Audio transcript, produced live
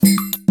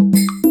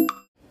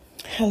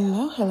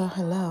Hello, hello,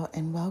 hello,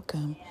 and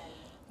welcome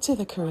to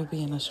the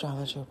Caribbean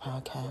Astrologer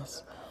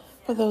Podcast.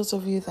 For those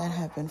of you that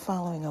have been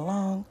following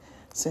along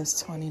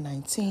since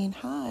 2019,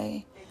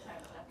 hi.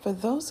 For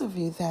those of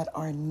you that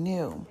are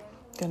new,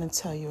 I'm going to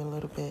tell you a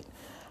little bit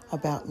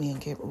about me and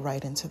get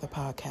right into the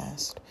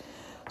podcast.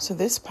 So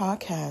this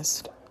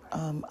podcast,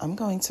 I'm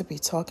going to be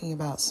talking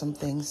about some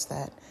things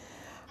that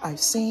I've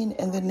seen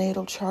in the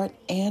natal chart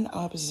and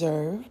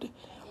observed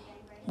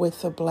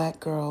with the Black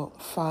girl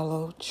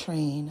follow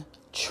train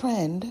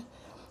trend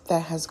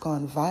that has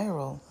gone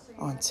viral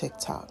on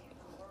TikTok.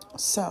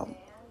 So,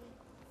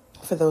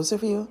 for those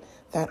of you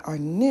that are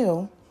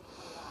new,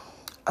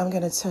 I'm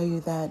going to tell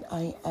you that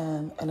I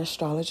am an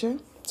astrologer,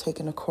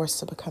 taking a course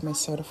to become a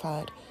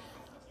certified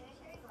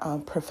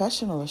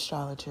professional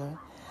astrologer.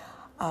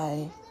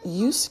 I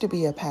used to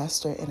be a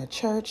pastor in a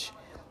church.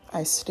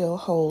 I still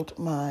hold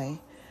my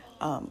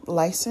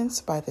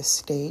license by the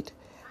state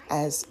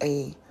as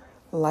a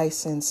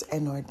licensed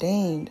and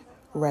ordained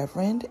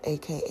reverend,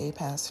 aka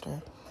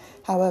pastor.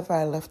 However,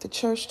 I left the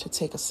church to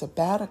take a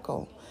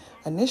sabbatical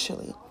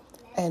initially,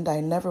 and I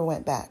never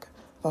went back.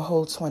 The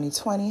whole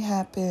 2020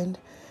 happened.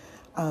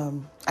 I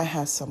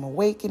had some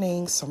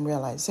awakenings, some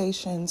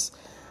realizations,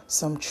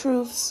 some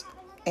truths,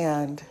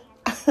 and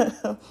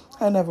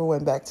I never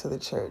went back to the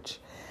church.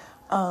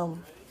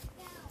 I'm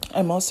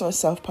also a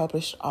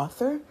self-published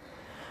author.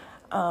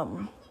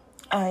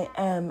 I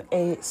am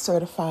a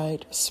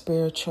certified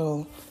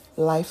spiritual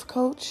life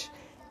coach,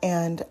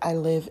 and I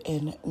live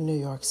in New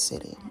York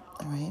City.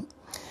 All right.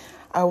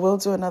 I will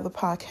do another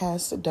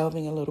podcast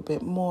delving a little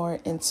bit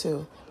more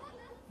into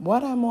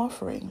what I'm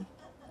offering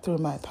through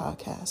my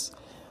podcast.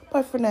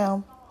 But for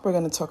now, we're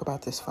going to talk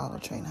about this follow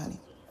train, honey.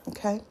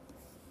 Okay.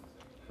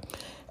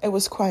 It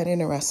was quite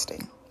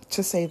interesting,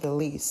 to say the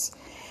least.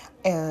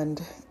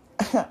 And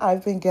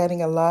I've been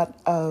getting a lot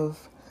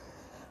of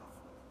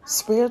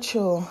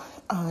spiritual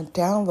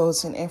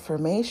downloads and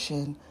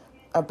information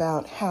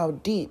about how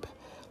deep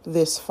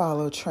this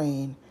follow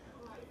train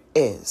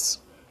is.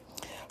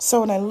 So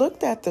when I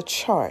looked at the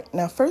chart,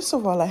 now first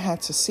of all, I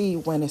had to see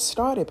when it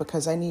started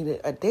because I needed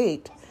a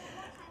date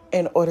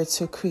in order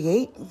to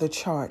create the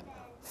chart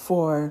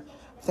for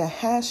the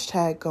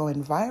hashtag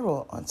going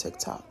viral on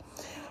TikTok.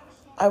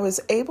 I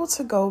was able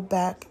to go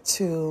back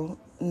to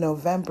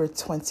November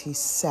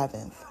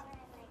 27th.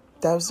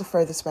 That was the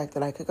furthest back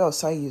that I could go.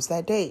 So I used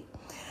that date.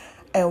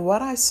 And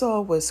what I saw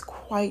was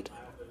quite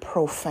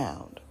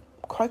profound,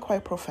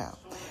 quite profound.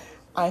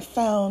 I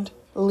found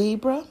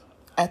Libra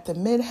at the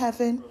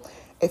midheaven.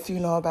 If you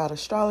know about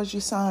astrology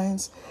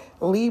signs,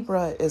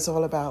 Libra is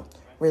all about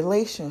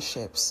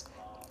relationships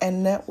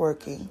and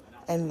networking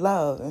and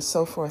love and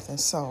so forth and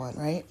so on,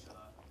 right?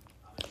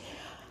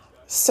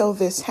 So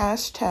this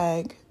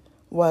hashtag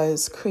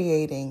was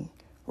creating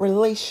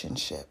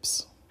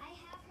relationships.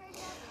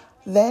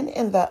 Then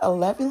in the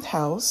 11th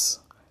house,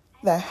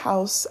 the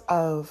house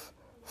of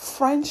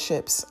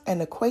friendships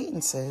and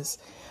acquaintances,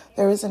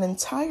 there is an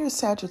entire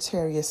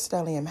Sagittarius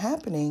stellium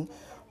happening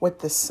with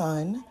the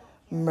Sun,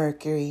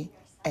 Mercury,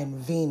 and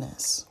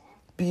Venus.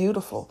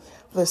 Beautiful.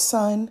 The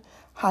Sun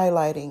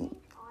highlighting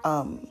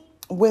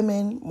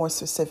women, more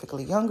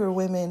specifically younger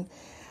women,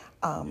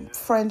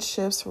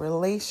 friendships,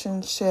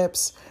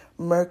 relationships,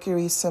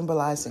 Mercury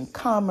symbolizing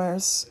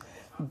commerce,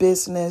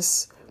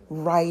 business,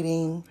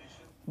 writing,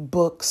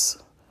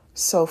 books,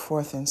 so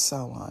forth and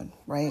so on,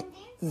 right?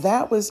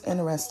 That was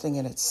interesting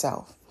in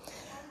itself.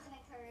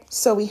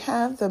 So we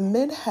have the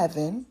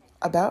midheaven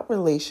about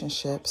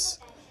relationships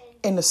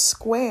in a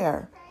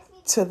square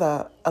to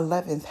the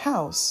 11th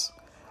house,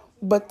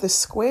 but the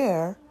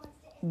square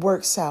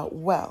works out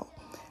well.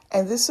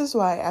 And this is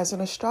why, as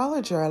an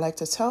astrologer, I like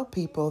to tell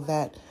people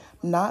that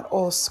not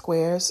all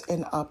squares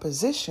and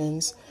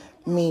oppositions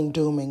mean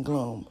doom and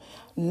gloom.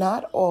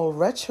 Not all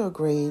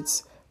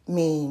retrogrades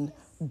mean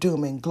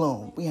doom and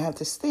gloom. We have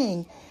this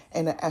thing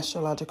in the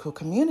astrological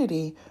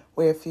community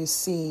where if you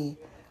see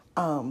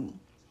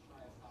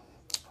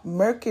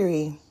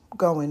Mercury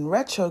going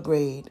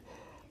retrograde,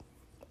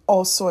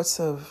 all sorts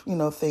of,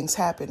 things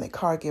happen. The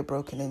car get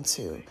broken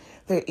into,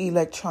 their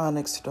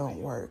electronics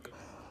don't work,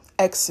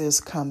 exes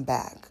come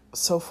back,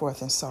 so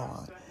forth and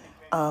so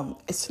on.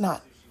 It's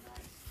not,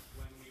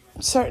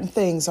 certain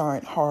things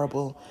aren't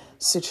horrible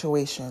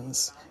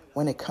situations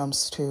when it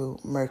comes to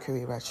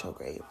Mercury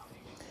retrograde.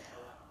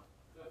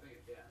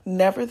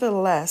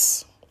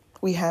 Nevertheless,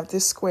 we have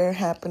this square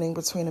happening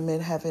between the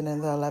midheaven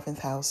and the 11th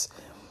house.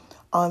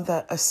 On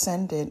the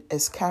ascendant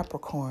is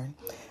Capricorn.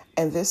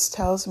 And this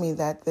tells me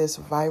that this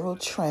viral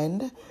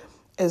trend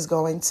is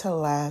going to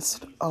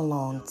last a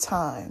long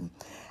time.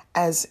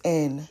 As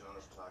in,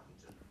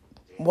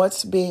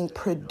 what's being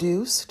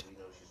produced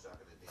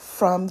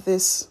from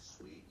this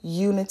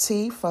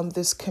unity, from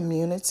this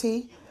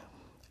community,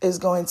 is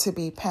going to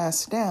be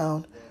passed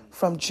down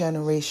from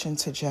generation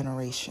to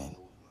generation.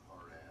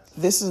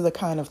 This is the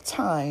kind of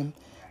time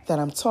that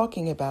I'm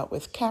talking about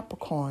with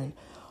Capricorn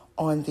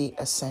on the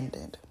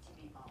ascendant.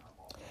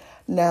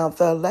 Now,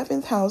 the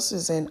 11th house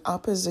is in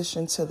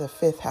opposition to the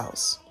 5th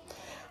house.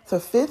 The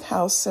 5th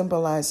house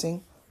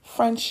symbolizing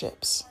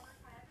friendships,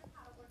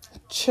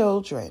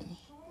 children.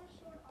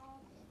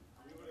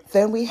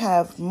 Then we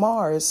have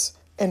Mars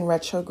in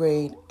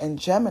retrograde in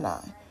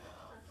Gemini.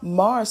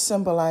 Mars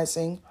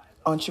symbolizing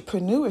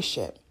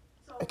entrepreneurship,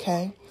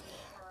 okay?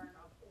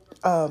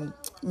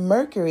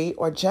 Mercury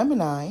or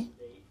Gemini,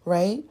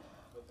 right?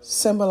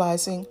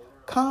 Symbolizing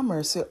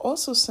commerce. It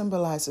also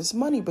symbolizes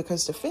money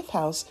because the fifth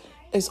house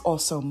is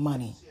also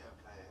money.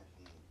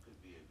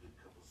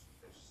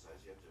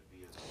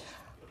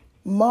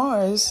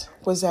 Mars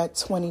was at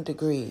 20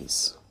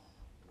 degrees.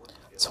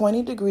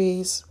 20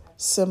 degrees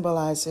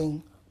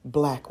symbolizing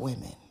Black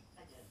women,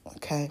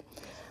 okay?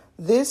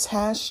 This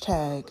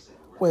hashtag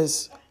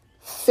was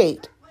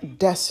fate,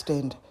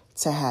 destined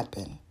to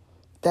happen.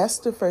 That's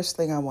the first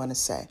thing I want to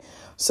say.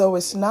 So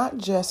it's not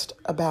just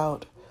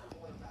about,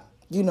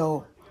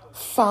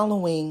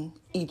 following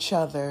each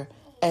other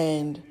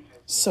and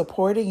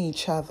supporting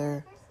each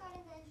other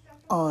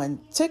on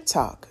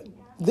TikTok.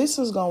 This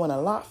is going a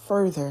lot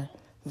further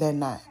than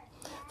that.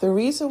 The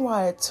reason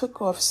why it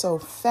took off so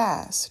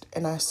fast,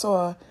 and I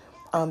saw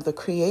the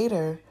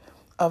creator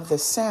of the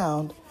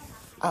sound,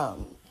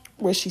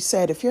 where she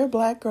said, if you're a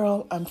Black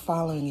girl, I'm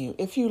following you.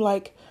 If you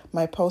like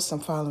my post, I'm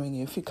following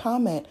you. If you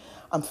comment,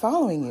 I'm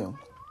following you.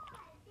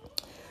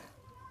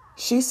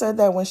 She said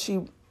that when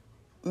she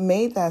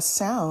made that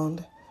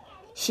sound,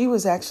 she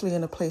was actually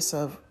in a place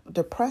of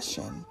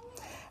depression,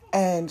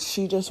 and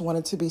she just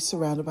wanted to be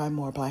surrounded by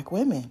more Black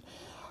women.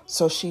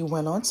 So she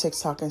went on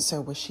TikTok and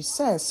said what she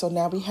says. So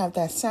now we have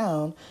that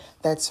sound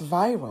that's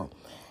viral.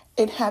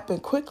 It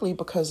happened quickly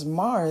because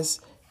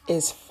Mars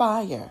is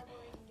fire.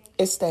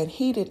 It's that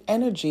heated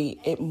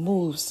energy. It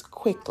moves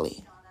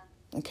quickly.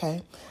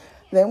 Okay.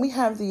 Then we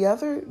have the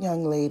other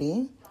young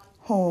lady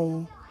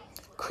whom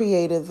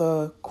created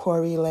the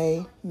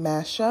Correlay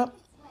mashup.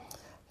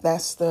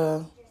 That's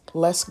the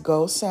Let's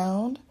Go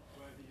sound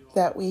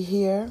that we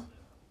hear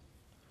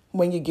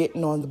when you're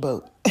getting on the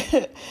boat.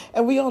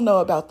 And we all know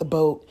about the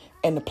boat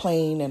and the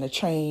plane and the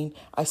train.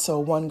 I saw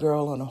one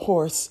girl on a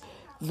horse.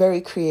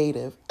 Very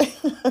creative.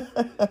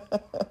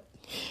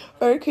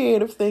 Very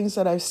creative things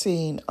that I've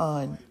seen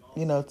on,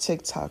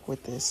 TikTok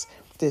with this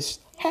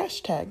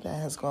hashtag that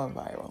has gone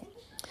viral.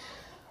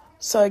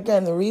 So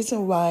again, the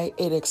reason why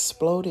it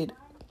exploded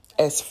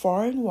as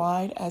far and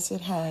wide as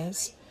it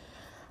has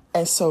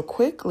and so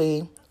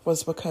quickly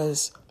was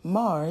because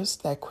Mars,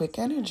 that quick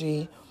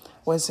energy,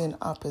 was in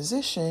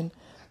opposition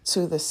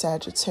to the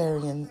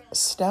Sagittarian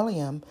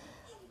stellium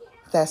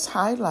that's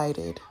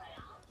highlighted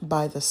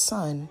by the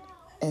sun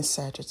in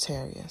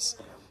Sagittarius.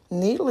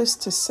 Needless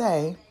to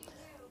say,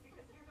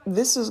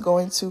 this is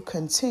going to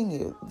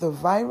continue. The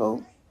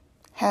viral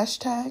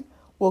hashtag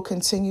will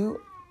continue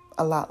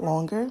a lot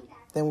longer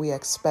than we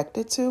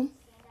expected to.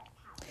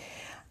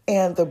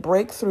 And the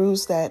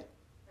breakthroughs that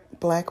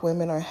Black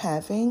women are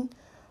having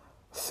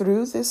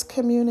through this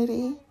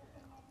community,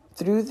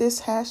 through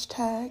this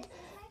hashtag,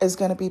 is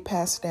going to be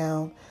passed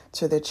down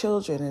to their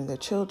children and their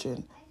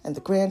children and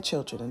the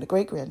grandchildren and the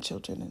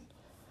great-grandchildren. And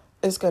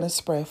it's going to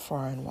spread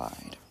far and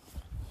wide.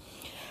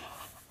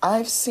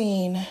 I've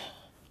seen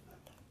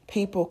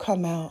people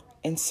come out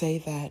and say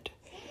that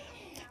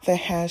the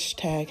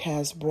hashtag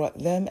has brought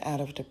them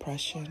out of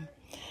depression.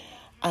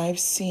 I've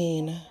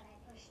seen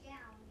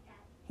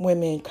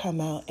women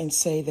come out and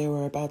say they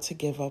were about to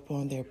give up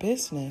on their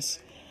business,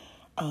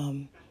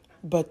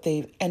 but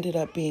they've ended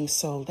up being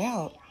sold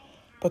out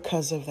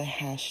because of the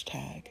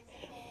hashtag.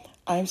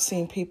 I've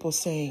seen people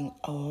saying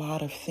a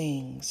lot of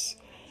things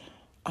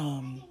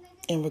in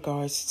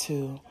regards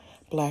to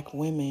Black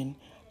women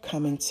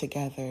coming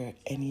together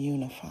and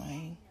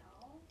unifying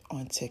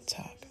on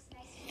TikTok.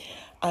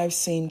 I've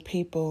seen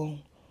people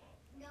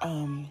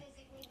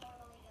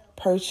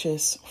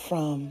purchase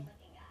from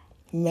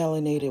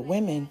melanated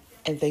women,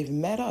 and they've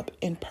met up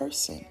in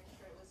person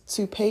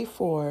to pay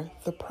for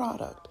the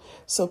product.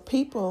 So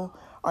people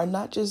are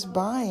not just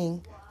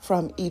buying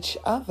from each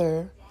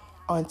other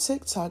on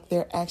TikTok,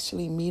 they're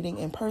actually meeting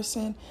in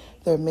person.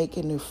 They're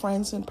making new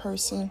friends in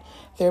person.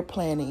 They're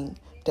planning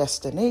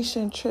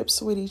destination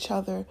trips with each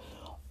other.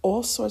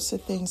 All sorts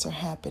of things are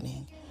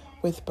happening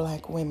with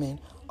Black women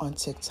on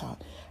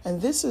TikTok.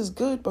 And this is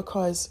good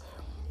because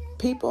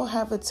people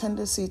have a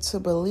tendency to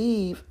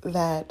believe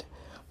that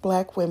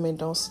Black women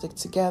don't stick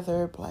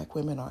together, Black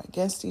women are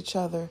against each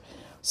other,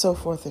 so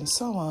forth and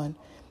so on.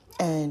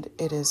 And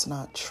it is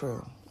not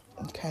true.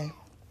 Okay.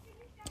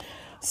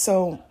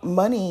 So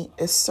money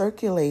is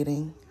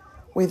circulating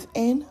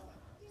within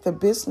the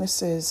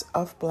businesses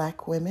of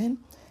Black women,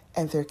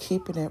 and they're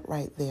keeping it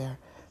right there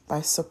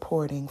by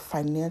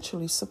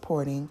financially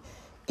supporting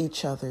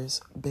each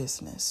other's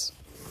business.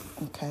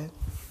 Okay.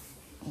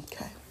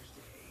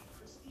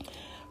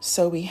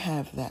 So we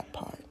have that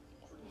part.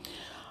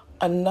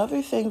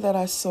 Another thing that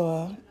I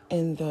saw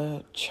in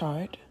the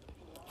chart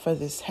for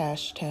this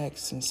hashtag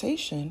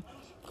sensation,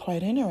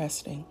 quite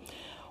interesting,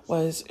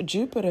 was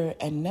Jupiter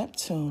and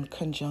Neptune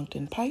conjunct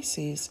in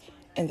Pisces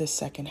in the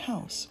second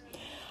house.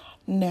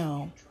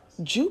 Now,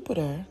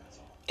 Jupiter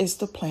is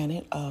the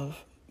planet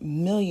of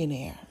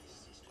millionaire,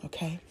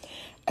 okay?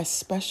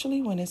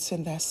 especially when it's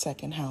in that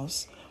second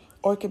house,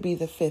 or it could be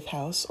the fifth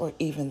house or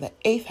even the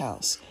eighth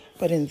house.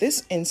 But in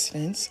this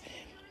instance,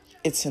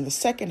 it's in the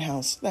second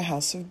house, the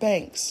house of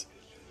banks.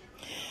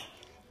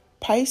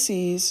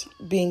 Pisces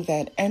being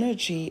that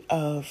energy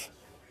of,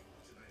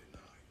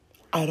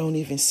 I don't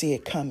even see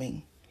it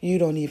coming. You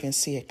don't even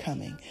see it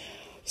coming.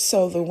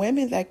 So the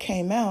women that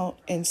came out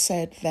and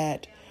said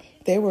that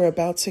they were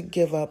about to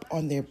give up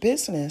on their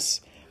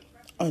business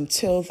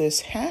until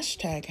this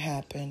hashtag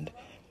happened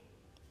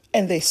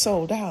and they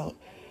sold out.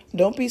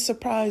 Don't be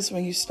surprised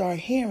when you start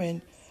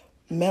hearing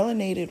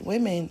melanated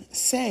women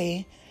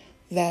say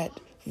that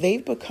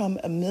they've become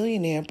a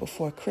millionaire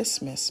before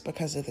Christmas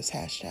because of this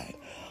hashtag,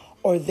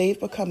 or they've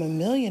become a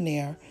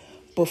millionaire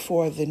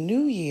before the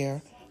new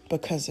year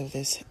because of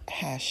this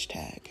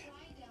hashtag.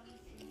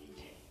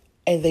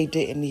 And they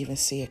didn't even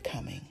see it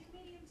coming.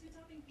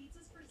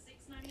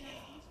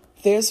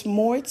 There's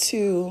more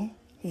to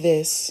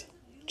this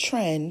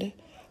trend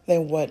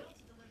than what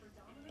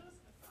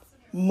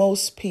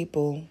most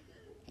people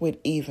would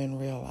even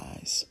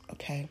realize,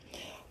 okay?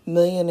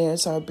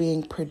 Millionaires are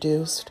being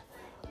produced.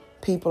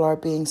 People are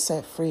being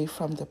set free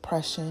from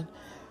depression.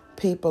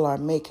 People are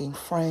making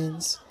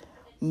friends.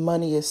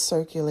 Money is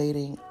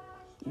circulating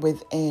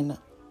within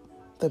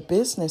the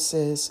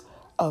businesses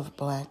of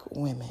Black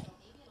women.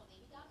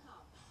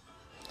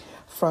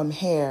 From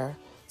hair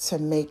to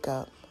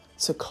makeup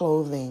to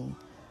clothing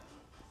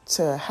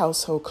to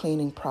household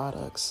cleaning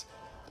products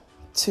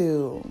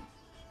to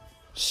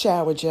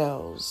shower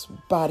gels,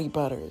 body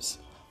butters,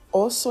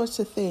 all sorts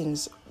of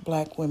things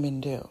Black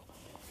women do.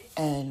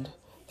 And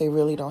they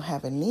really don't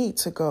have a need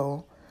to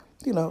go,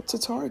 to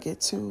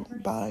Target to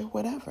buy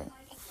whatever.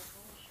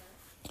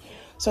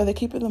 So they're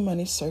keeping the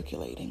money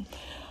circulating.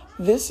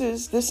 This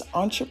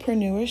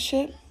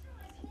entrepreneurship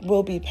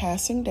will be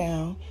passing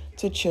down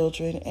to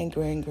children and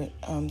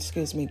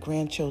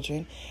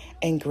grandchildren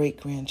and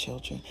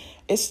great-grandchildren.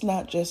 It's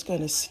not just going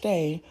to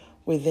stay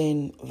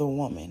within the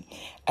woman.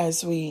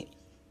 As we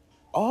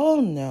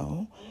all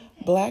know,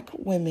 Black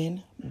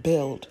women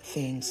build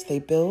things. They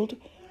build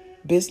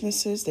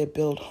businesses, they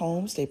build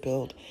homes, they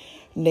build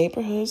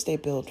neighborhoods, they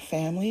build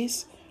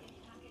families.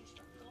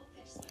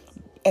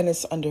 And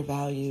it's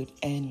undervalued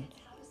and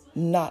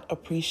not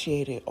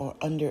appreciated or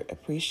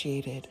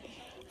underappreciated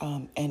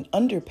and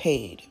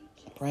underpaid,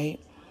 right?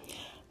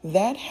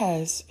 That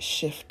has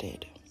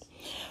shifted.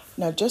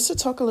 Now, just to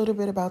talk a little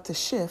bit about the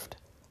shift,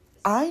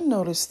 I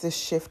noticed this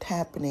shift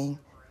happening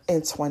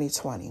in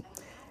 2020.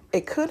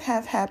 It could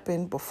have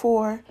happened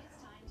before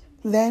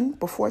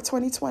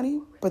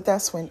 2020, but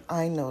that's when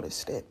I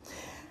noticed it.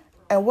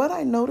 And what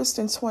I noticed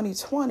in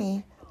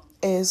 2020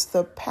 is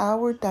the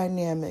power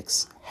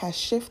dynamics has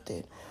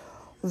shifted.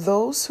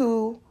 Those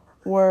who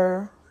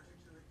were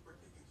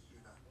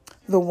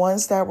the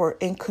ones that were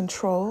in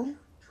control,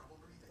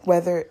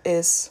 whether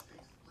it's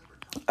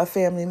a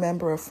family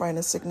member, a friend,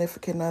 a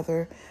significant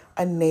other,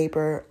 a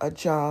neighbor, a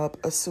job,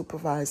 a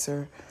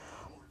supervisor,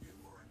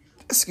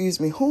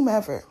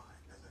 whomever,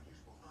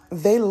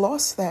 they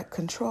lost that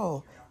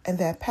control and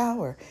that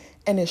power,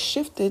 and it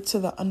shifted to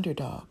the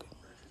underdog.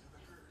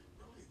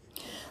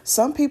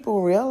 Some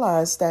people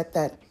realized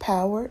that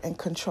power and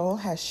control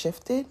has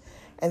shifted,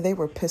 and they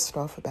were pissed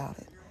off about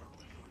it.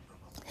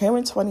 Here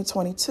in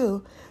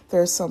 2022,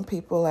 there are some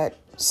people that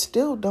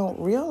still don't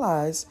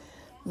realize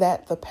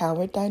that the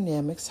power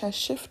dynamics has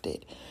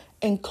shifted,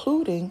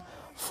 including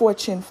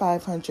Fortune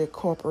 500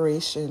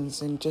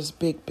 corporations and just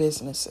big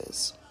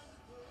businesses.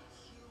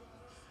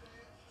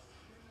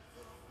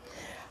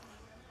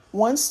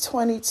 Once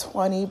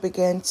 2020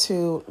 began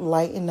to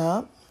lighten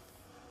up,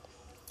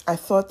 I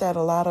thought that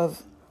a lot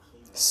of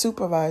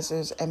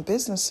supervisors and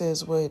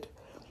businesses would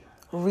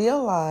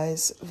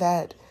realize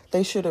that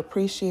they should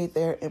appreciate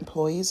their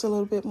employees a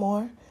little bit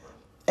more,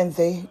 and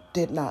they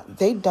did not.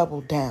 They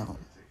doubled down.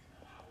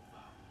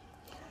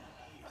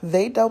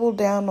 They doubled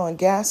down on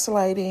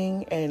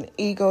gaslighting and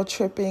ego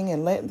tripping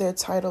and letting their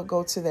title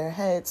go to their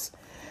heads.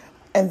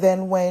 And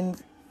then when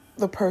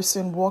the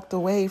person walked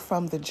away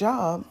from the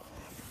job,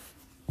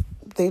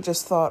 they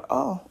just thought,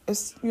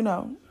 it's,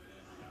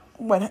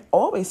 what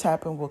always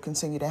happened will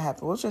continue to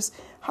happen. We'll just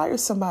hire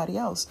somebody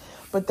else.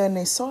 But then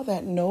they saw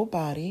that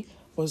nobody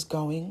was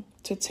going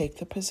to take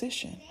the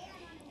position.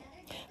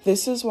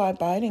 This is why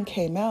Biden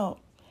came out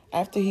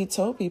after he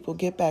told people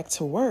get back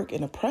to work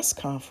in a press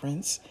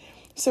conference.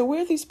 So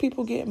where are these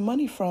people getting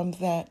money from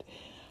that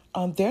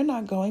they're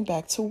not going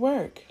back to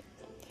work?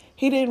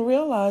 He didn't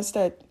realize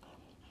that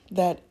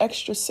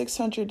extra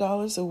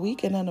 $600 a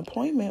week in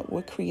unemployment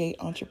would create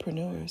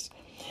entrepreneurs.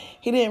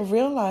 He didn't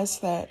realize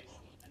that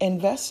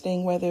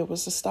investing, whether it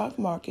was the stock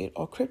market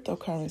or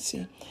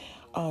cryptocurrency,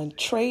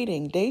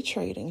 trading, day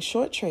trading,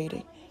 short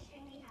trading,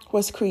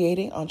 was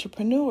creating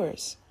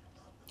entrepreneurs.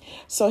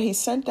 So he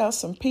sent out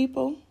some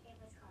people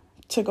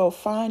to go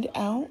find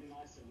out,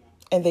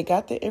 and they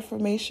got the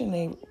information,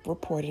 they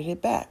reported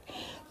it back.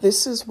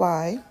 This is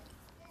why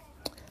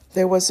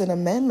there was an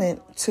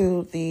amendment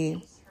to the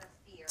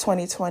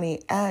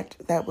 2020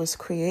 Act that was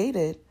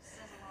created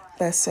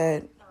that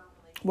said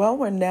Well,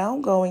 we're now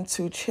going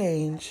to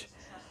change,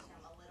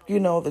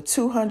 the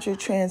 200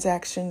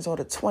 transactions or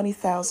the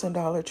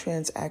 $20,000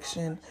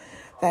 transaction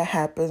that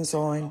happens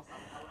on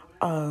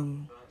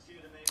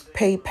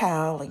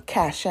PayPal and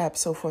Cash App,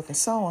 so forth and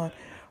so on.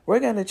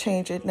 We're going to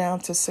change it now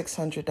to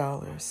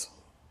 $600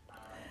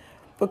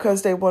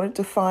 because they wanted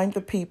to find the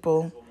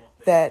people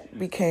that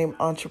became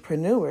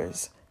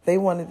entrepreneurs. They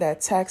wanted that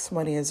tax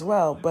money as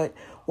well. But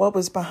what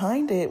was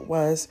behind it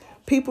was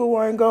people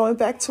weren't going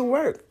back to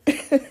work.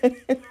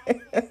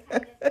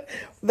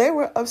 They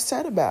were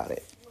upset about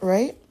it,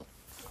 right?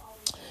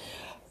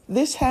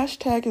 This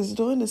hashtag is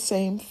doing the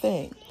same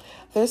thing.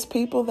 There's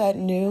people that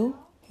knew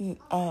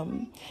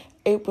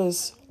it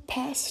was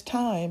past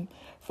time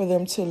for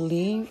them to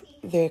leave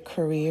their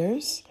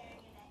careers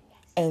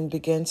and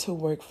begin to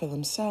work for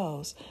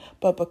themselves.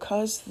 But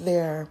because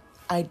their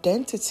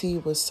identity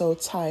was so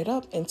tied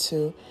up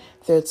into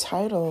their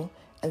title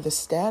and the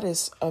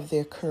status of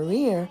their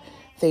career,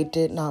 they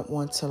did not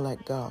want to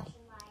let go.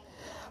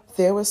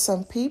 There were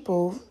some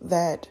people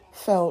that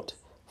felt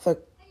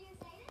the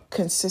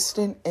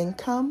consistent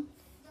income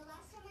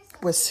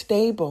was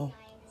stable,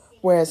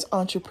 whereas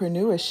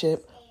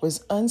entrepreneurship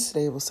was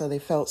unstable, so they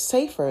felt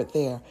safer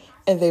there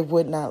and they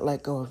would not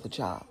let go of the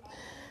job.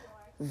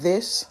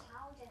 This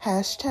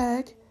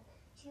hashtag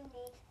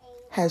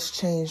has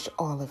changed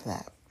all of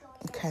that,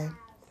 okay?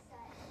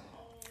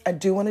 I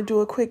do want to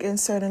do a quick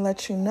insert and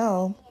let you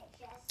know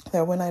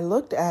that when I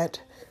looked at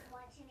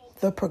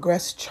the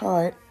Progress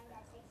chart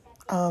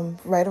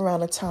right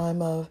around the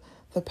time of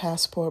the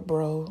Passport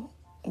Bro,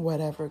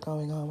 whatever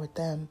going on with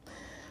them,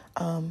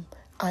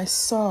 I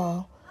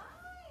saw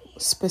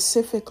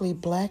specifically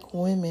Black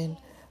women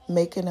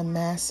making a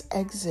mass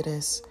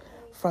exodus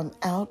from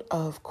out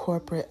of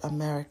corporate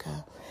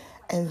America.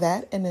 And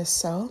that in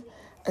itself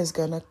is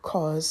going to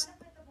cause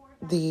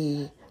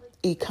the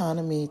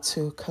economy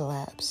to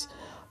collapse.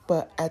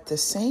 But at the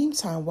same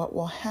time, what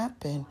will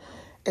happen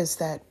is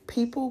that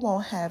people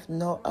won't have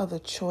no other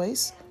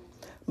choice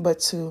but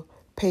to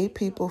pay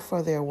people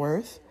for their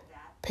worth,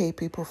 pay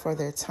people for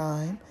their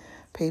time,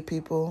 pay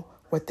people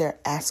what they're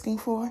asking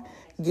for,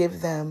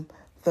 give them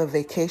the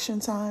vacation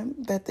time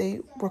that they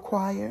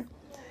require,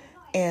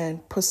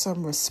 and put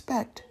some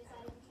respect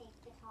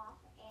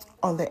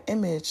on the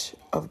image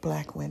of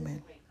Black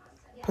women.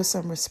 Put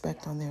some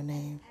respect on their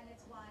name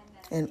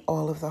and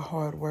all of the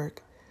hard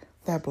work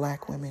that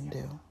Black women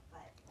do.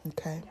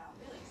 Okay?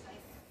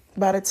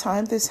 By the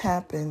time this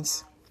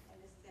happens,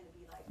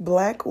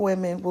 Black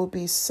women will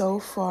be so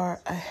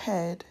far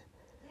ahead.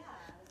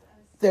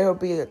 There will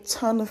be a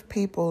ton of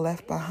people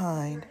left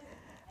behind.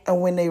 And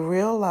when they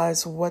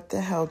realize what the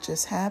hell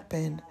just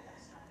happened,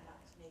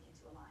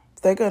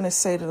 they're going to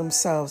say to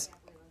themselves,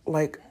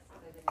 like,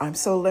 I'm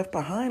so left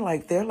behind.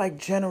 Like, they're like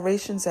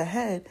generations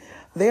ahead.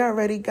 They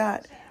already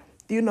got,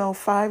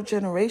 5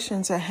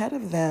 generations ahead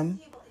of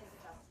them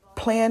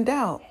planned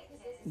out.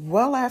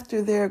 Well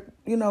after they're,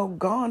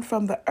 gone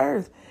from the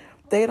earth,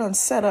 they done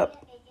set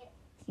up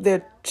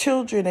their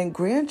children and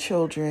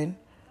grandchildren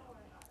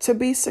to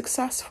be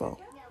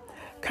successful.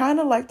 Kind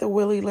of like the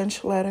Willie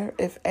Lynch letter,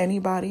 if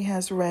anybody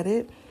has read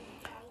it,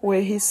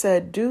 where he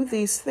said, do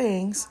these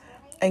things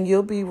and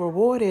you'll be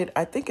rewarded.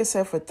 I think it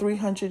said for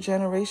 300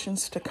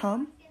 generations to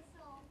come.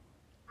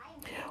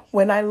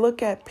 When I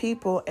look at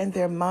people and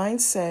their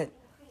mindset,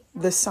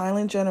 the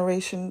silent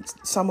generation,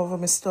 some of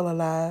them is still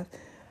alive.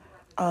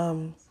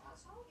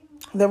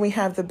 Then we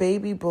have the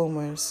baby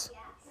boomers,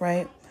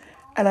 right?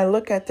 And I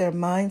look at their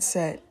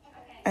mindset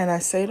and I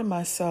say to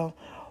myself,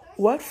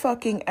 what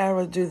fucking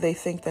era do they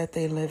think that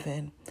they live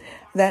in?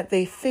 That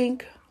they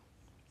think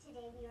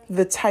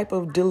the type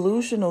of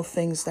delusional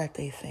things that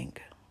they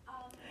think.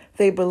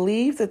 They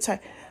believe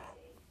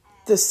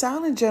the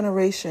silent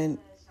generation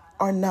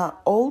are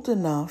not old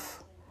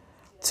enough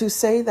to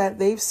say that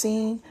they've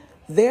seen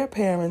their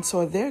parents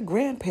or their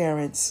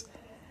grandparents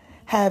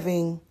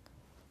having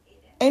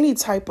any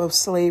type of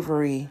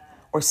slavery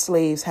or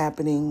slaves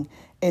happening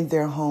in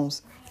their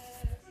homes.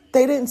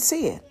 They didn't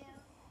see it.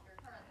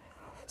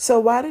 So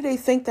why do they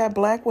think that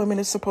Black women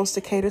are supposed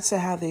to cater to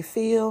how they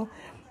feel,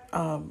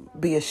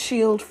 be a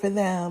shield for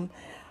them,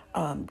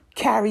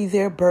 carry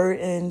their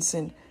burdens?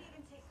 And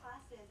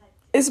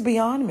it's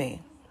beyond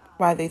me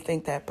why they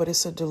think that, but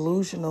it's a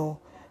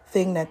delusional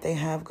thing that they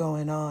have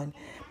going on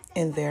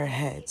in their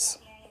heads,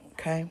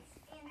 okay?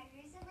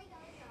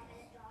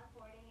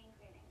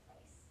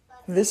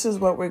 This is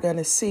what we're going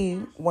to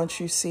see once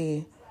you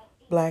see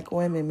Black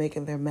women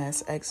making their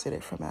mass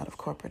exit from out of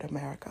corporate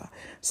America.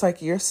 It's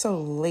like you're so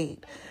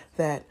late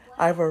that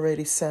I've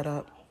already set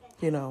up,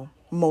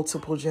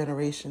 multiple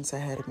generations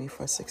ahead of me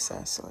for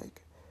success.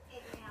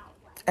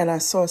 And I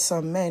saw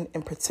some men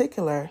in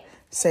particular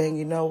saying,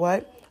 you know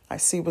what? I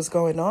see what's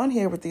going on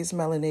here with these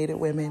melanated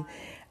women,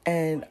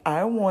 and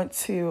I want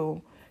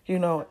to,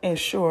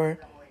 ensure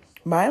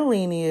my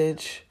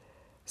lineage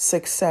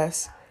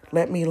success.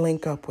 Let me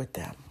link up with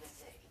them.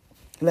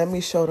 Let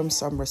me show them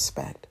some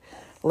respect.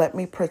 Let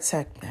me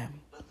protect them.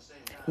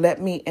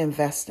 Let me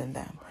invest in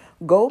them.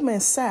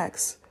 Goldman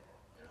Sachs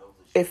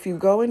if you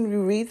go and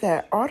you read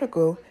that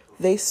article,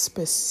 they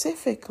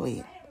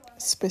specifically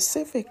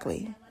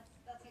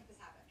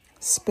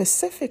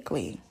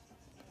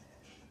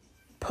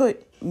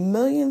put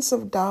millions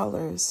of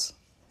dollars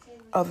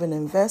of an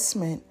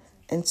investment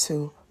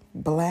into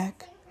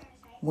Black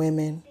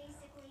women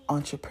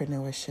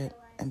entrepreneurship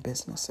and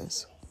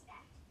businesses.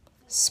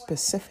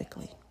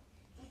 Specifically,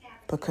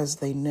 because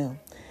they knew.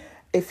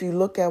 If you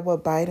look at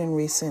what Biden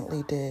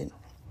recently did,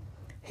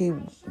 he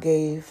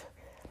gave,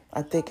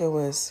 I think it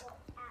was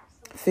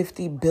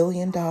 $50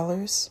 billion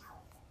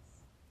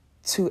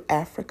to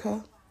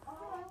Africa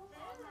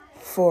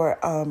for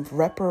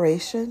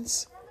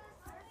reparations,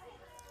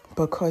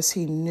 because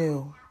he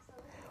knew,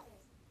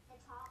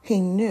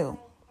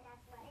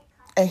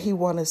 and he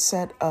wanted to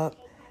set up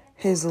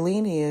his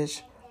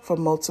lineage for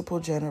multiple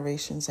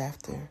generations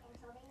after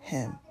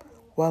him,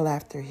 well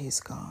after he's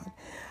gone.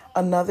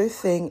 Another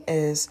thing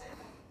is,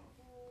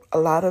 a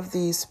lot of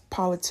these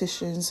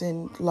politicians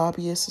and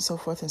lobbyists and so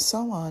forth and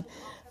so on,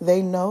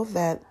 they know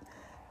that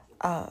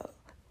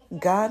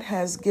God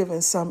has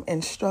given some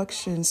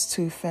instructions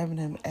to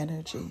feminine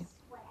energy.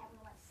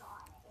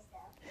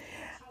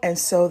 And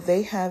so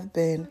they have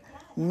been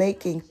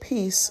making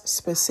peace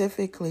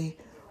specifically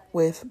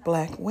with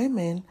Black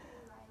women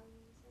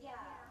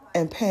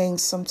and paying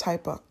some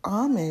type of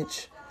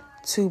homage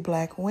to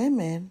Black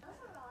women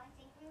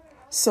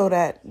so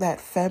that that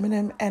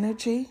feminine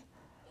energy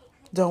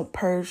don't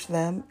purge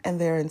them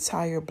and their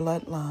entire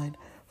bloodline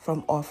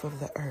from off of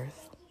the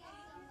earth.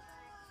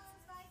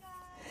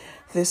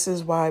 This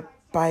is why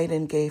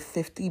Biden gave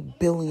 $50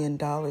 billion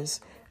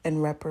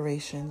in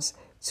reparations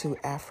to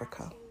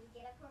Africa.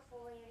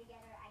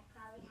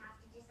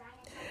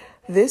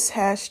 This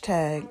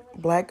hashtag,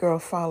 Black Girl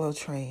Follow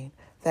Train,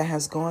 that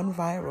has gone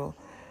viral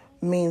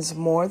means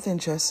more than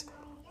just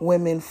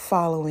women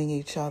following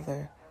each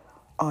other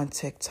on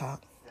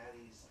TikTok.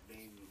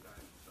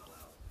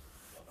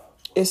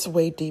 It's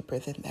way deeper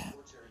than that,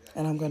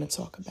 and I'm going to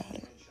talk about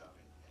it.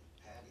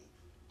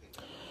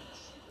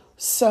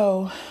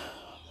 So,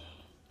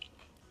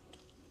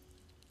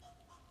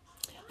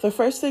 the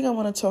first thing I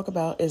want to talk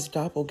about is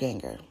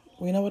doppelganger.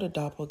 We know what a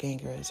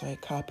doppelganger is,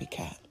 right?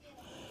 Copycat.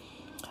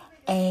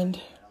 And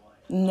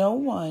no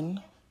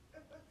one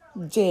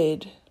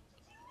did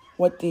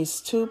what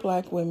these two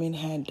Black women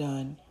had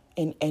done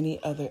in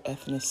any other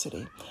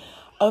ethnicity.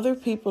 Other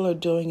people are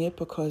doing it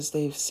because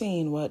they've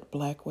seen what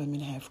Black women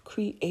have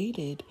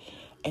created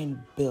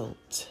and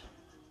built.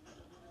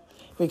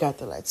 We got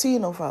the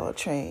Latino follow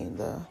train,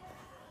 the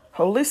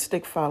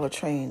holistic follow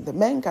train, the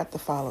men got the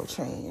follow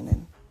train,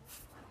 and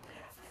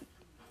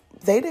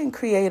they didn't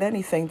create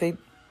anything. They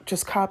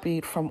just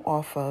copied from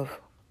off of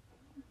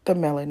the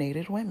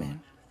melanated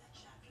women.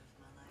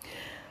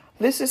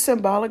 This is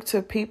symbolic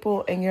to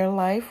people in your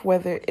life,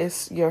 whether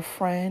it's your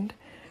friend,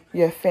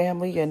 your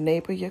family, your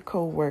neighbor, your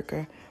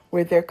co-worker,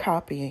 where they're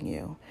copying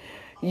you.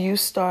 You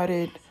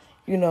started,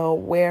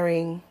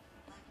 wearing,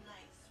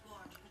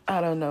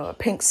 a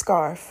pink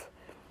scarf,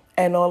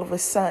 and all of a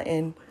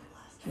sudden,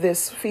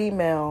 this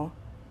female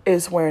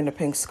is wearing a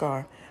pink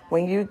scarf.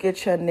 When you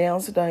get your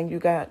nails done, you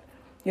got,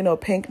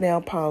 pink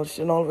nail polish,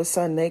 and all of a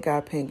sudden they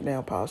got pink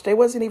nail polish. They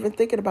wasn't even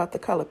thinking about the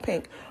color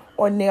pink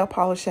or nail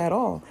polish at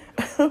all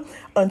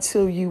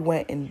until you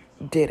went and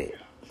did it,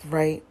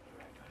 right?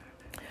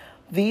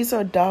 These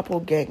are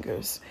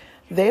doppelgangers.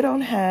 They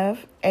don't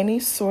have any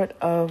sort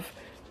of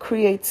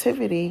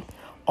creativity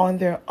on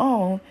their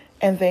own,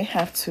 and they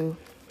have to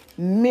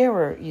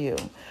mirror you.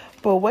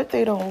 But what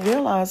they don't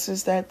realize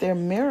is that they're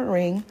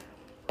mirroring,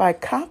 by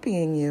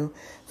copying you,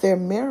 they're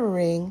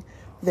mirroring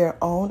their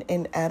own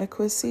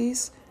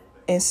inadequacies,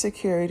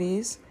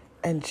 insecurities,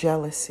 and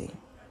jealousy.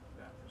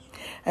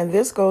 And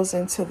this goes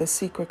into the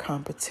secret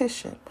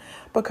competition,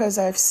 because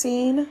I've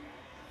seen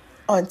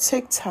on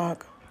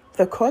TikTok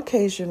the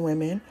Caucasian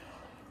women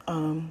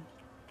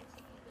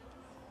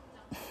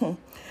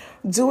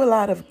do a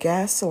lot of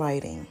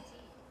gaslighting.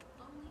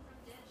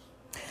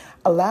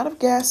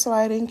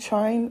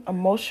 Trying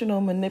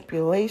emotional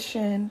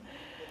manipulation,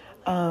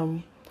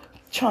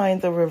 trying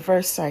the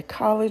reverse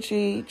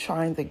psychology,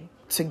 trying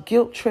to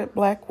guilt trip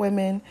Black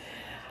women,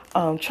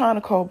 trying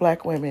to call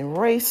Black women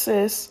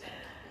racist,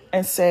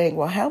 and saying,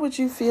 well, how would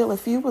you feel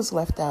if you was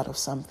left out of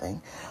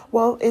something?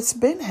 Well, it's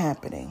been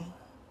happening.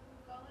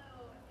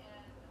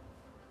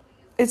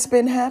 It's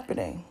been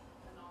happening.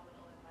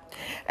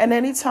 And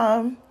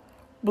anytime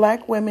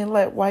Black women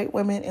let white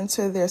women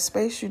into their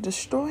space, you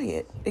destroy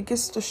it. It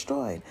gets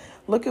destroyed.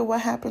 Look at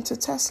what happened to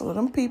Tesla.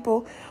 Them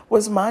people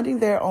was minding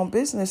their own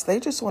business. They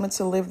just wanted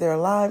to live their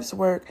lives,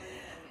 work,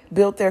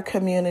 build their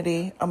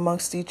community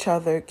amongst each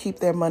other, keep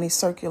their money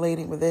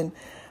circulating within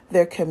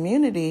their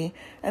community.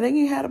 And then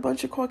you had a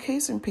bunch of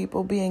Caucasian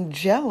people being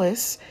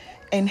jealous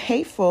and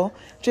hateful,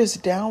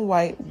 just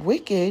downright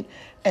wicked,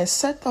 and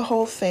set the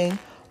whole thing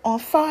on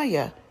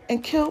fire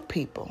and killed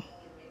people.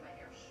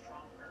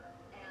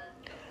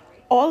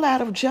 All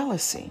out of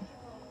jealousy.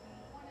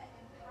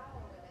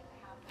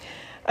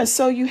 And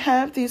so you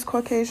have these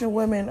Caucasian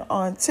women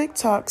on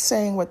TikTok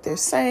saying what they're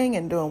saying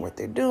and doing what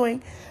they're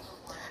doing.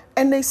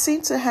 And they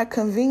seem to have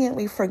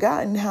conveniently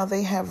forgotten how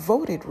they have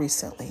voted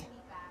recently.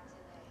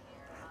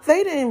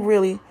 They didn't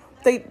really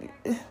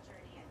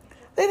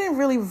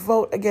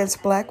vote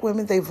against black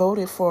women. They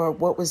voted for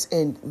what was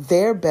in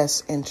their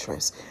best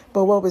interest.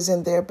 But what was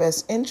in their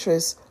best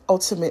interest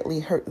ultimately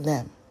hurt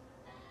them.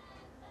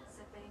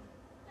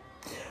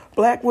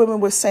 Black women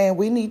were saying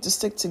we need to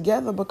stick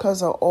together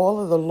because of all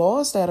of the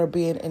laws that are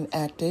being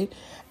enacted.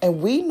 And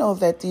we know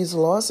that these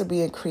laws are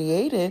being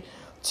created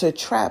to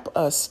trap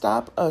us,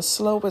 stop us,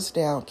 slow us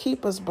down,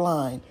 keep us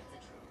blind,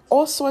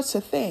 all sorts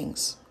of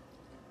things.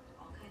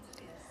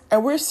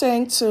 And we're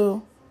saying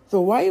to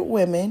the white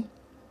women,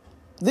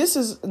 this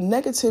is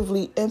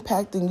negatively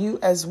impacting you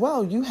as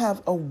well. You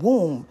have a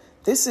womb.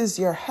 This is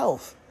your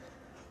health,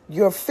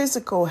 your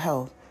physical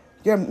health,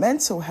 your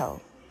mental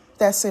health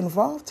that's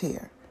involved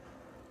here.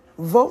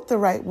 Vote the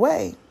right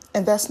way.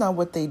 And that's not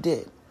what they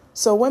did.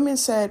 So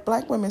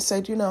black women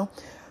said,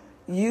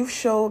 you've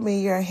showed me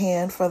your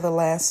hand for the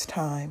last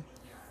time.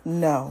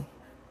 No,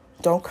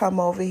 don't come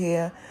over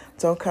here.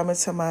 Don't come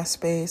into my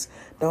space.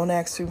 Don't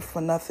ask me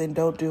for nothing.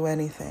 Don't do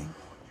anything.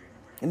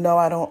 No,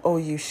 I don't owe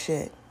you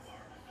shit.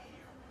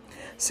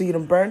 So you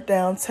done burnt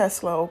down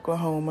Tesla,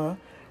 Oklahoma.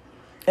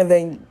 And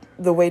then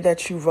the way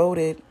that you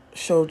voted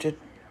showed your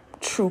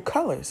true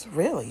colors,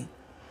 really.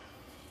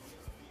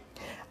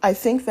 I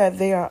think that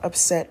they are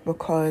upset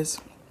because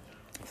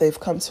they've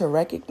come to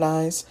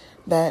recognize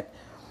that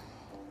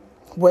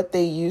what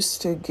they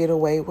used to get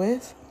away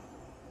with,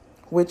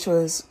 which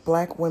was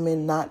black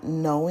women not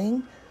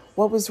knowing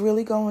what was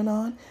really going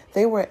on,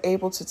 they were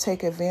able to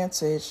take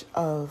advantage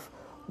of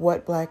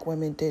what black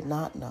women did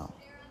not know.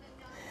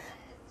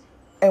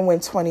 And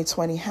when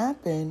 2020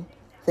 happened,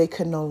 they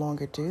could no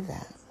longer do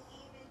that.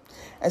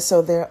 And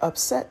so they're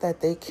upset that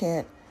they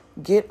can't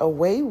get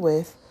away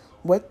with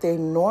what they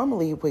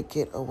normally would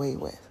get away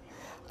with.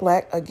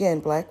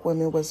 Black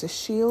women was a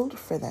shield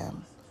for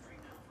them.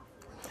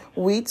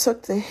 We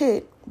took the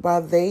hit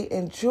while they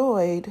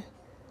enjoyed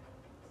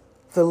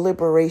the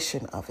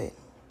liberation of it,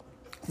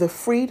 the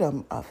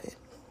freedom of it,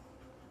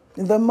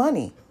 the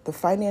money, the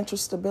financial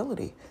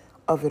stability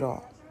of it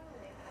all.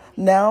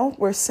 Now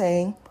we're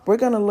saying we're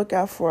going to look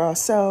out for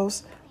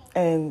ourselves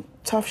and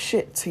tough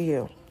shit to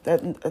you.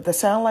 That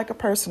sound like a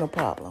personal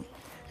problem.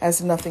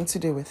 Has nothing to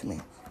do with me.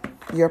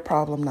 Your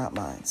problem, not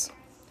mine.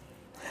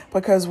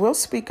 Because we'll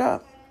speak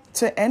up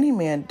to any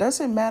man.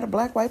 Doesn't matter,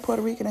 black, white,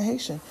 Puerto Rican, or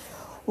Haitian.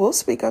 We'll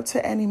speak up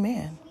to any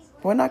man.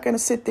 We're not going to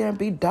sit there and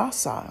be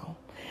docile.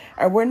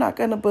 And we're not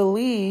going to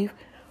believe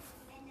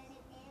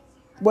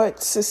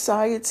what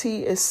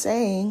society is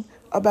saying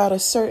about a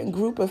certain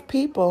group of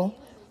people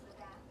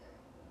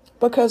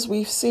because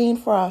we've seen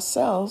for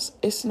ourselves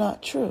it's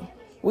not true.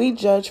 We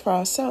judge for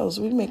ourselves.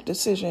 We make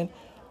decision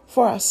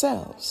for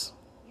ourselves.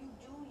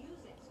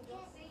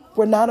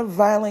 We're not a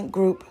violent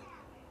group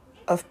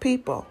of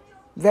people,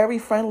 very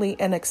friendly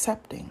and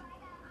accepting.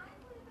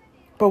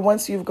 But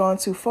once you've gone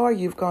too far,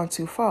 you've gone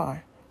too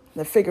far.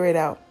 Now figure it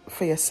out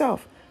for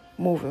yourself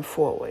moving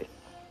forward.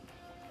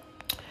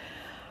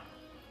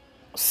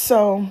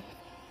 So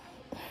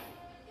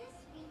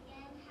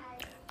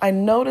I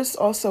noticed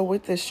also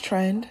with this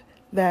trend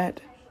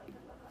that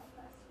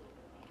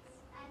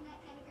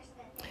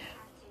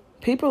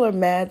people are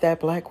mad that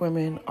black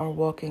women are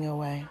walking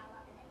away.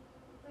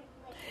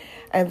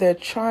 And they're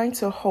trying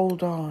to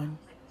hold on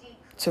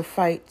to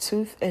fight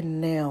tooth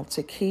and nail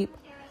to keep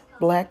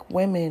black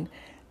women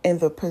in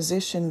the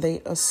position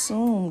they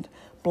assumed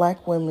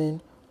black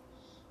women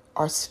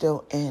are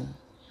still in.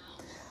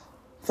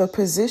 The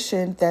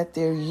position that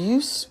they're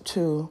used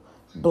to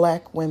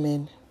black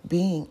women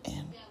being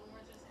in.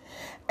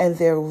 And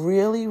they're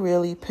really,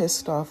 really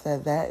pissed off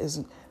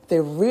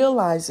they're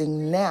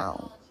realizing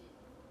now,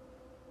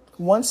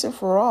 once and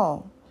for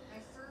all,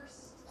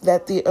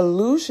 that the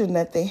illusion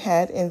that they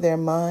had in their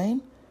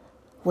mind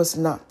was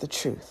not the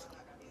truth.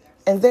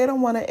 And they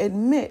don't want to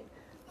admit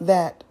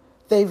that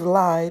they've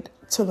lied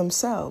to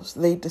themselves.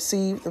 They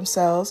deceived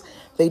themselves.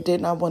 They did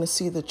not want to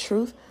see the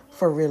truth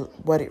for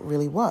what it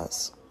really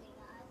was.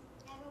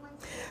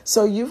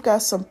 So you've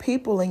got some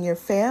people in your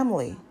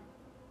family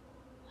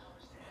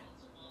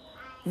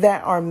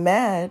that are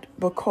mad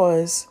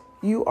because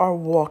you are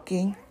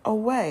walking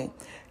away.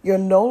 You're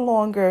no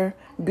longer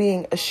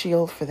being a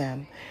shield for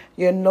them.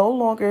 You're no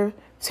longer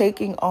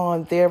taking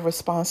on their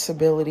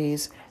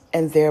responsibilities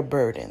and their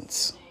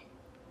burdens.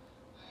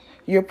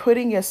 You're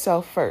putting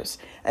yourself first.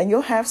 And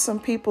you'll have some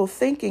people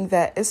thinking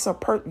that it's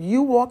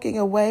you walking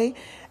away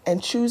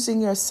and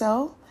choosing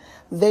yourself.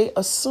 They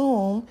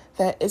assume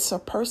that it's a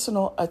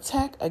personal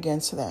attack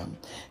against them.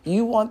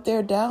 You want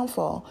their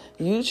downfall.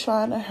 You're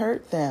trying to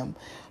hurt them.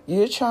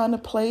 You're trying to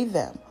play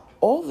them.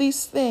 All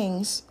these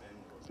things,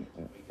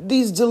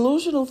 these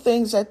delusional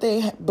things that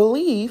they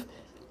believe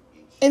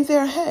in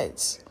their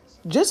heads,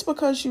 just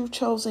because you've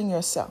chosen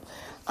yourself.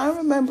 I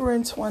remember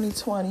in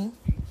 2020,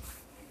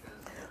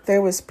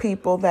 there was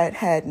people that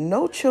had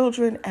no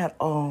children at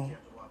all.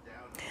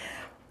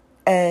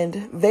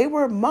 And they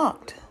were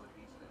mocked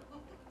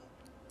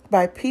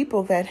by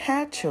people that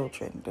had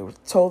children. They were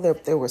told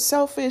that they were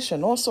selfish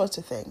and all sorts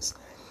of things.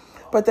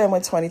 But then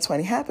when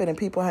 2020 happened and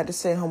people had to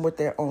stay home with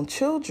their own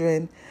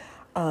children,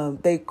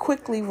 they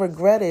quickly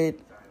regretted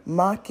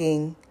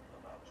mocking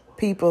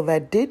people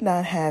that did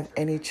not have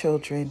any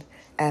children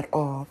at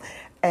all.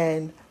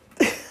 And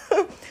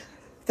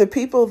the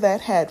people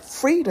that had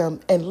freedom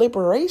and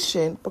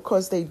liberation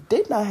because they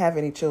did not have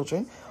any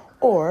children,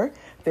 or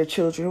their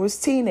children was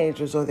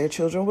teenagers, or their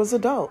children was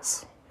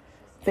adults,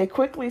 they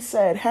quickly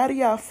said, how do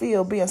y'all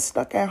feel being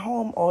stuck at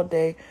home all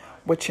day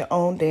with your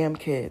own damn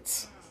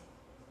kids?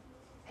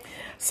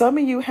 Some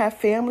of you have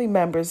family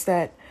members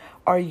that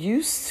are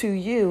used to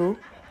you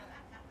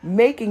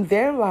making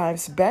their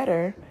lives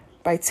better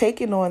by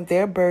taking on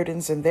their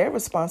burdens and their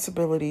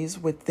responsibilities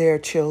with their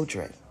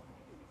children.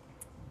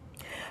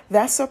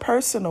 That's a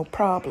personal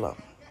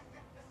problem.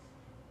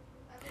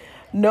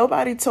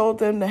 Nobody told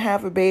them to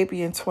have a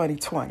baby in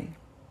 2020.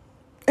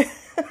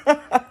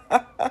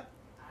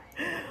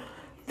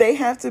 They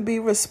have to be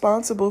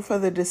responsible for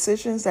the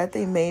decisions that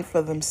they made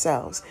for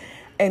themselves.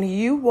 And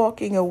you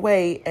walking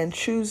away and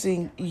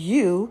choosing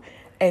you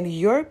and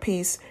your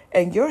peace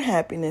and your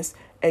happiness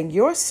and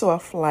your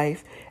soft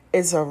life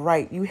is a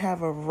right. You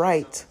have a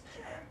right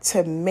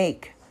to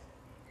make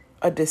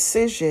a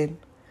decision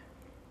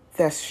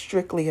that's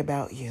strictly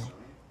about you.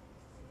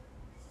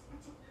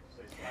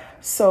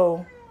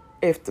 So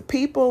if the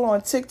people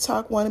on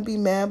TikTok want to be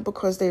mad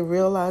because they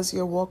realize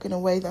you're walking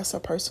away, that's a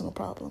personal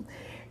problem.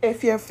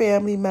 If your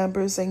family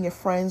members and your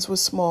friends with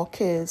small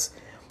kids,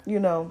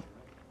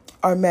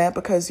 are mad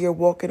because you're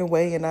walking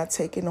away and not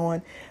taking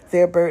on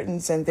their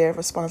burdens and their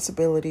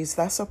responsibilities,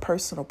 that's a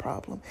personal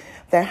problem.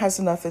 That has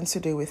nothing to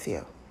do with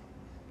you.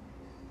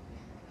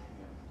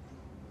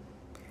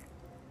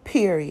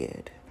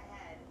 Period.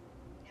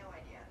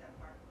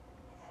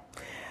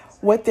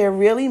 What they're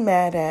really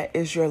mad at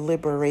is your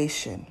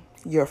liberation,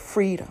 your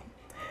freedom,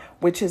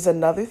 which is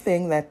another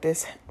thing that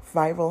this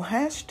viral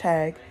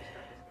hashtag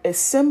is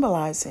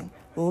symbolizing: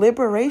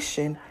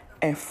 liberation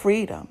and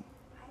freedom.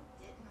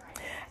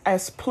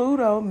 As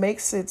Pluto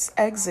makes its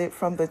exit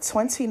from the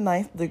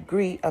 29th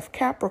degree of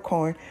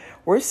Capricorn,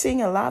 we're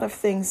seeing a lot of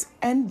things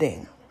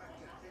ending.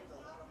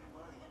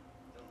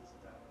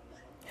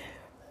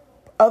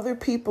 Other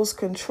people's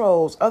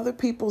controls, other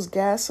people's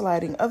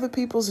gaslighting, other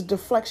people's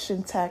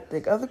deflection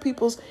tactic, other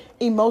people's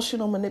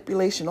emotional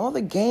manipulation, all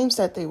the games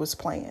that they was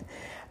playing.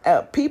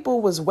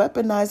 People was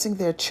weaponizing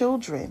their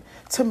children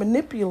to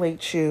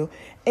manipulate you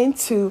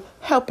into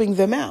helping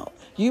them out.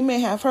 You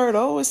may have heard,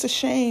 oh, it's a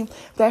shame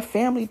that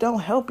family don't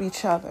help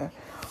each other.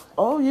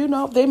 Oh,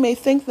 they may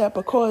think that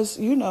because,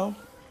 you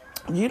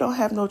don't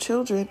have no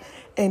children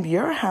in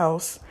your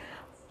house,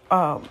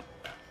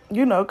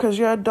 because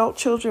your adult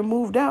children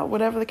moved out,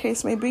 whatever the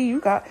case may be, you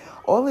got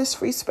all this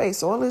free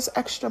space, all this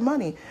extra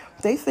money.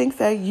 They think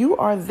that you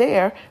are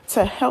there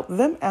to help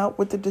them out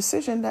with the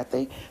decision that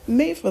they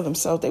made for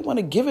themselves. They want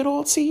to give it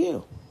all to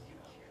you.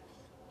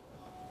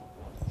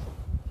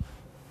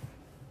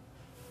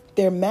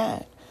 They're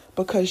mad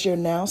because you're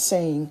now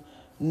saying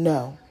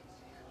no.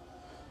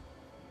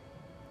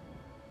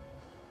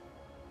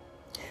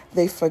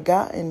 They've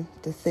forgotten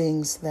the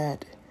things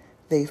that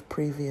they've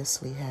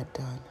previously had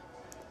done.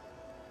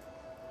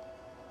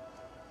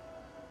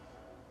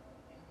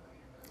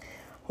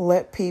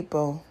 Let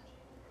people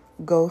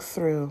go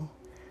through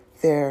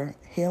their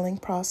healing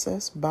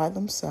process by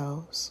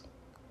themselves.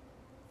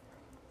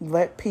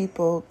 Let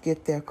people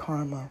get their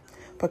karma,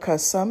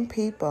 because some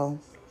people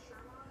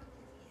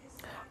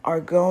are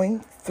going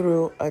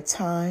through a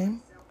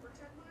time,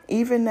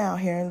 even now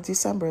here in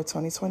December of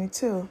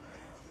 2022,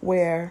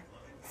 where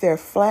their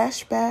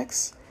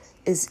flashbacks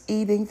is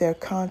eating their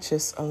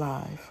conscious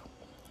alive.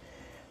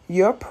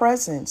 Your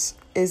presence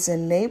is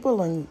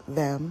enabling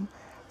them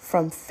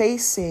from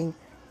facing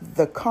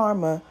the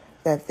karma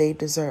that they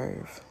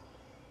deserve.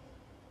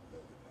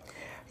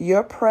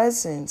 Your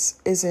presence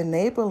is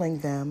enabling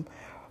them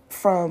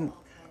from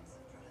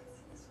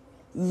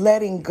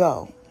letting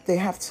go. They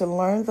have to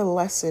learn the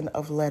lesson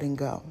of letting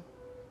go.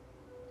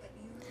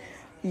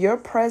 Your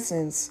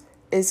presence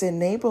is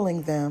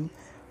enabling them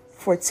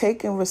for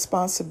taking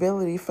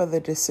responsibility for the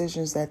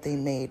decisions that they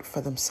made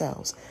for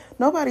themselves.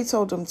 Nobody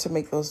told them to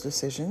make those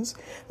decisions.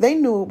 They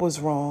knew it was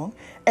wrong,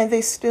 and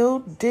they still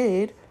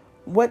did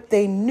what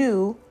they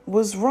knew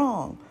was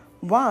wrong.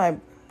 Why?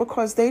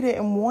 Because they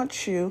didn't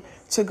want you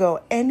to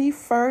go any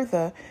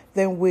further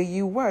than where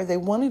you were. They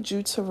wanted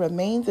you to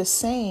remain the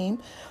same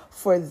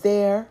for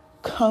their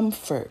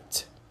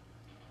comfort.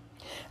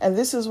 And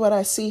this is what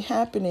I see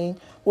happening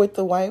with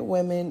the white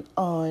women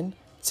on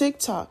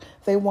TikTok.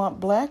 They want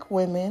black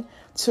women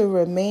to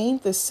remain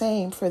the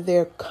same for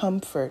their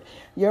comfort.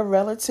 Your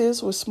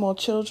relatives with small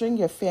children,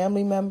 your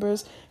family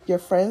members, your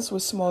friends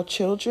with small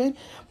children,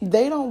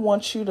 they don't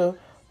want you to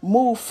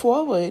move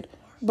forward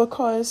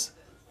because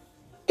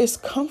it's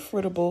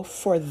comfortable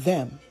for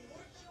them.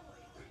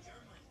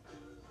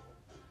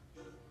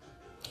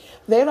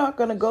 They're not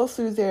going to go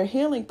through their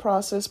healing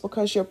process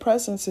because your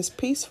presence is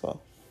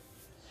peaceful.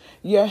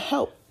 Your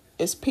help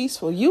is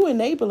peaceful. You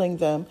enabling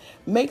them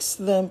makes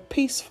them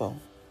peaceful.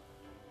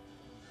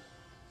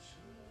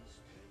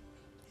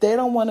 They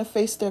don't want to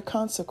face their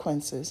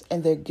consequences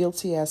and their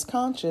guilty ass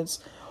conscience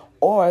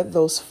or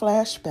those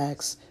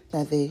flashbacks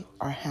that they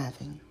are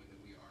having.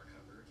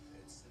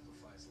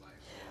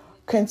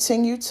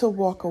 Continue to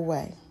walk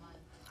away.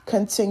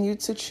 Continue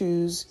to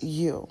choose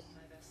you.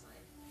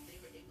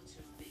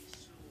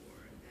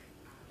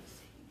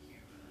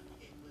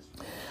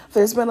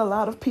 There's been a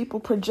lot of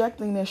people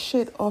projecting their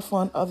shit off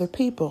on other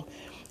people.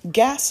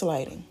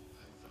 Gaslighting,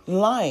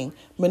 lying,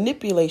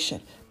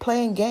 manipulation,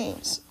 playing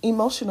games,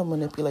 emotional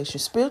manipulation,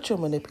 spiritual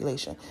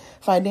manipulation,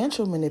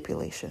 financial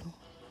manipulation.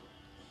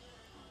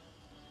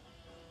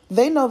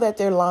 They know that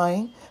they're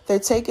lying. They're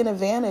taking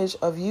advantage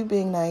of you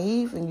being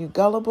naive and you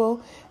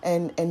gullible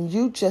and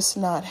you just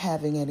not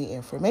having any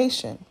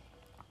information.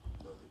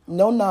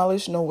 No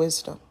knowledge, no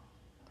wisdom.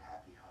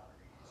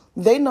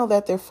 They know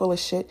that they're full of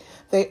shit.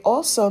 They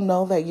also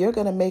know that you're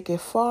going to make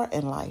it far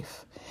in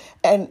life.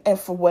 And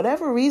for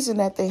whatever reason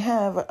that they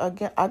have,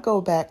 again, I go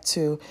back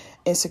to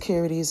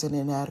insecurities and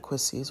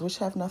inadequacies, which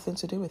have nothing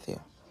to do with you.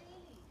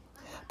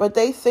 But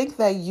they think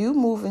that you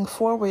moving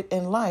forward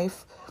in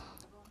life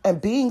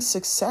and being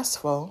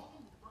successful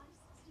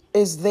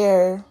is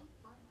their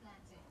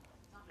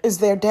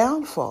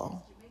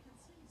downfall.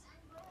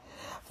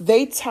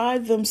 They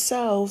tied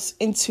themselves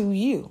into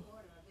you.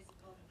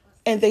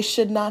 And they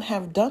should not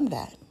have done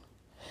that.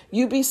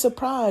 You'd be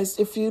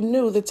surprised if you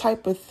knew the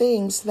type of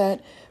things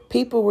that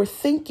people were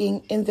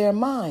thinking in their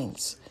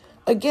minds.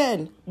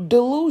 Again,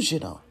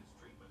 delusional.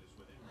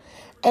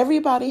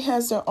 Everybody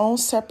has their own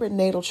separate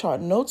natal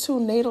chart. No two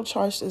natal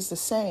charts is the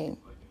same.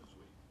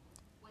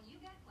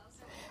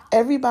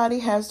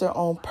 Everybody has their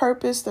own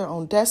purpose, their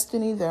own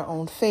destiny, their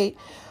own fate,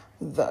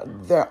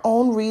 their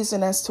own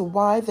reason as to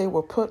why they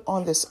were put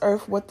on this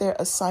earth, what their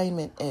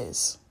assignment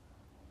is.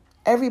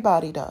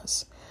 Everybody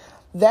does.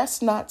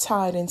 That's not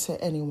tied into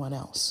anyone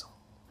else.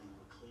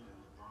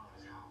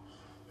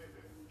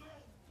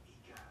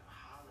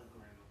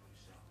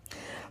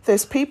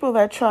 There's people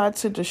that try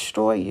to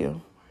destroy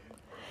you,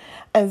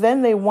 and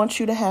then they want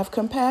you to have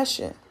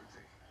compassion.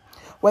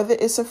 Whether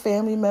it's a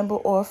family member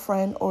or a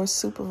friend or a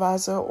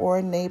supervisor or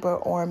a neighbor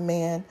or a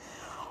man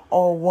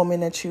or a woman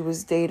that you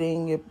was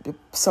dating,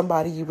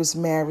 somebody you was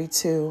married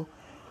to,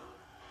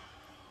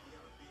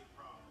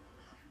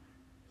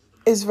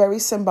 is very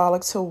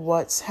symbolic to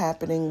what's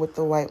happening with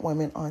the white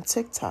women on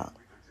TikTok.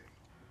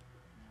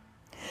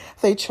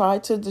 They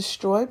tried to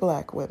destroy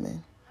black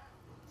women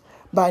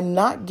by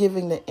not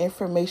giving the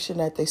information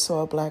that they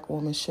saw a black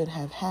woman should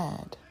have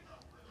had.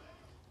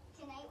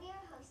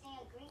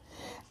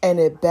 And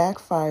it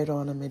backfired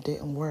on them. It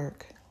didn't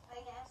work.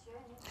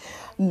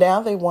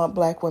 Now they want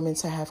black women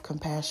to have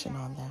compassion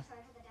on them.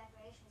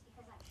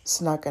 It's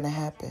not going to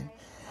happen.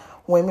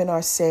 Women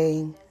are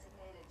saying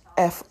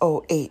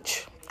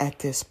FOH at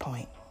this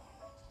point.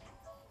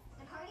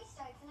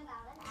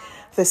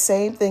 The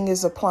same thing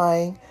is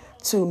applying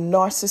to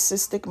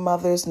narcissistic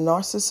mothers,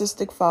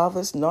 narcissistic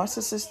fathers,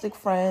 narcissistic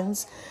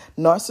friends,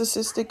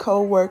 narcissistic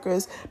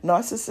co-workers,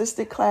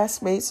 narcissistic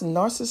classmates,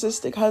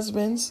 narcissistic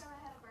husbands.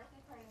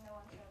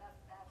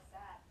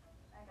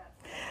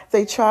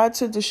 They tried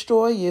to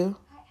destroy you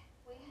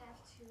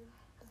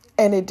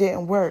and it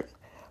didn't work.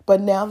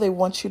 But now they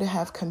want you to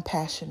have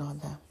compassion on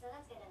them.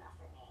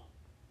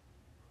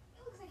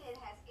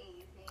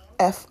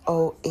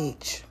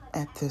 FOH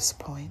at this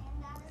point.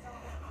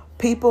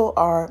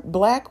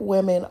 Black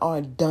women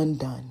are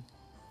done.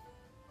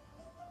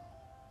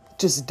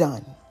 Just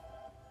done.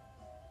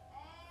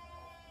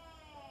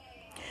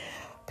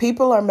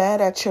 People are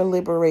mad at your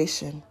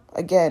liberation.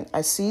 Again,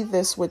 I see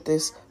this with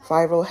this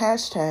viral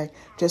hashtag,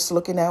 just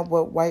looking at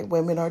what white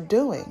women are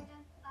doing.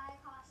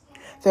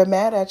 They're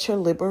mad at your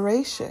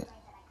liberation.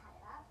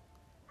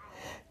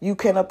 You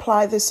can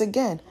apply this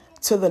again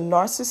to the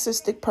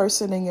narcissistic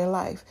person in your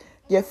life,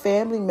 your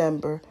family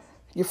member,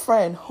 your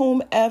friend,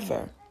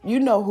 whomever. You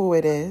know who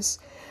it is.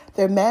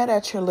 They're mad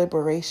at your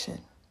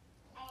liberation.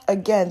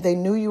 Again, they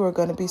knew you were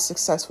going to be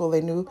successful.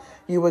 They knew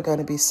you were going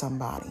to be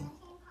somebody.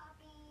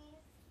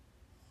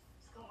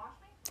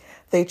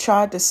 They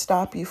tried to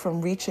stop you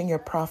from reaching your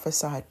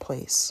prophesied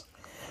place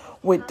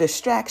with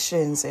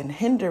distractions and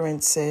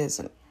hindrances,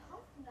 and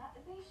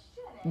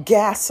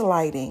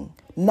gaslighting,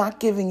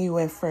 not giving you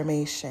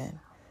information,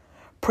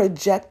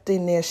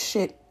 projecting their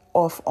shit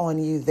off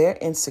on you, their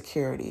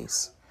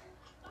insecurities,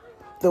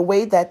 the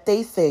way that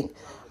they think,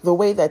 the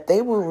way that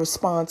they will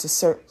respond to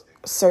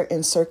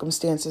certain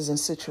circumstances and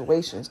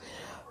situations.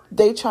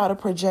 They try to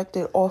project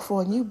it off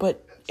on you,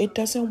 but it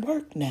doesn't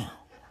work now.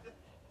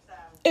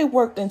 It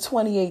worked in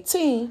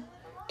 2018.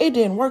 It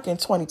didn't work in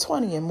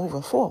 2020 and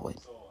moving forward.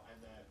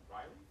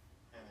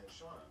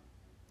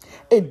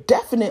 It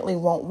definitely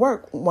won't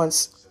work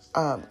once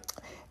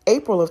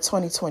April of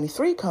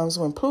 2023 comes,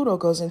 when Pluto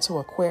goes into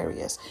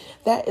Aquarius.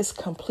 That is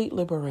complete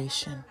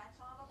liberation.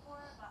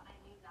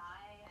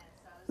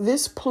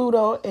 This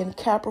Pluto in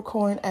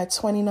Capricorn at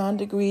 29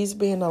 degrees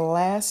being the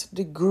last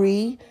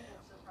degree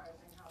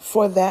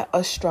for that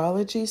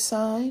astrology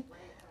sign,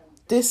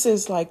 This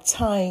is like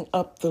tying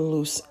up the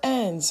loose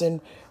ends and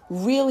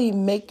really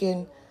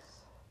making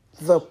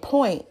the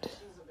point,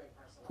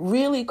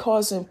 really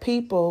causing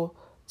people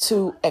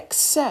to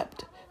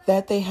accept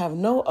that they have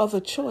no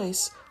other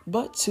choice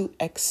but to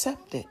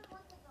accept it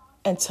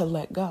and to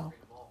let go.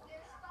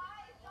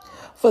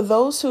 For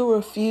those who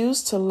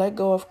refuse to let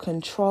go of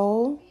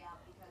control,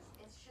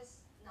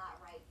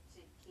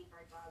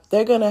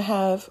 they're going to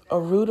have a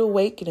rude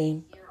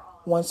awakening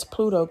once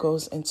Pluto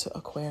goes into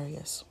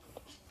Aquarius.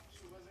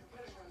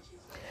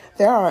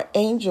 There are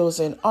angels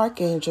and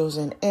archangels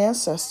and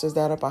ancestors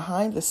that are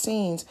behind the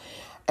scenes.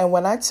 And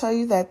when I tell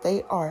you that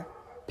they are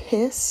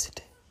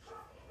pissed,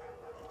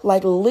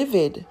 like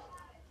livid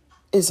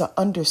is an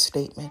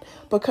understatement,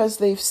 because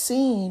they've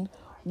seen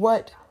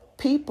what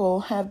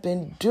people have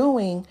been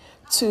doing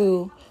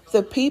to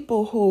the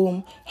people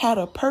who had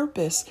a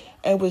purpose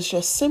and was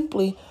just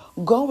simply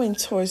going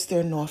towards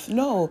their North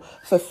Node,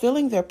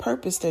 fulfilling their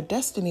purpose, their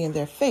destiny, and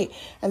their fate.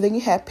 And then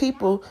you have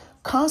people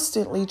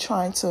constantly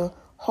trying to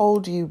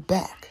hold you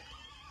back.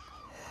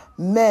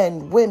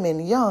 Men, women,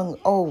 young,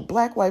 old,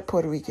 black, white,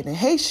 Puerto Rican, and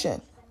Haitian,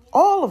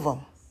 all of them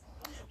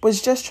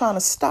was just trying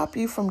to stop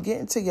you from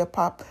getting to your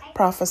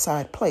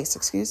prophesied place,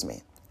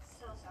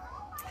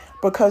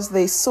 because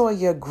they saw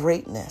your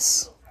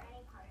greatness.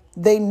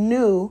 They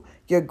knew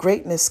your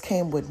greatness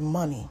came with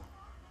money.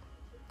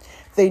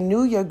 They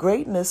knew your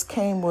greatness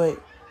came with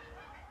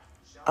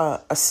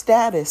a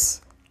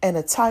status and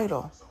a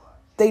title.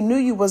 They knew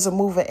you was a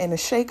mover and a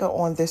shaker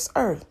on this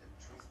earth.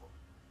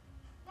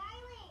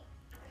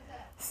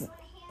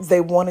 They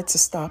wanted to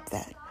stop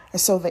that. And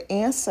so the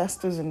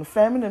ancestors and the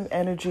feminine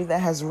energy that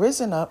has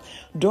risen up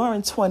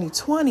during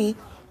 2020,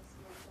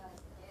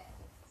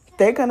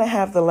 they're going to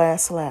have the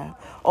last laugh.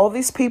 All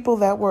these people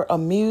that were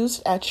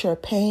amused at your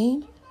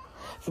pain,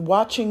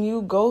 watching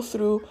you go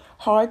through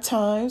hard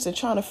times and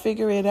trying to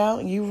figure it out,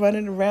 and you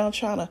running around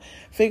trying to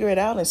figure it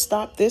out and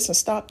stop this and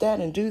stop that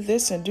and do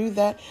this and do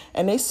that.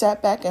 And they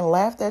sat back and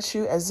laughed at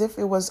you as if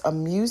it was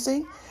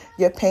amusing.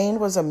 Your pain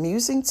was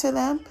amusing to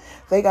them.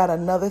 They got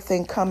another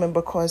thing coming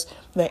because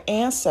the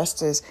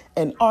ancestors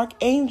and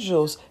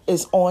archangels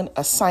is on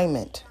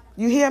assignment.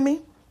 You hear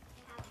me?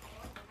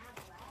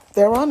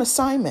 They're on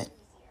assignment.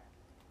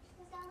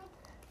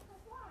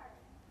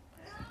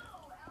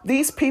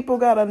 These people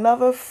got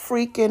another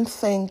freaking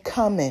thing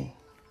coming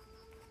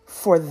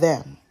for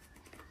them.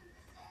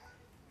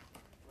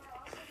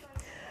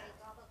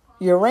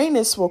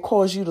 Uranus will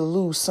cause you to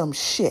lose some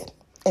shit,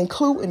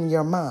 including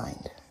your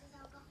mind.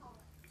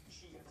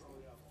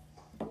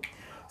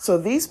 So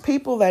these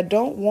people that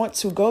don't want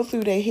to go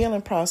through their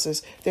healing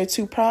process, they're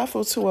too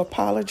prideful to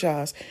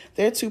apologize.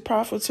 They're too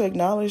prideful to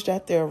acknowledge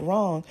that they're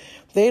wrong.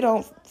 They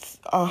don't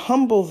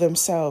humble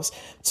themselves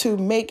to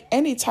make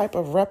any type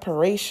of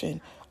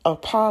reparation,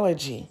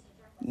 apology,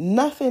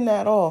 nothing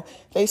at all.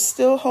 They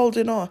still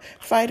holding on,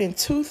 fighting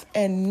tooth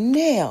and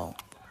nail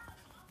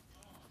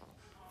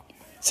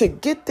to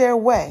get their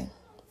way.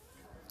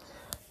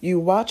 You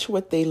watch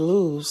what they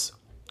lose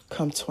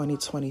come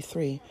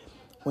 2023.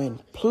 When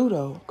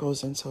Pluto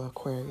goes into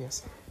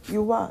Aquarius,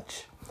 you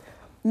watch.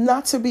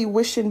 Not to be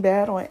wishing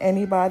bad on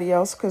anybody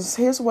else, because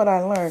here's what I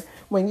learned.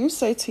 When you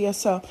say to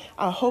yourself,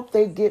 I hope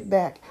they get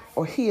back,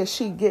 or he or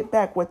she get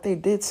back what they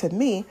did to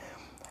me,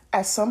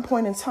 at some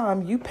point in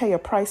time, you pay a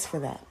price for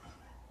that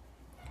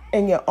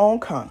in your own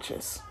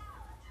conscience.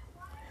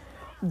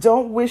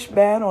 Don't wish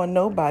bad on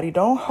nobody.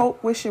 Don't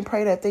hope, wish, and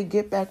pray that they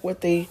get back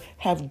what they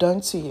have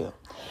done to you.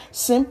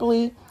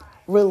 Simply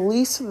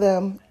release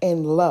them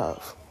in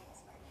love.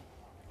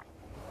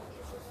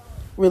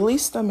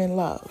 Release them in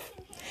love.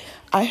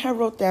 I have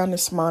wrote down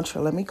this mantra.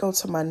 Let me go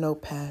to my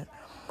notepad,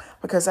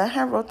 because I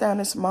have wrote down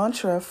this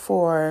mantra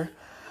for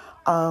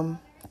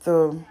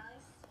the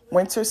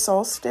winter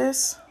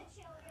solstice.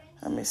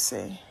 Let me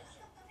see.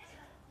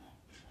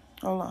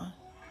 Hold on.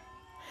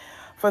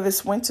 For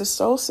this winter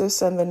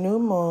solstice and the new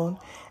moon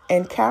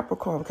in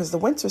Capricorn, because the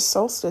winter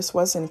solstice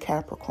was in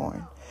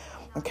Capricorn.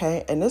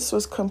 Okay. And this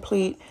was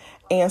complete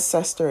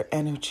ancestor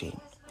energy.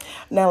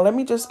 Now, let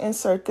me just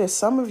insert this.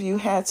 Some of you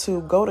had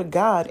to go to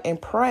God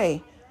and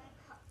pray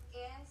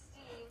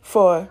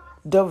for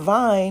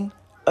divine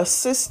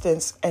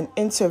assistance and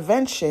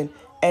intervention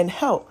and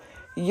help.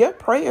 Your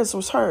prayers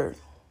was heard.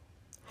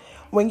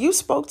 When you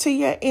spoke to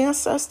your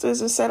ancestors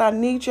and said, I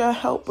need your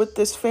help with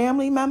this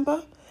family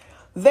member,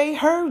 they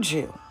heard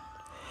you.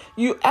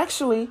 You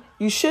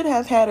should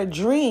have had a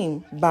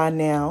dream by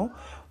now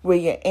where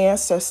your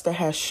ancestor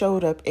has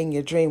showed up in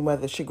your dream,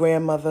 whether it's your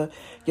grandmother,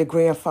 your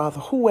grandfather,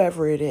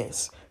 whoever it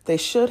is. They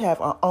should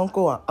have an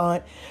uncle or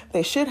aunt.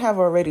 They should have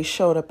already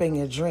showed up in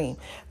your dream.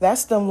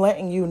 That's them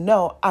letting you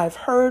know, I've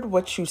heard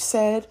what you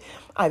said.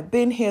 I've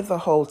been here the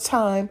whole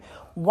time,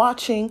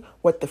 watching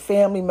what the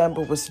family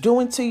member was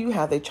doing to you,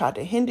 how they tried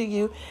to hinder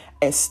you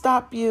and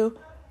stop you.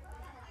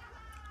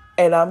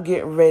 And I'm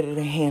getting ready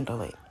to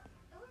handle it.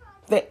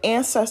 The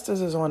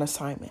ancestors is on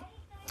assignment.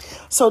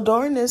 So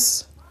during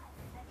this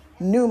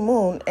new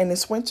moon and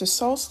this winter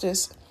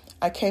solstice,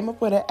 I came up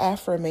with an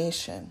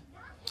affirmation.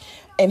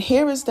 And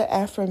here is the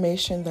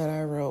affirmation that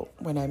I wrote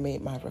when I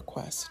made my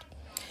request.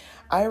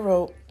 I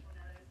wrote,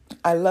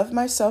 I love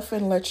myself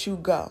and let you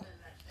go.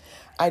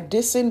 I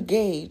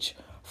disengage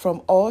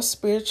from all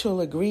spiritual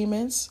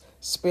agreements,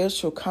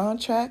 spiritual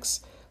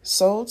contracts,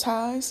 soul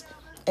ties,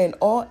 and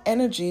all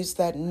energies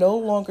that no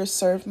longer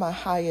serve my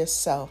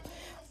highest self.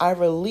 I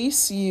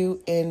release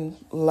you in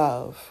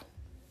love.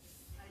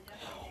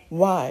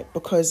 Why?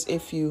 Because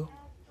if you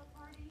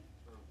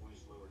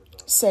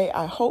say,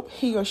 I hope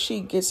he or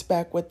she gets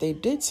back what they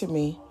did to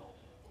me,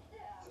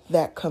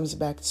 that comes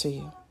back to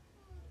you.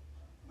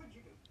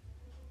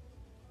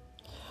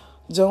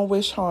 Don't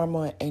wish harm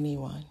on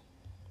anyone.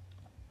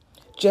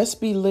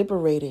 Just be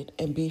liberated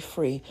and be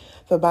free.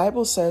 The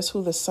Bible says,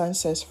 who the Son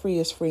sets free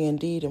is free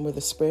indeed. And where the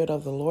Spirit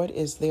of the Lord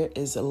is, there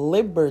is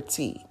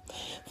liberty.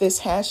 This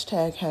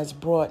hashtag has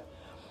brought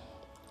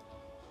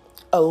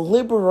a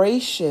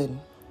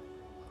liberation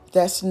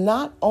that's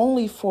not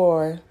only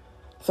for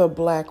the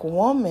Black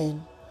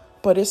woman,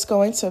 but it's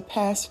going to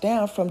pass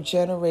down from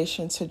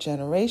generation to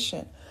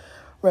generation.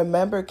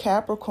 Remember,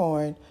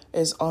 Capricorn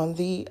is on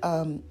the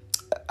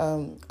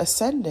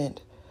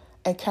ascendant,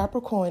 and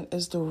Capricorn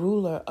is the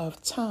ruler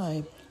of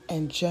time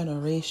and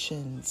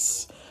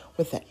generations,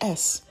 with the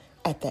S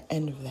at the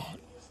end of that.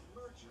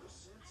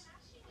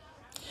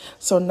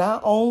 So not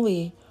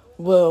only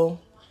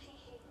will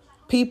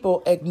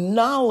people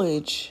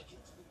acknowledge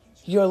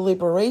your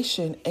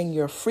liberation and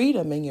your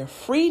freedom and your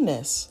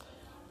freeness,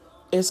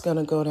 it's going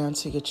to go down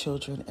to your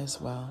children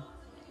as well,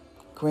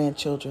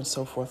 grandchildren,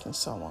 so forth and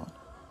so on.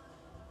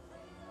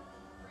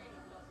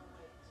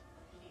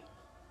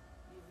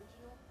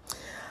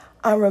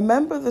 I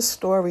remember the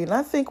story, and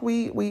I think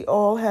we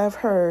all have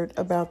heard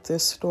about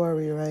this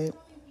story, right?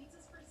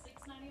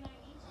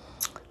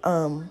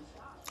 And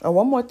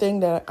one more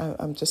thing that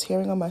I'm just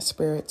hearing on my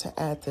spirit to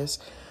add this.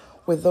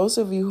 With those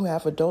of you who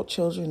have adult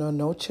children or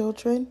no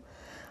children,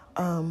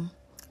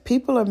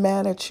 people are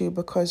mad at you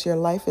because your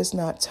life is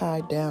not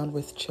tied down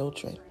with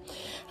children.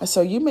 And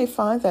so you may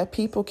find that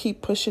people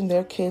keep pushing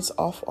their kids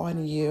off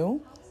on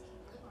you.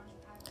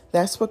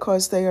 That's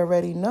because they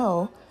already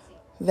know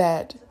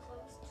that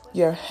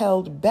you're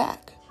held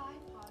back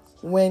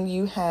when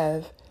you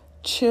have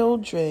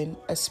children,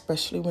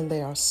 especially when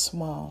they are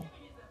small.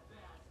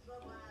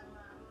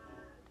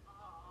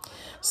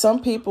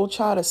 Some people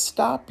try to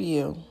stop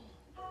you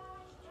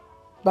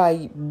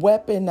by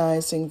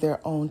weaponizing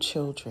their own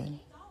children,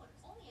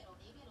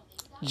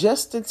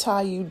 just to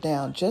tie you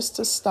down, just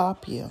to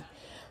stop you,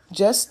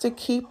 just to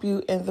keep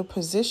you in the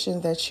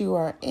position that you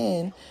are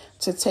in,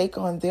 to take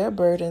on their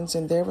burdens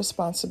and their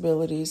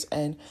responsibilities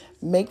and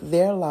make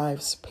their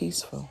lives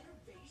peaceful.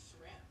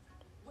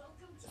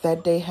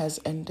 That day has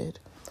ended.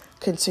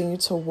 Continue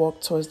to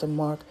walk towards the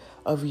mark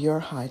of your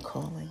high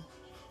calling.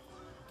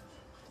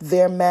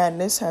 Their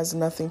madness has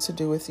nothing to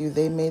do with you.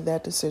 They made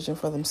that decision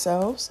for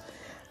themselves,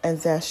 and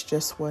that's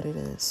just what it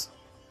is.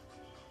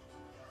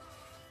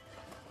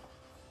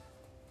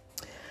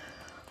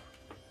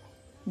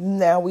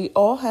 Now, we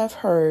all have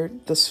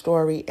heard the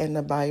story in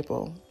the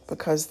Bible,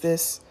 because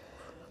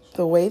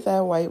the way that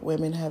white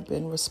women have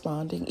been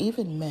responding,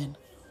 even men,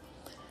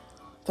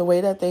 the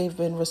way that they've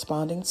been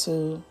responding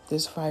to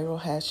this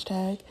viral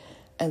hashtag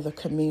and the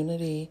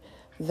community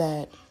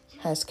that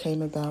has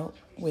came about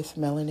with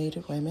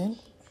melanated women,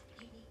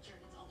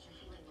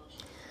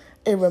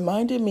 it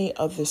reminded me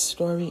of this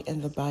story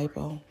in the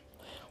Bible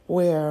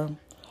where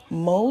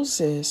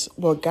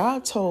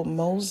God told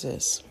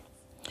Moses,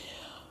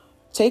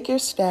 take your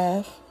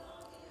staff,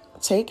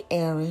 take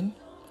Aaron,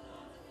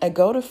 and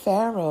go to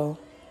Pharaoh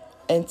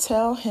and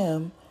tell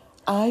him,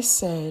 I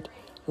said,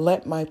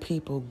 let my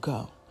people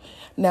go.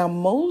 Now,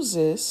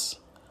 Moses,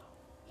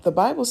 the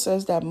Bible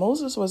says that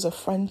Moses was a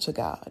friend to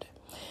God.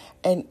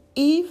 And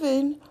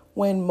even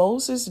when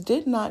Moses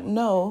did not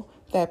know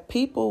that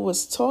people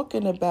was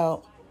talking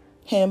about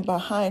him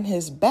behind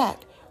his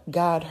back,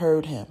 God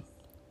heard him.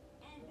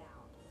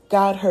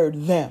 God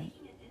heard them.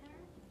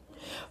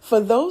 For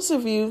those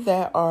of you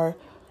that are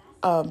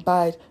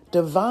by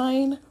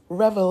divine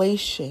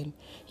revelation,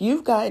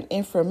 you've gotten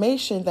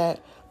information that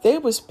there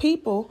was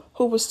people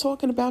who was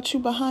talking about you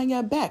behind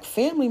your back,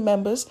 family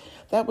members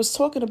that was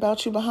talking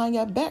about you behind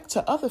your back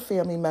to other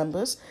family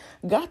members,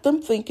 got them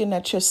thinking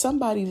that you're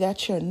somebody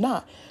that you're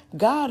not.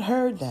 God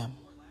heard them.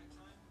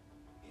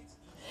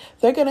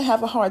 They're going to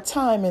have a hard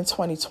time in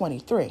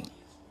 2023.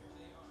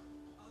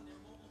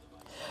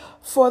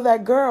 For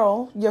that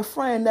girl, your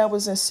friend that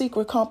was in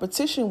secret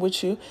competition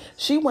with you,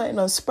 she went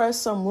and spread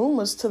some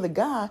rumors to the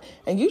guy,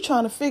 and you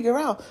trying to figure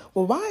out,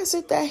 well, why is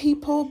it that he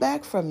pulled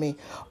back from me?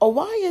 Or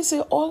why is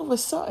it all of a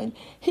sudden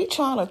he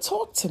trying to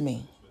talk to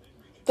me?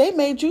 They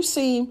made you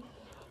seem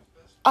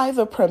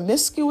either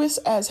promiscuous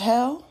as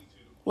hell,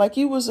 like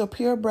you was a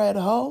purebred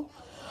hoe,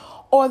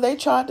 or they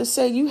tried to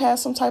say you had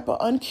some type of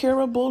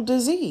uncurable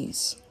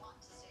disease.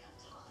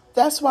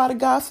 That's why the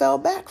guy fell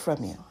back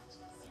from you.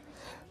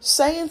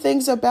 Saying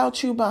things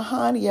about you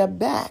behind your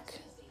back.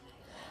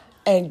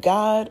 And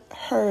God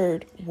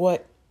heard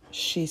what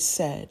she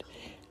said.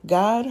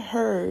 God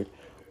heard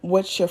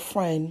what your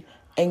friend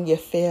and your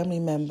family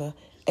member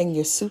and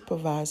your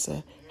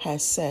supervisor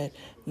has said.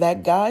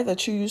 That guy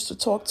that you used to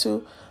talk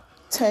to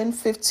 10,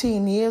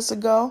 15 years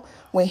ago,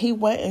 when he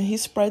went and he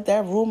spread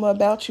that rumor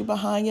about you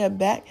behind your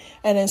back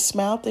and then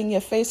smiled in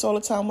your face all the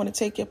time, want to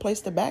take your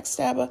place, the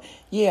backstabber.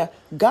 Yeah,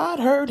 God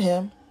heard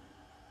him.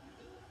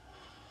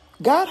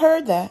 God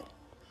heard that.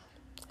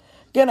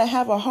 Gonna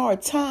have a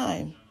hard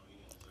time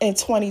in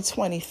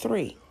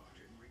 2023.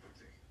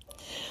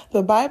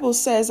 The Bible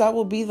says, I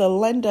will be the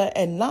lender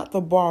and not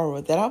the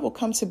borrower, that I will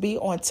come to be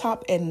on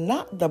top and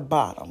not the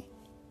bottom.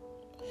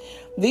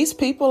 These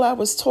people I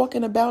was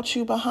talking about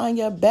you behind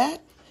your back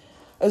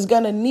is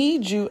going to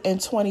need you in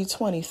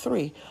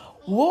 2023.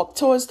 Walk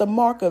towards the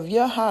mark of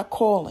your high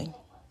calling.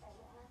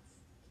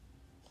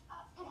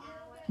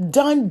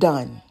 Done.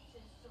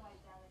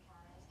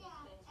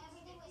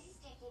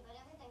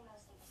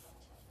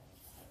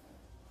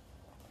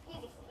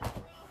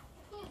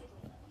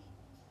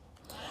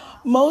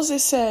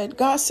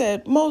 God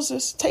said,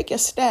 Moses, take your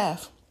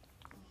staff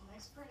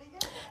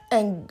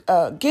and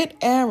get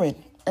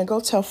Aaron and go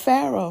tell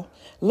Pharaoh,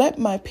 let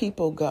my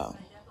people go.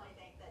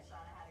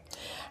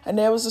 And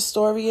there was a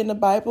story in the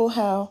Bible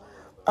how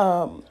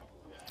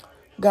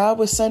God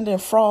was sending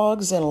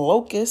frogs and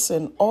locusts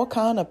and all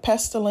kind of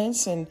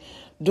pestilence and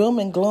doom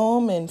and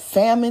gloom and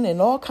famine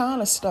and all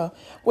kind of stuff,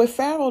 where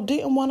Pharaoh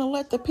didn't want to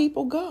let the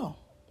people go.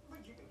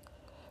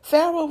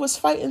 Pharaoh was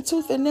fighting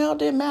tooth and nail.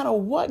 Didn't matter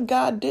what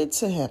God did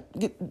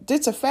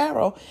to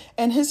Pharaoh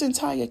and his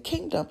entire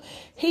kingdom.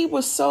 He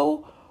was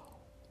so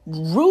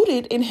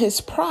rooted in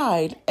his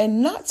pride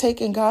and not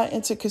taking God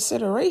into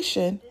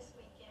consideration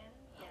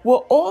were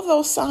all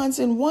those signs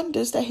and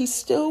wonders that he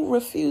still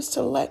refused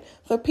to let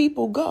the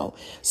people go.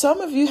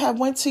 Some of you have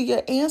went to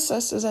your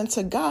ancestors and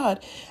to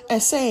God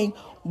and saying,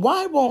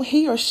 why won't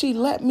he or she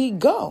let me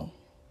go?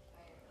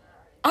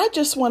 I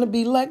just want to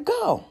be let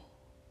go.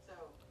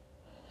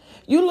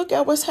 You look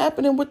at what's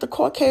happening with the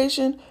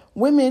Caucasian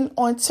women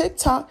on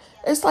TikTok.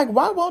 It's like,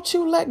 why won't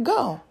you let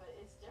go?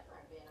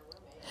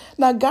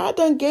 Now, God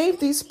done gave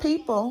these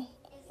people,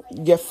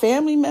 your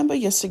family member,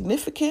 your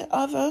significant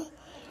other,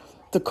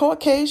 the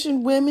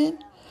Caucasian women,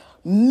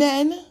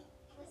 men,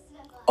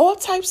 all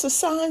types of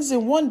signs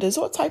and wonders,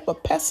 all type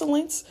of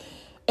pestilence,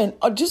 and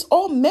just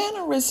all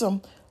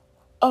mannerism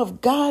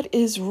of God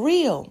is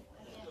real.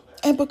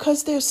 And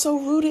because they're so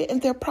rooted in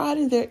their pride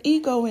and their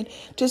ego and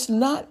just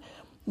not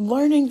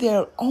learning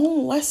their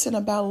own lesson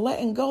about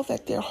letting go,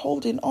 that they're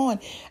holding on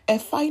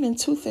and fighting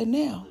tooth and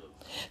nail.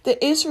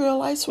 The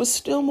Israelites were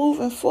still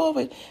moving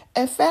forward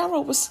and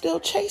Pharaoh was still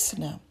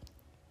chasing them.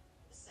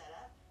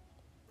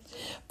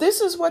 This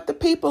is what the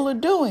people are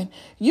doing.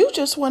 You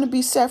just want to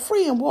be set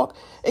free and walk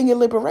in your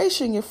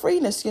liberation, your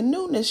freeness, your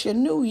newness, your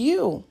new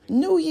you.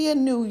 New year,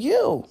 new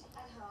you.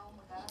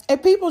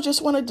 And people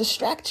just want to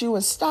distract you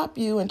and stop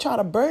you and try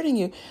to burden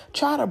you,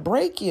 try to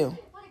break you,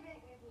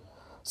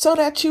 so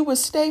that you would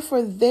stay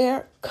for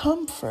their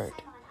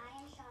comfort.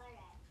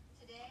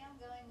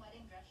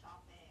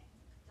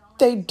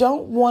 They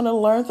don't want to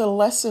learn the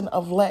lesson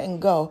of letting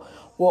go,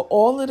 with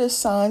all of the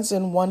signs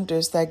and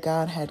wonders that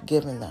God had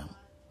given them.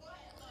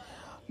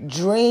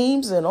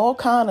 Dreams and all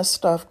kind of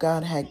stuff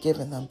God had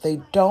given them.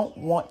 They don't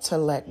want to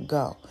let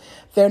go.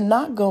 They're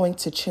not going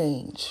to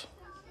change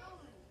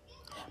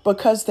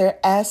because their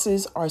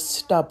asses are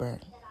stubborn.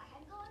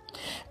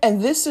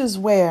 And this is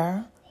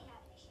where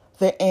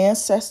the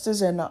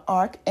ancestors and the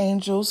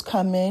archangels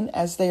come in,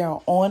 as they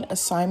are on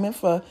assignment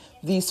for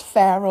these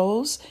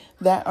pharaohs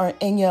that are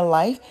in your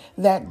life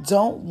that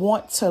don't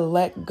want to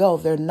let go.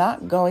 They're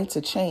not going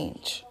to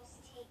change.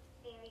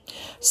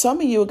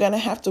 Some of you are going to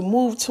have to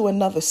move to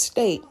another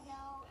state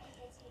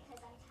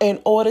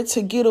in order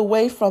to get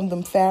away from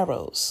them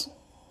pharaohs.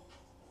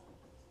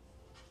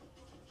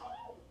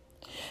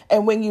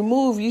 And when you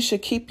move, you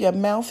should keep your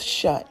mouth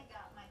shut.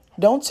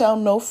 Don't tell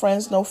no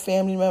friends, no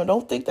family member.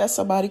 Don't think that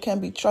somebody can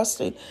be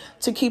trusted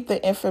to keep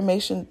the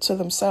information to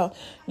themselves.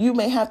 You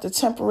may have to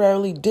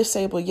temporarily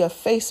disable your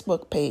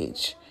Facebook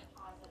page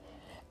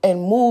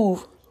and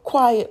move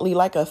quietly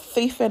like a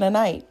thief in the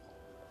night,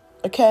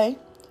 okay,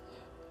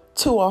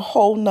 to a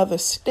whole nother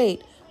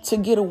state to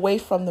get away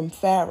from them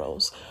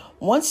pharaohs.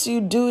 Once you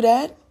do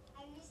that,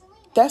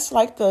 that's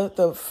like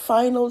the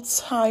final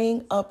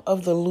tying up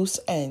of the loose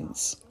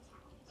ends.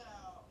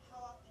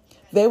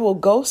 They will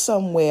go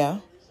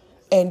somewhere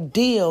and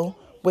deal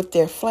with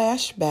their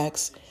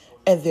flashbacks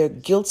and their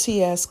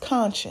guilty ass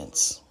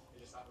conscience.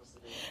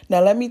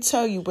 Now, let me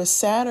tell you, with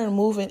Saturn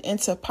moving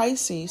into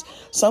Pisces,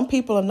 some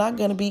people are not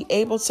going to be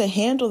able to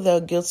handle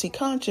their guilty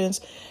conscience,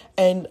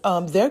 and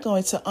they're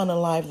going to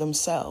unalive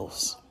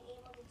themselves.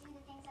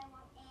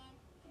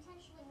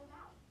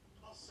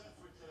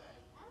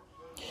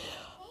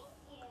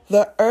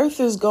 The earth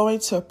is going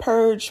to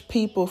purge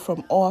people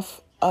from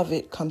off of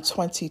it come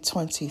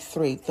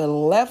 2023. The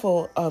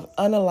level of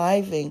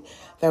unaliving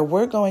that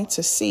we're going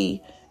to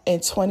see in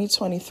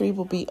 2023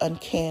 will be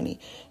uncanny.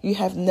 You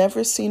have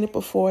never seen it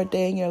before a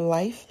day in your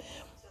life,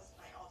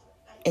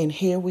 and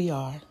here we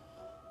are.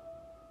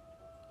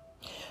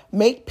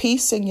 Make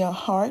peace in your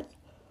heart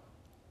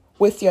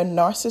with your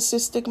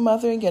narcissistic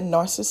mother and your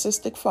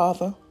narcissistic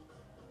father.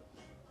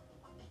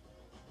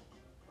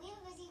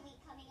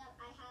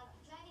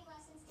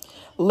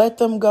 Let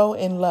them go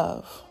in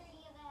love.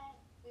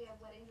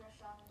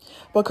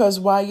 Because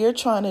while you're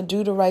trying to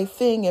do the right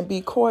thing and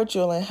be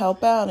cordial and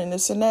help out and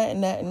this and that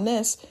and that and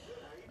this,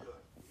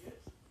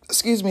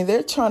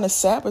 they're trying to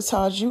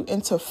sabotage you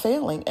into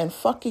failing and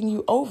fucking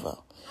you over.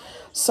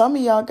 Some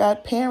of y'all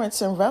got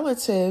parents and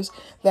relatives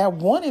that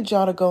wanted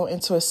y'all to go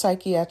into a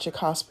psychiatric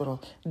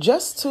hospital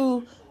just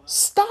to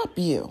stop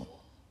you.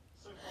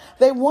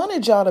 They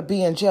wanted y'all to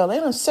be in jail. They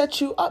done set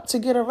you up to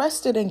get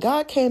arrested, and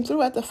God came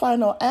through at the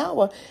final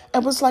hour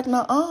and was like,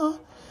 nah,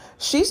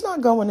 she's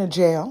not going to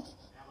jail.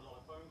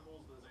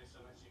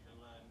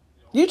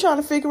 You trying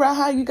to figure out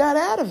how you got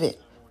out of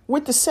it.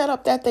 With the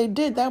setup that they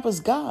did, that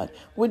was God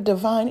with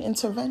divine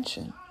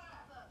intervention.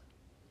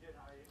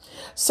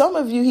 Some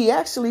of you, he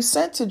actually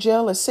sent to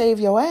jail to save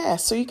your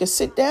ass so you could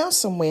sit down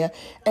somewhere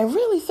and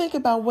really think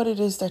about what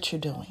it is that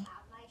you're doing.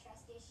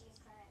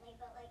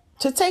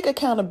 To take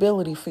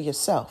accountability for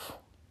yourself.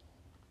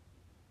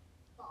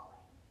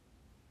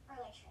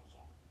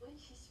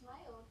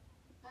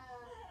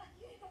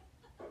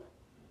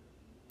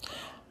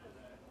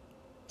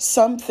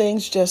 Some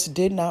things just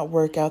did not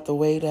work out the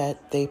way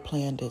that they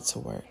planned it to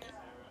work.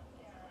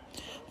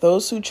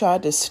 Those who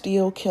tried to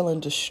steal, kill,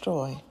 and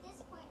destroy,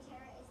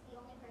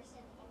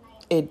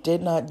 it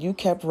did not. You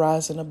kept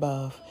rising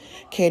above.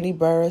 Candy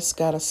Burris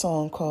got a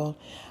song called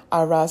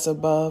I Rise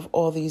Above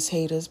All These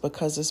Haters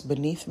Because It's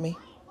Beneath Me.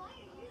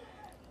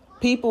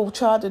 People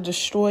tried to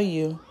destroy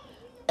you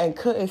and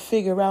couldn't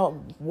figure out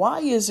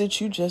why is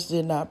it you just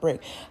did not break.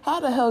 How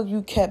the hell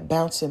you kept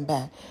bouncing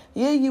back?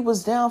 Yeah, you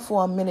was down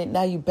for a minute.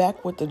 Now you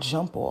back with the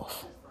jump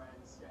off.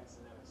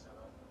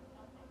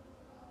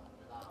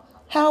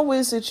 How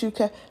is it you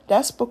kept?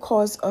 That's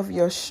because of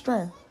your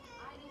strength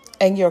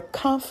and your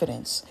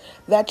confidence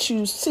that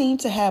you seem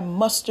to have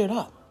mustered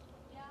up.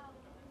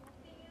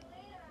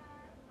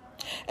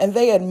 And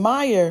they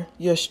admire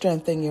your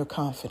strength and your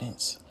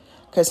confidence.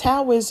 Because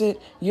how is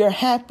it you're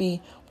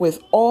happy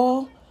with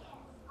all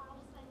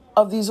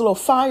of these little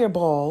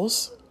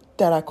fireballs,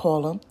 that I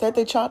call them, that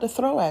they tried to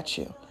throw at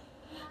you?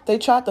 They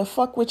tried to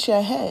fuck with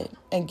your head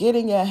and get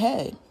in your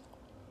head.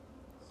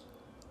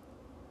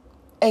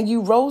 And you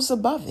rose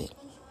above it.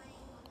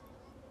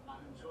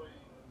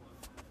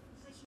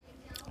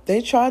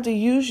 They tried to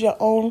use your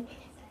own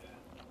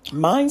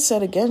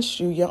mindset against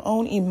you, your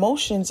own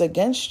emotions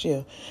against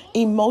you,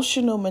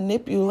 emotional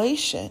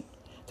manipulation.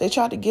 They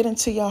tried to get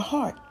into your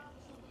heart.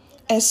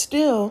 And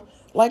still,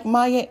 like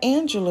Maya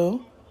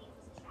Angelou,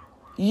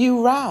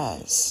 you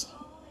rise.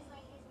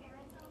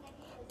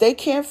 They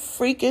can't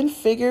freaking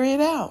figure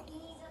it out.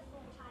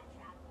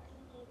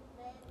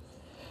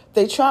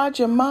 They tried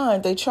your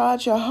mind. They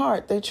tried your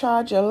heart. They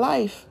tried your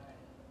life.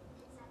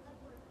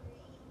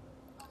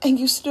 And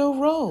you still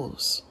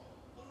rose.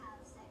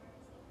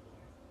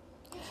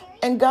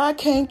 And God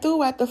came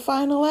through at the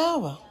final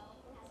hour.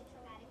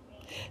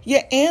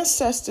 Your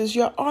ancestors,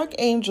 your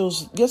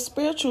archangels, your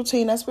spiritual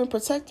team that's been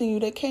protecting you,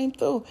 they came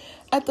through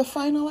at the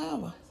final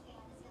hour.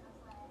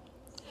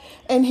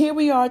 And here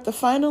we are at the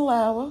final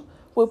hour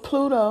with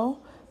Pluto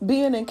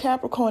being in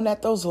Capricorn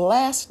at those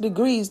last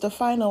degrees, the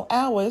final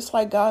hour. It's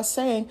like God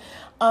saying,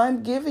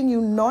 I'm giving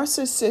you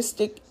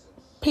narcissistic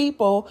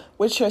people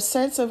with your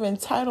sense of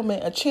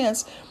entitlement a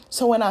chance.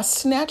 So when I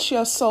snatch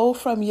your soul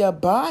from your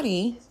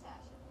body,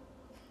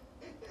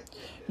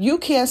 you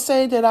can't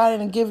say that I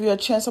didn't give you a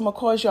chance. I'm going to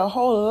cause your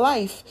whole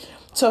life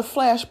to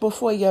flash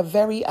before your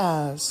very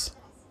eyes.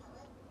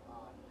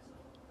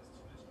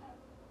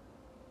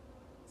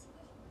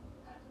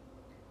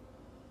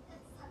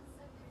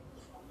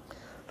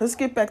 Let's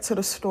get back to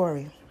the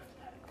story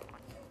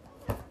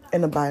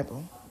in the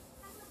Bible.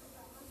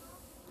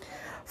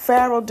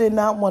 Pharaoh did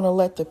not want to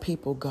let the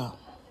people go.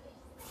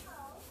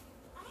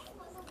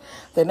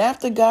 Then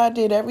after God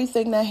did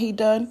everything that he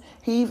done,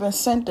 he even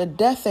sent a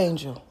death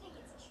angel.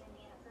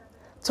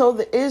 Told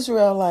the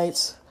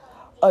Israelites,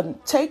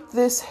 take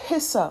this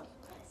hyssop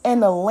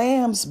and the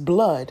lamb's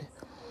blood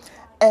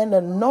and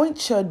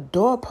anoint your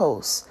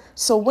doorposts.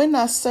 So when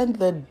I send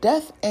the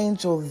death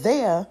angel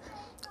there,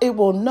 it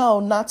will know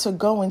not to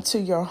go into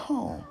your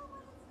home.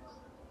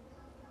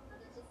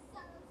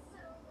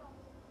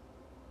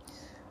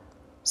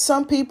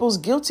 Some people's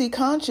guilty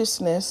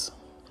consciousness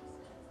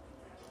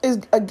is,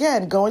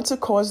 again, going to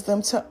cause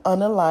them to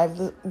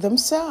unalive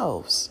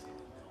themselves.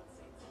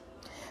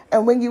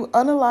 And when you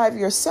unalive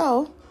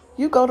yourself,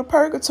 you go to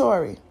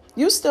purgatory.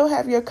 You still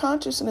have your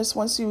consciousness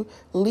once you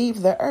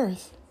leave the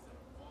earth.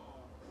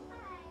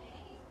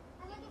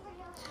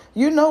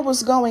 You know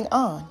what's going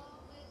on.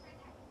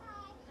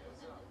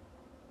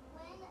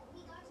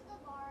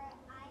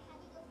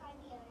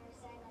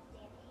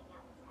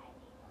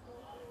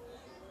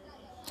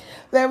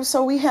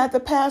 So we had the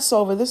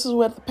Passover. This is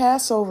what the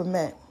Passover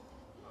meant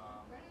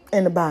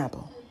in the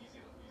Bible.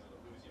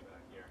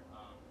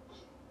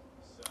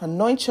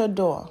 Anoint your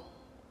door.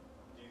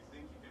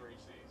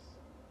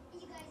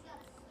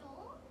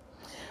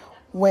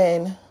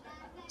 When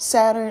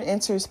Saturn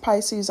enters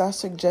Pisces, I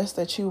suggest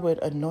that you would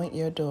anoint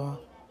your door.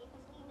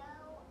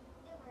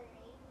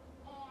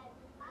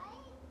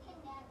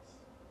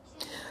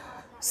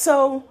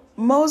 So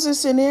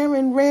Moses and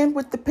Aaron ran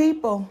with the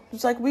people.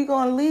 It's like, we're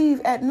going to leave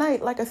at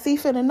night like a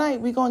thief in the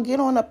night. We're going to get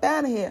on up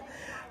out of here.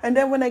 And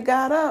then when they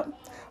got up,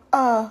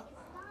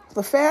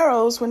 the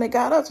pharaohs, when they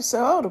got up, they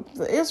said, oh,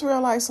 the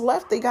Israelites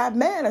left. They got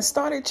mad and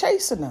started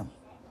chasing them.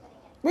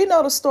 We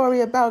know the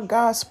story about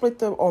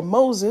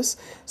Moses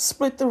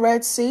split the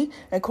Red Sea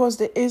and caused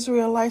the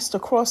Israelites to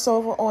cross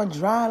over on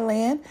dry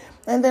land.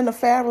 And then the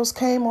pharaohs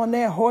came on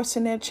their horse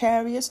and their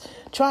chariots,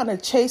 trying to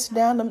chase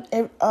down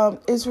the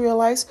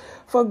Israelites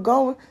for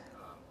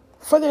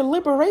their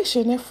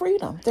liberation, their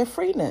freedom, their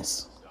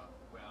freeness.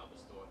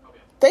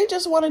 They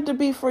just wanted to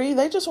be free.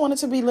 They just wanted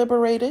to be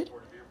liberated.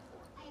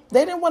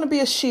 They didn't want to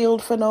be a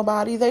shield for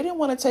nobody. They didn't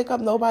want to take up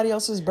nobody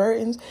else's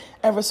burdens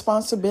and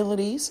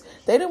responsibilities.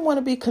 They didn't want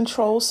to be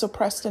controlled,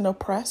 suppressed, and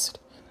oppressed.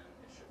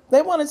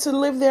 They wanted to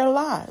live their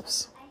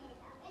lives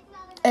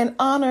and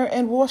honor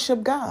and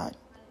worship God.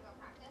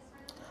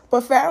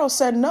 But Pharaoh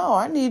said, no,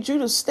 I need you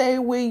to stay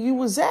where you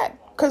was at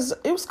because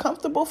it was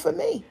comfortable for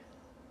me.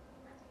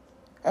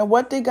 And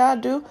what did God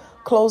do?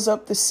 Close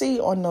up the sea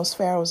on those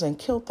pharaohs and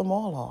killed them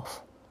all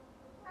off.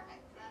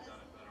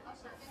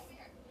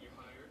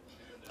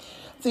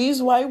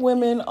 These white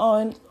women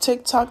on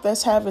TikTok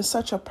that's having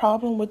such a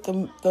problem with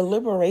the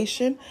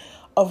liberation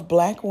of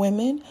black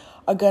women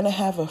are going to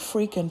have a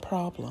freaking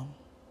problem.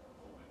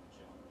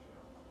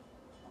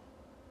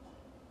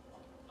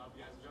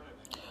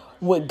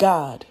 With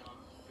God.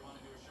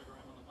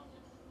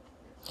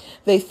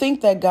 They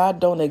think that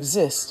God don't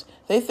exist.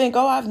 They think,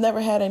 oh, I've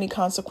never had any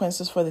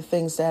consequences for the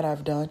things that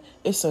I've done.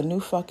 It's a new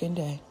fucking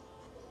day.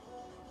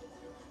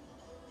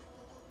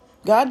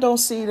 God don't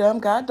see them.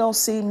 God don't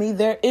see me.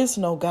 There is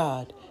no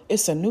God.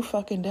 It's a new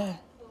fucking day.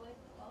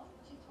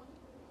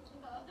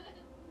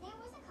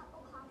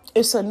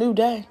 It's a new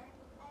day.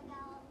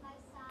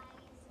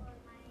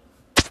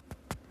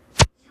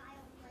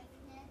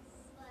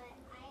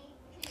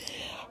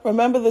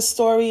 Remember the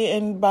story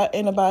in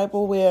the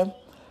Bible where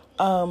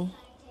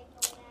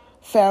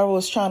Pharaoh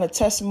was trying to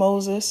test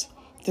Moses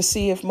to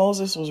see if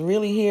Moses was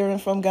really hearing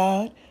from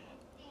God?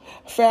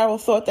 Pharaoh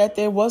thought that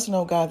there was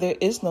no God. There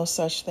is no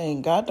such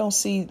thing. God don't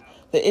see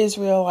the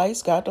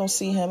Israelites. God don't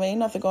see him. Ain't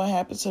nothing going to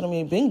happen to them.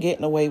 He's been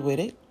getting away with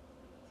it.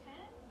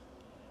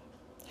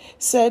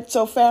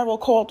 So Pharaoh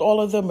called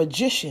all of the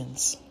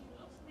magicians.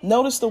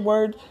 Notice the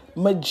word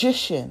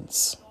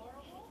magicians.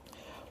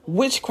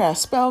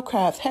 Witchcraft,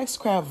 spellcraft,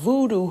 hexcraft,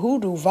 voodoo,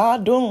 hoodoo,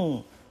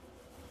 vadoom.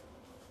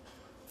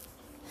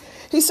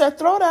 He said,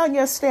 throw down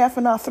your staff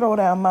and I'll throw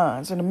down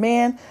mine. And the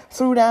man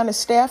threw down his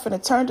staff and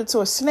it turned into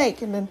a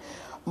snake. And then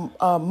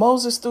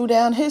Moses threw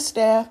down his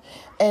staff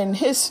and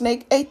his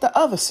snake ate the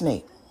other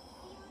snake.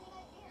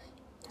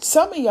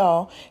 Some of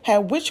y'all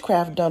had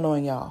witchcraft done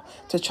on y'all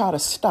to try to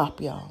stop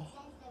y'all.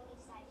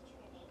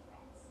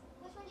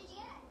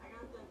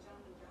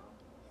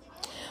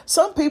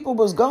 Some people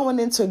was going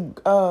into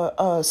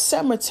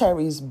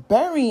cemeteries,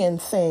 burying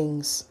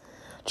things,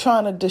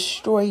 trying to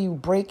destroy you,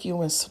 break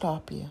you, and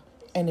stop you.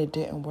 And it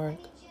didn't work.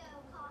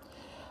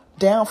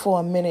 Down for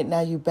a minute,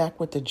 now you back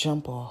with the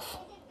jump off.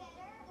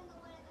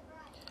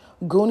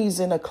 Goonies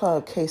in a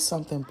club, case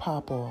something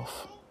pop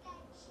off.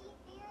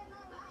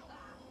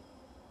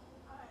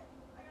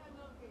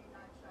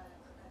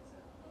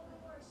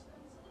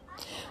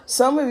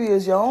 Some of you,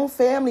 as your own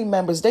family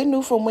members, they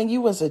knew from when you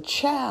was a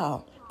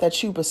child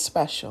that you was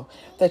special,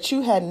 that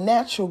you had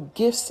natural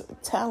gifts,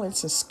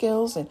 talents, and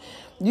skills, and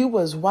you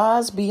was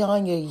wise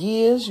beyond your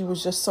years. You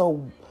was just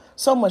so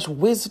much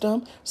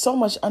wisdom, so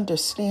much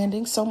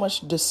understanding, so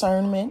much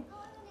discernment.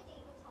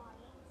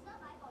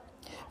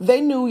 They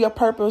knew your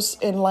purpose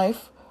in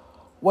life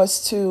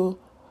was to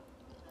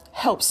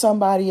help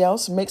somebody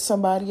else, make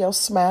somebody else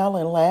smile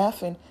and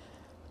laugh and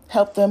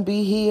help them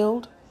be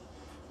healed.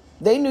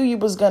 They knew you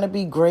was going to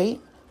be great.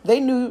 They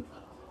knew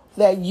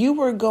that you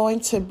were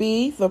going to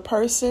be the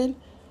person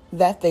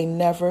that they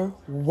never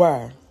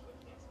were.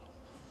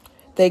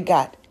 They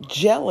got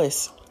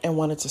jealous and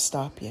wanted to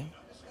stop you.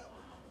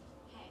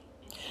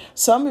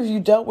 Some of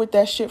you dealt with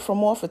that shit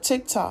from off of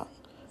TikTok,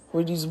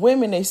 where these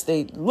women, they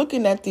stay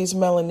looking at these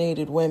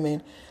melanated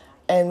women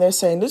and they're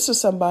saying, this is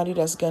somebody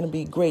that's going to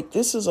be great.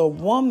 This is a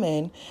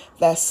woman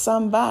that's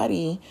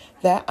somebody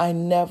that I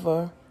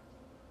never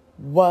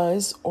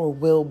was or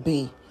will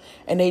be.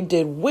 And they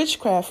did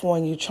witchcraft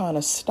on you, trying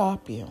to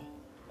stop you,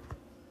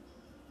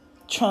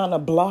 trying to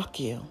block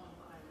you.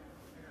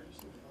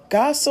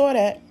 God saw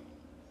that.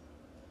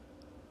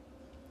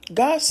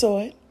 God saw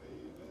it.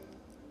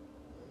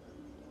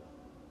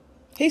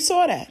 He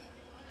saw that.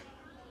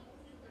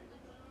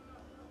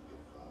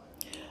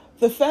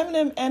 The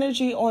feminine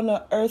energy on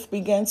the earth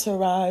began to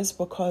rise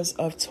because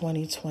of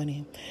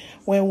 2020.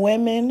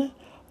 When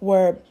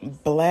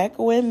black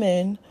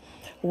women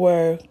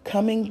were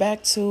coming back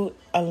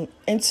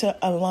into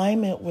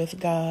alignment with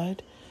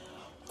God,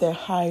 their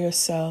higher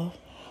self,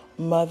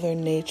 Mother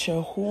Nature,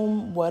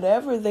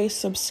 whatever they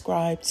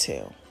subscribe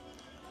to.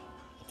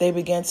 They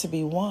begin to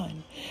be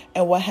one.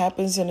 And what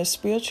happens in the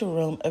spiritual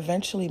realm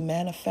eventually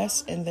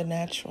manifests in the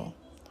natural.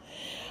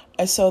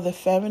 And so the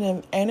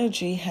feminine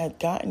energy had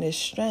gotten its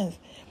strength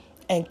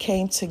and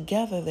came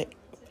together. The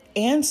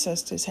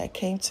ancestors had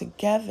came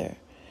together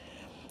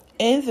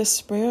in the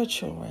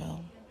spiritual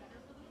realm.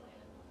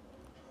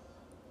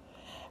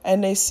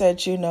 And they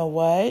said, you know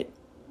what?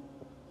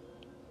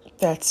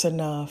 That's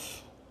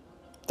enough.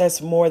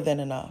 That's more than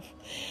enough.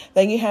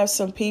 Then you have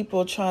some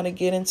people trying to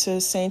get into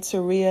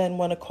Santeria and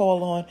want to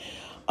call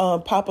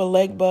on Papa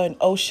Legba and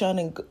Oshun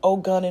and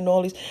Ogun and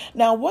all these.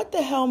 Now, what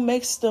the hell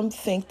makes them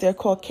think their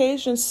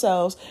Caucasian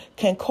selves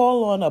can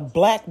call on a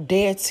black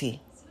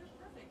deity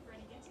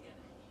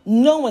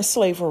knowing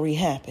slavery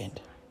happened?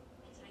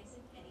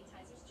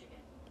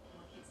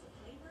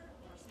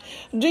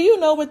 Do you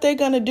know what they're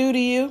going to do to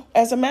you?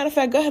 As a matter of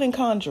fact, go ahead and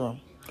conjure them.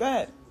 Go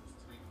ahead.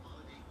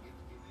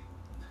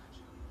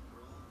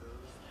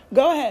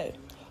 Go ahead.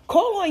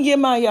 Call on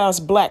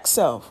Yemaya's black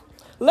self.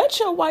 Let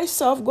your white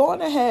self go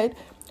on ahead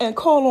and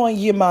call on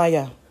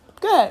Yemaya.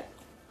 Go ahead.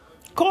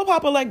 Call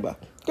Papa Legba.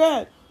 Go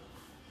ahead.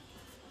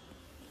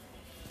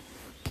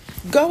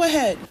 Go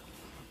ahead.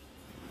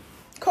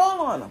 Call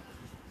on him.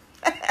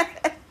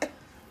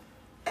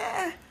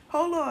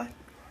 Hold on.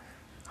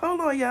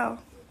 Hold on, y'all.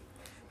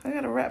 I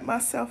gotta wrap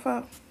myself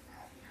up.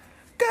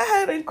 Go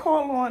ahead and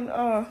call on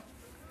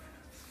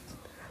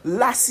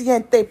La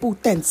Siente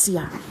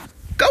Potencia.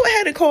 Go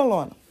ahead and call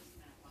on him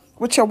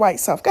with your white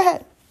self. Go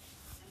ahead.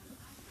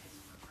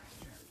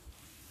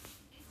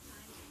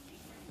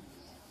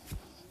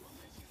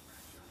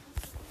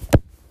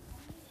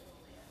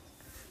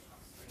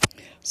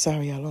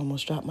 Sorry, I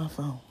almost dropped my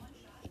phone.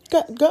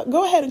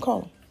 Go ahead and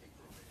call him.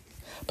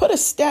 Put a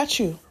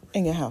statue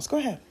in your house. Go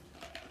ahead.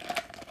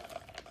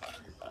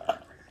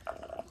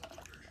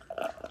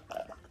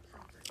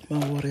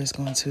 My water is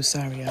going too.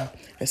 Sorry, y'all.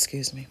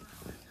 Excuse me.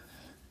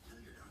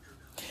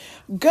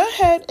 Go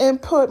ahead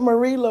and put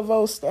Marie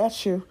Laveau's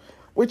statue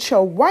with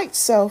your white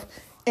self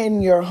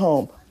in your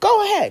home.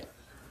 Go ahead.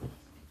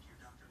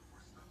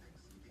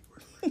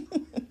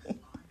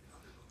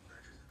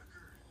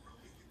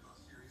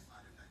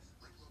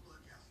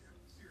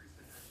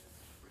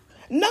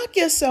 Knock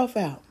yourself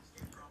out.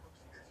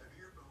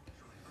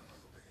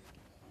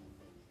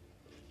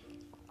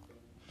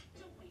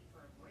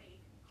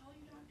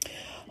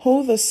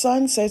 Who the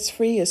Son sets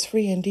free is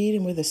free indeed,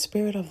 and where the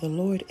Spirit of the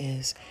Lord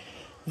is,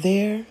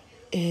 there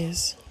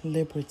is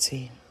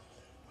liberty.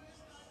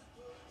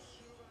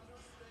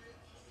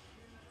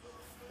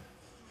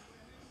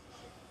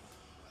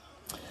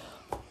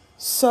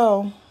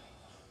 So,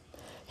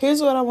 here's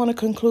what I want to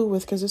conclude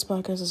with, because this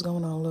podcast is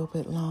going on a little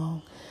bit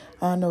long.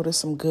 I know there's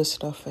some good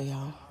stuff for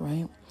y'all,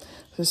 right?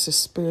 This is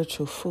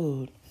spiritual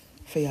food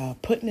for y'all.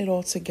 Putting it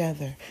all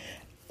together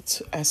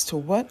as to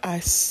what I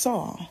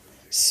saw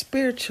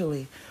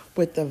spiritually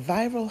with the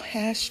viral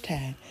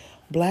hashtag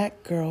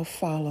Black Girl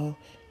Follow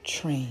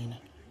Train.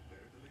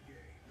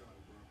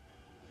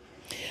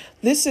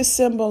 This is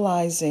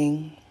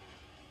symbolizing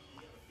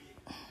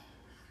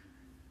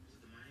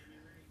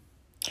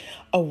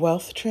a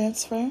wealth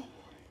transfer.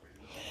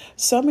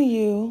 Some of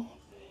you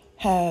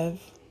have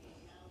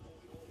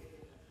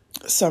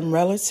some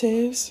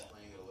relatives,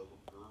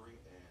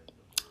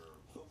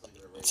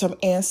 some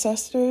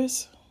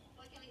ancestors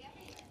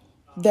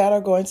that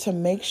are going to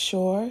make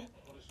sure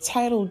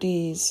title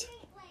deeds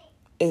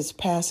is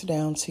passed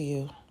down to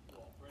you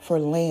for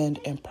land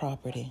and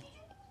property.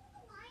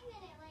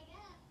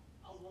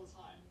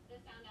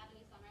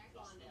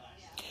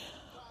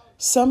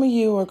 Some of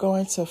you are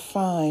going to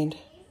find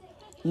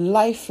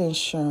life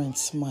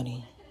insurance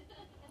money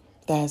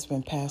that has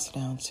been passed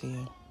down to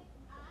you.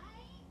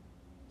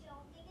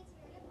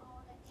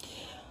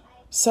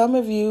 Some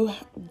of you,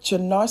 your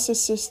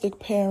narcissistic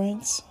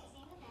parents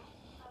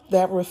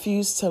that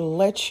refuse to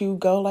let you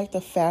go like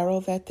the Pharaoh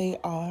that they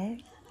are,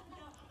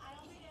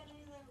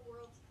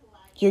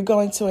 you're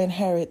going to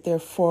inherit their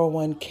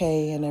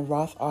 401k and a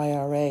Roth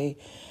IRA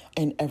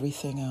and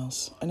everything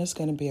else. And it's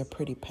going to be a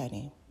pretty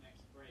penny.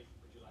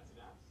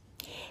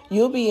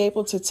 You'll be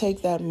able to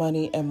take that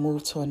money and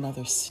move to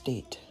another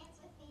state.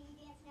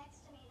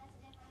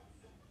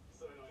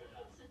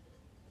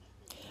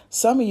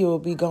 Some of you will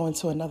be going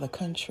to another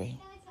country.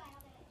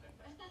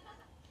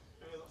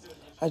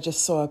 I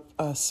just saw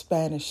a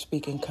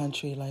Spanish-speaking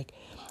country like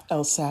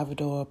El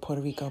Salvador,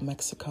 Puerto Rico,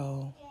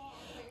 Mexico.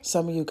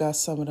 Some of you got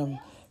some of them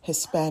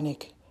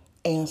Hispanic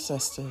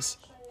ancestors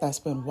that's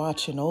been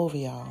watching over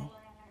y'all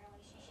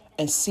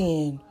and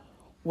seeing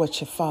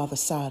what your father's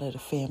side of the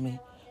family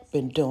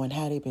been doing,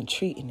 how they been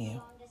treating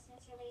you.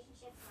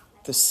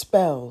 The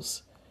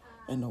spells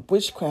and the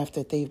witchcraft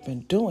that they've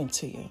been doing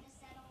to you.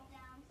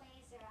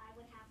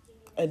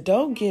 And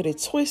don't get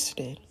it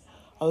twisted.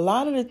 A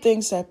lot of the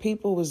things that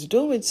people was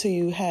doing to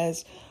you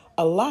has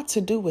a lot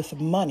to do with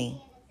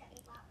money.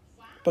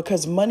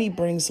 Because money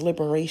brings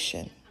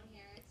liberation.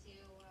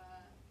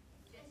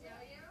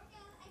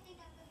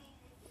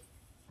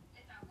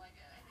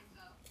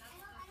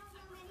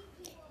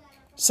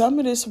 Some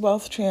of this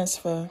wealth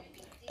transfer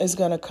is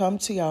going to come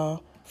to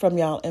y'all from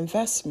y'all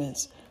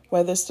investments,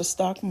 whether it's the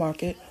stock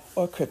market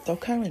or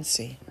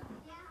cryptocurrency.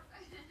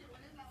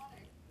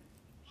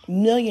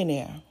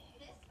 Millionaire,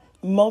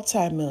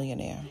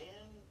 multimillionaire.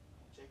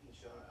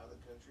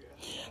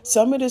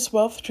 Some of this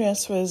wealth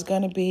transfer is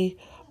going to be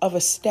of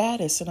a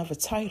status and of a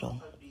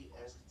title.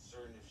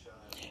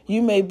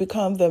 You may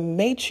become the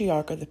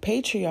matriarch or the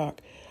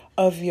patriarch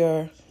of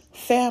your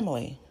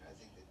family.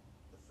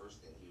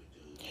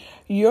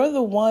 You're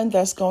the one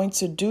that's going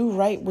to do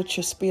right with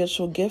your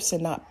spiritual gifts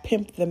and not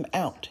pimp them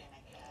out.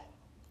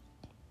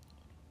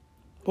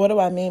 What do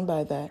I mean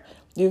by that?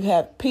 You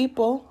have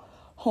people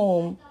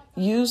whom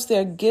use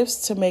their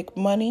gifts to make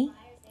money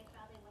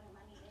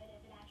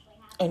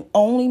and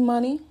only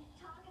money.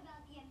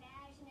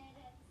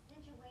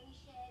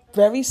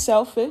 Very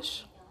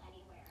selfish.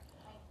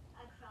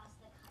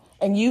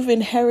 And you've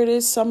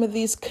inherited some of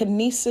these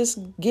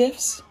kinesis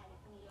gifts.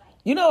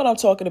 You know what I'm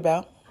talking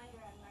about.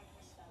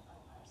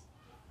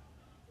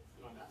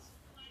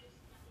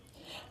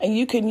 And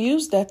you can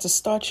use that to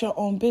start your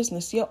own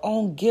business, your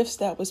own gifts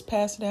that was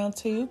passed down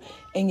to you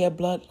in your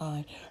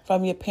bloodline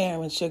from your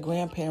parents, your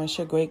grandparents,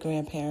 your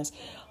great-grandparents.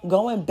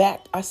 Going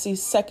back, I see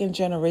second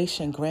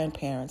generation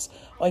grandparents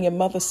on your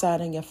mother's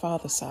side and your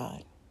father's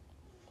side.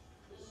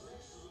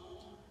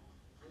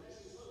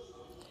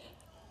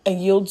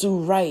 And you'll do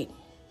right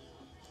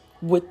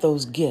with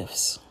those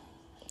gifts.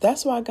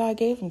 That's why God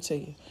gave them to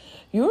you.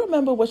 You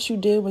remember what you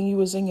did when you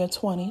was in your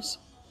 20s?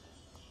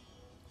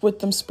 With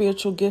them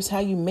spiritual gifts, how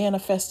you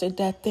manifested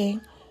that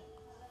thing.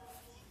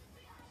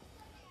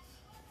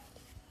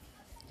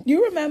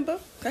 You remember?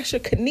 That's your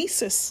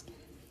kinesis.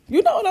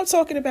 You know what I'm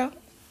talking about.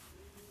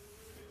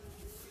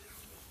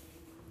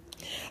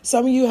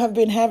 Some of you have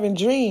been having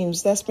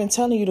dreams that's been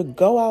telling you to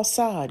go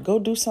outside, go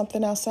do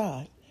something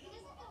outside.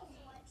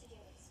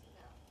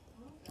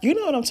 You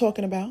know what I'm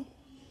talking about.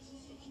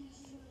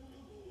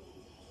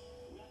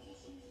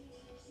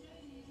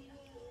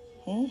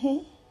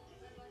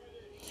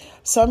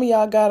 Some of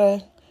y'all got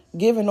to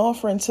give an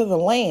offering to the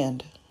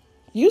land.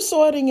 You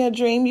saw it in your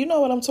dream. You know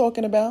what I'm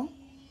talking about.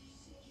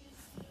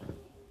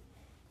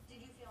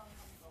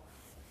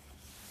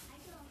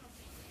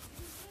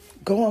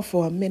 Going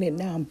for a minute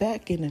now. I'm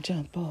back in the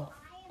jump ball.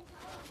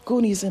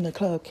 Goonies in the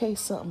club. Case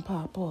something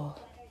pop off.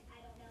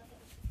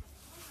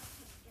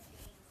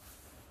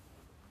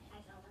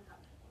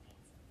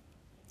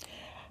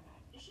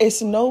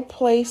 It's no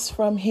place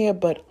from here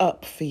but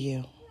up for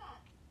you.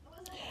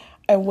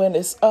 And when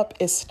it's up,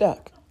 it's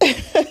stuck.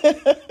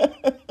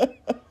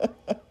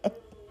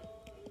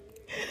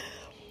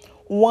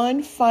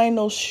 One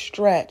final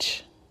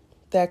stretch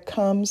that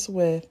comes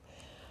with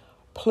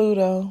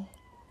Pluto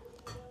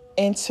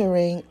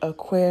entering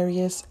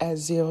Aquarius at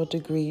 0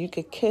 degree. You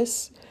could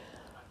kiss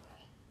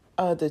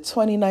the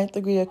 29th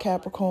degree of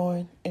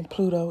Capricorn and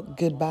Pluto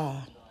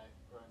goodbye.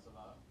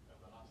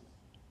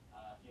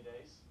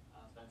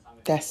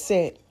 That's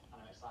it.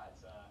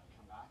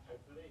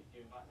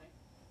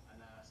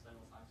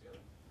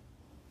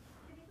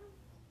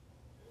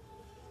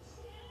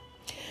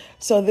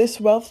 So this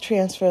wealth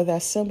transfer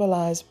that's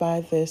symbolized by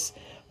this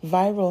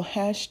viral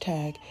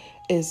hashtag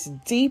is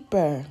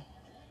deeper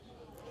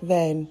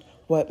than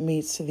what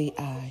meets the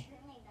eye.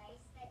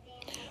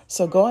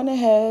 So go on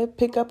ahead,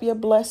 pick up your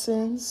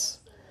blessings,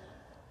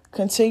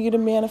 continue to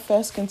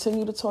manifest,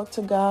 continue to talk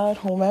to God,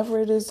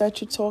 whomever it is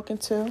that you're talking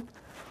to,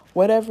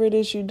 whatever it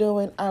is you're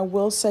doing. I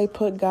will say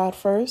put God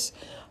first,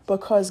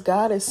 because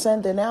God is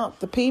sending out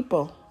the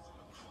people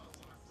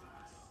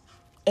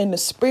in the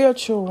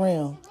spiritual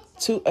realm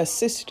to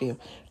assist you.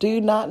 Do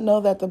you not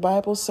know that the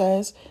Bible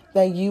says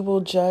that you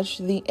will judge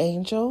the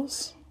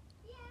angels?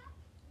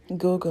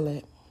 Google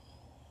it.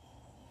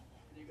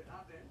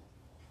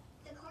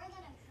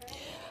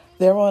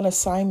 They're on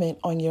assignment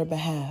on your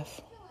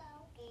behalf.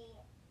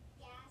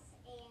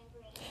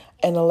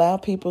 And allow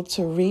people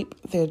to reap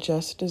their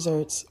just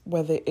deserts,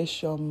 whether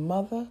it's your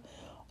mother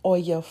or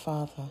your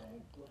father.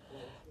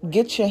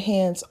 Get your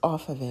hands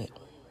off of it.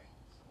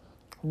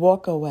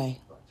 Walk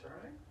away.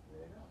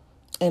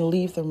 And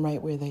leave them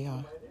right where they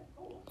are.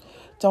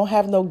 Don't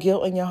have no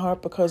guilt in your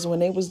heart, because when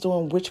they was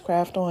doing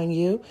witchcraft on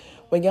you,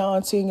 when your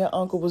auntie and your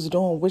uncle was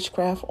doing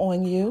witchcraft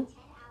on you,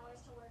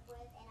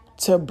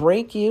 to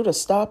break you, to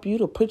stop you,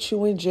 to put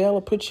you in jail,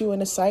 or put you in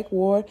a psych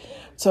ward,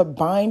 to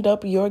bind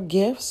up your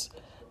gifts,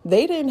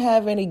 they didn't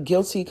have any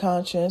guilty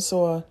conscience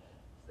or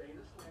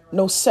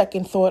no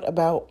second thought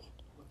about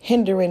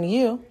hindering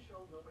you.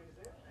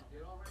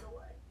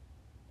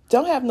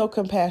 Don't have no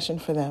compassion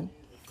for them.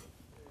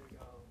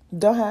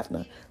 Don't have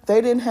none.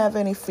 They didn't have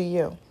any for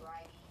you.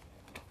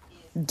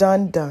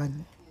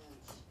 Done.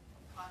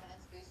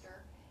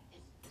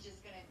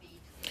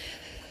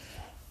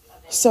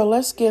 So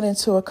let's get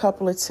into a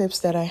couple of tips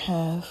that I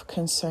have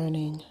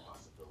concerning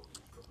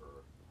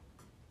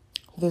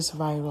this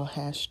viral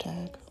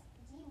hashtag.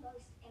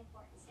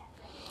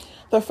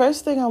 The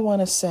first thing I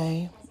want to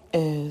say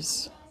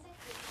is,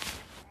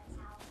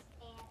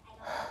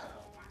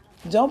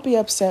 don't be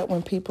upset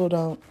when people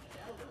don't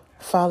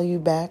follow you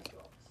back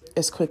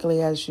as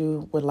quickly as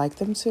you would like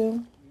them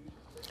to.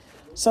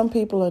 Some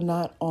people are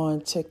not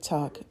on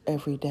TikTok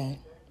every day.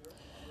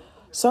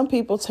 Some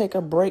people take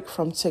a break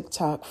from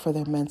TikTok for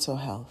their mental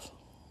health.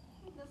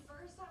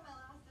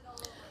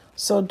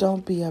 So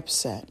don't be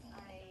upset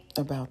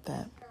about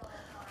that.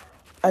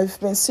 I've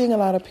been seeing a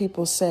lot of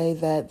people say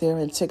that they're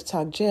in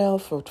TikTok jail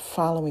for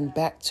following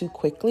back too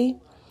quickly.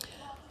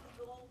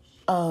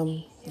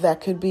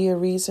 That could be a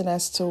reason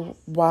as to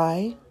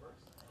why.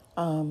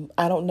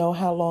 I don't know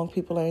how long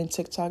people are in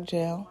TikTok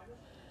jail.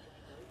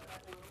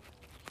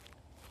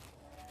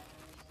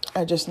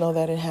 I just know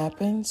that it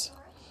happens.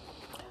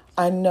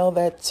 I know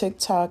that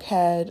TikTok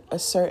had a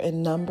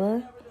certain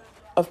number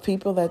of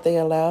people that they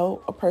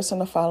allow a person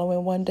to follow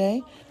in one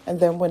day. And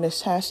then when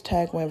this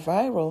hashtag went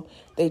viral,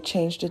 they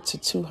changed it to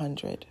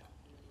 200.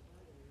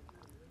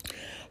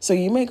 So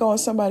you may go on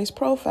somebody's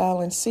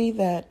profile and see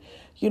that,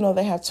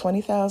 they have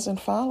 20,000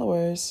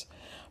 followers,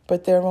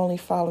 but they're only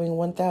following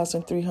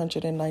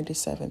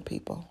 1,397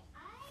 people.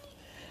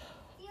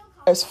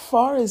 As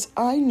far as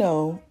I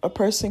know, a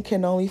person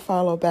can only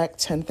follow back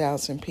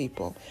 10,000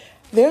 people.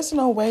 There's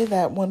no way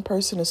that one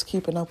person is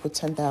keeping up with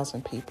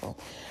 10,000 people.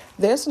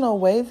 There's no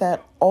way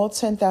that all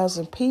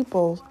 10,000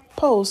 people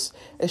posts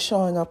is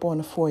showing up on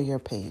a For You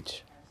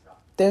page.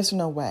 There's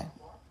no way.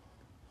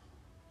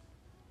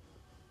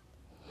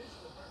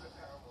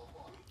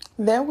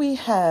 Then we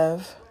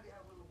have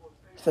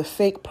the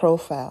fake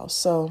profiles.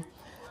 So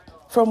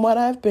from what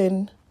I've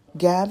been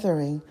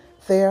gathering,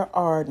 there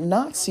are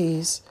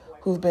Nazis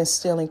who've been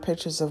stealing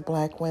pictures of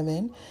Black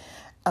women,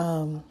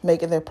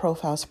 making their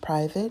profiles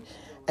private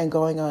and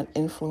going on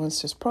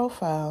influencers'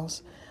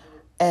 profiles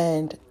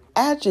and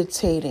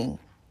agitating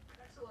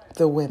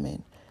the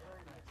women.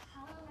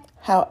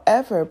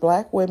 However,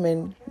 Black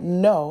women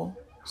know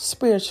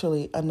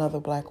spiritually another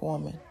Black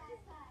woman.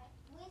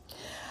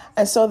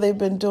 And so they've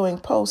been doing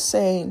posts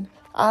saying,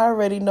 I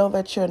already know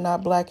that you're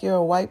not Black. You're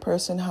a white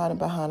person hiding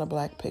behind a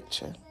Black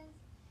picture.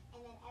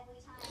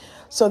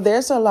 So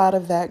there's a lot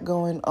of that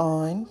going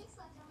on.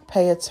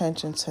 Pay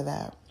attention to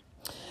that.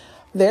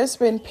 There's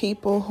been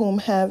people whom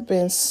have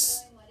been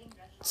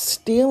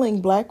stealing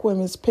Black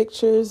women's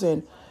pictures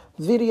and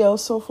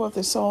videos, so forth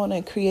and so on,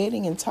 and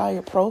creating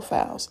entire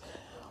profiles.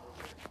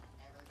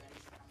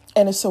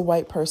 And it's a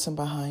white person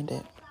behind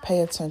it. Pay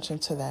attention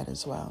to that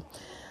as well.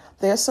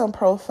 There's some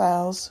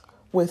profiles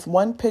with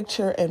one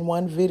picture and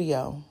one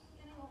video.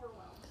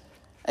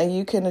 And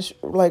you can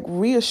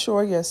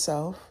reassure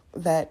yourself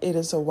that it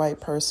is a white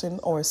person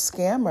or a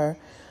scammer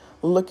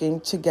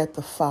looking to get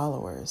the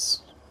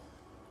followers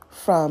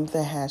from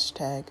the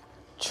hashtag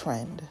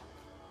trend.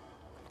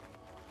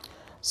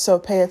 So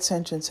pay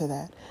attention to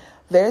that.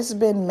 There's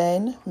been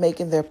men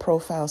making their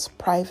profiles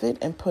private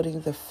and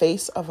putting the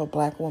face of a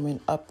Black woman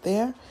up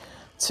there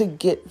to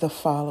get the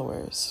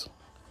followers.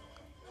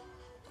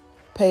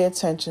 Pay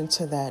attention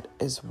to that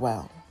as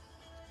well.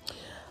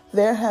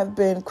 There have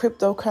been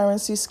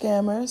cryptocurrency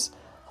scammers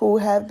who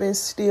have been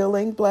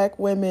stealing Black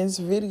women's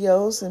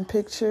videos and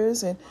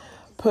pictures and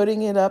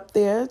putting it up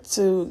there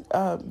to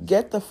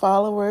get the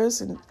followers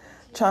and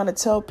trying to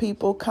tell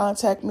people,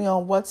 contact me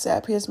on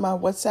WhatsApp. Here's my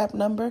WhatsApp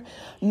number.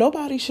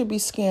 Nobody should be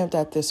scammed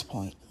at this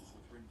point.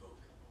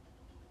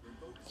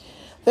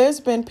 There's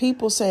been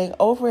people saying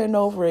over and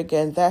over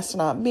again, that's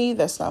not me,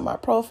 that's not my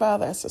profile,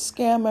 that's a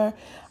scammer.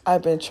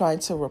 I've been trying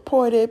to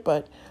report it,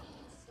 but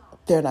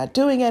they're not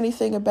doing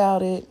anything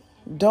about it.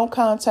 Don't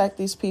contact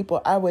these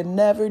people. I would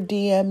never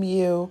DM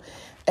you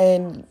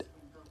and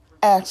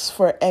ask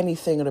for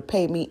anything or to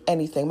pay me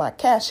anything. My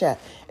Cash App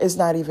is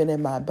not even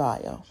in my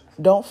bio.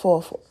 Don't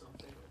fall for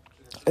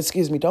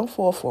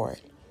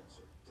it.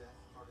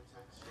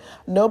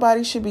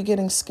 Nobody should be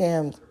getting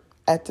scammed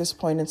at this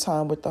point in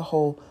time with the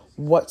whole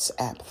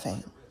WhatsApp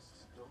thing.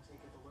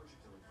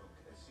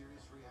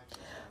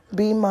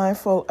 Be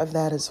mindful of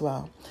that as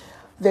well.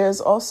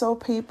 There's also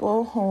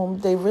people whom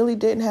they really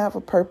didn't have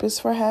a purpose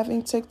for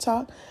having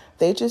TikTok.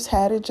 They just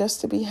had it just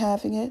to be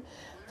having it.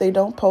 They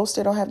don't post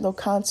it or have no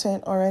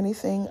content or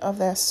anything of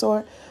that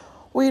sort.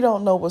 We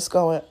don't know what's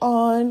going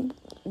on.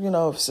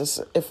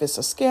 If it's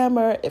a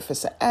scammer, if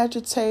it's an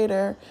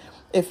agitator,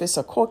 if it's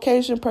a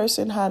Caucasian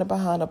person hiding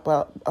behind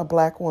a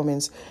Black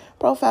woman's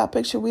profile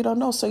picture, we don't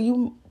know. So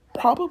you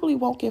probably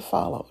won't get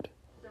followed.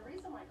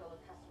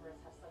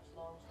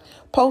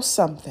 Post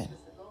something.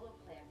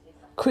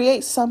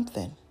 Create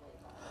something.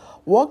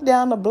 Walk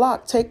down the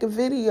block, take a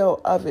video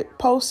of it,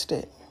 post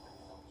it.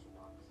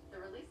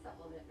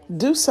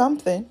 Do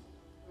something.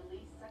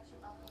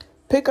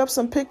 Pick up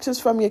some pictures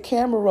from your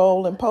camera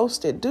roll and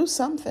post it. Do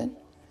something.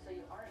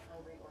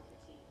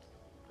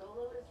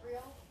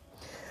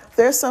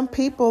 There's some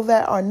people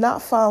that are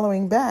not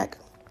following back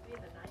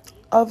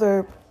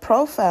other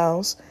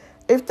profiles.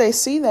 If they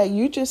see that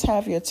you just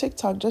have your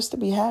TikTok just to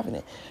be having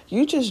it,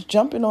 you just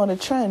jumping on a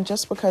trend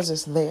just because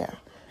it's there.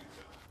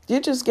 You're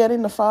just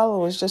getting the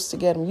followers just to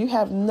get them. You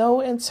have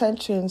no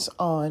intentions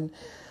on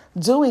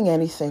doing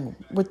anything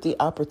with the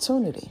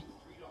opportunity.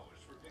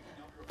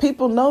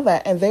 People know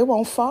that and they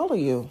won't follow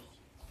you.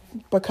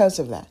 because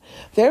of that.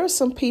 There are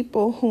some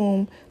people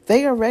whom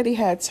they already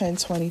had 10,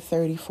 20,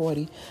 30,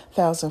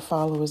 40,000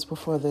 followers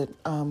before the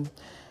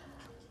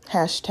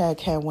hashtag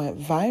had went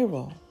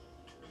viral.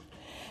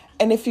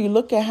 And if you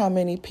look at how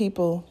many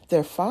people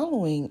they're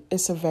following,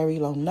 it's a very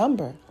low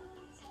number.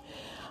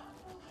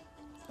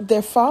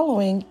 They're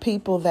following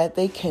people that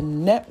they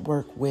can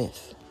network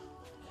with,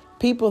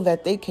 people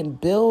that they can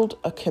build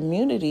a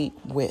community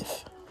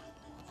with,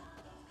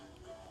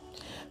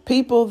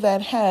 people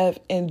that have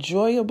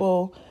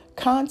enjoyable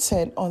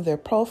content on their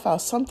profile,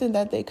 something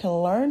that they can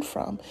learn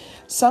from,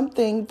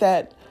 something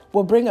that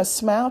will bring a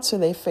smile to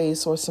their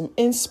face or some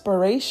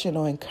inspiration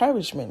or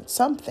encouragement,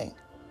 something.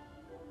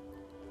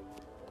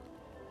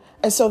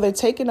 And so they're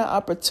taking the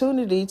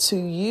opportunity to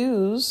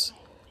use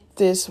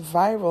this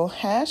viral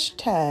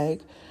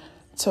hashtag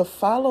to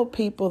follow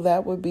people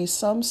that would be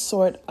some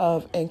sort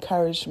of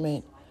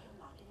encouragement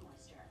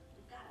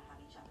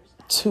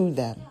to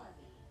them.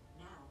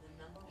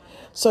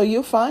 So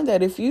you'll find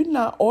that if you're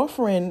not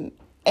offering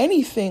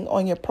anything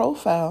on your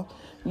profile,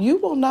 you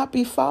will not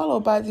be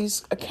followed by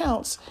these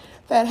accounts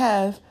that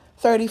have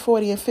 30,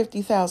 40, and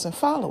 50,000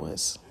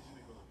 followers.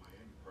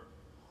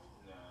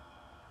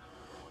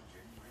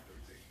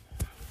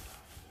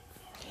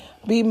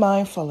 Be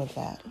mindful of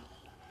that.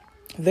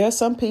 There are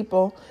some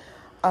people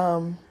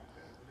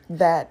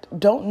that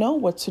don't know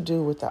what to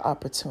do with the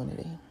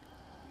opportunity,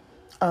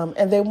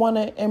 and they want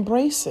to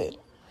embrace it.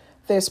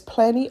 There's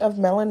plenty of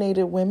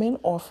melanated women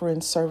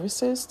offering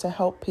services to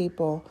help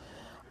people,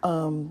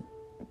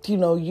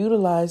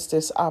 utilize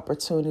this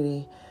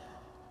opportunity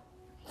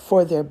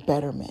for their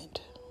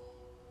betterment.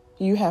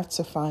 You have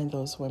to find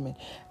those women,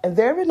 and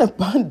they're in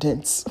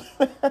abundance.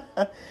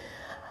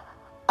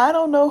 I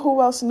don't know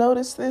who else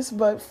noticed this,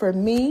 but for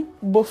me,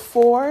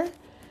 before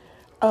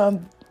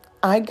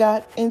I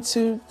got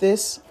into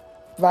this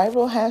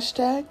viral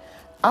hashtag,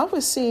 I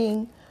was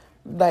seeing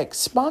like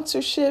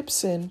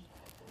sponsorships and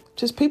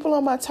just people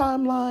on my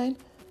timeline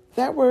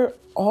that were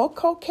all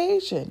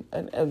Caucasian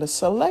and a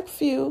select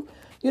few,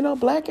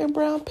 black and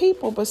brown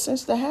people. But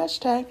since the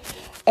hashtag,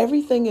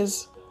 everything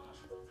is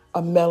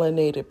a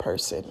melanated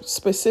person,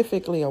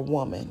 specifically a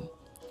woman.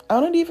 I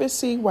don't even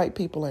see white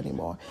people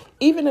anymore,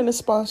 even in the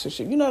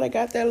sponsorship. They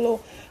got that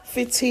little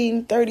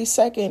 15,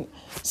 30-second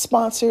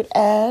sponsored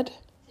ad.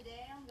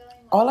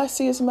 All I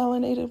see is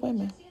melanated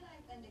women.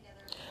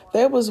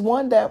 There was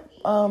one that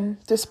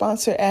the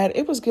sponsored ad,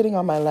 it was getting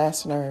on my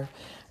last nerve.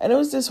 And it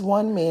was this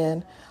one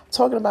man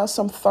talking about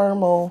some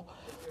thermal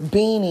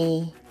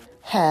beanie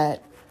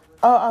hat.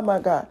 Oh my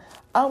God.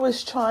 I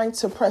was trying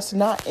to press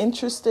not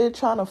interested,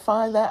 trying to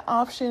find that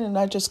option, and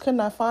I just could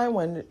not find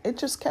one. It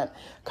just kept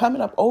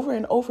coming up over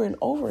and over and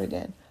over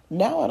again.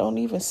 Now I don't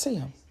even see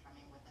them.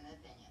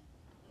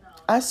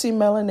 I see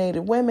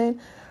melanated women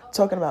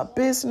talking about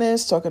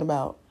business, talking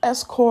about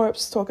S corps,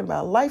 talking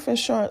about life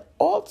insurance,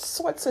 all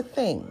sorts of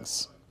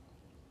things.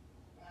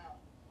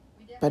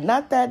 But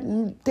not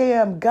that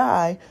damn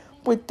guy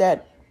with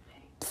that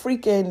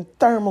freaking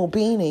thermal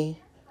beanie.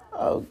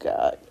 Oh,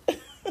 God.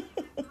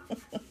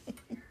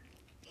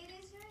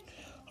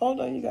 Hold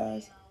on, you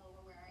guys.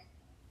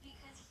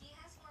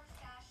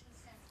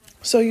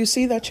 So you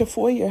see that your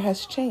foyer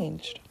has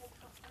changed.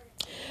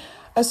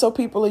 And so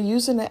people are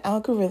using the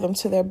algorithm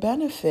to their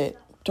benefit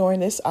during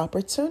this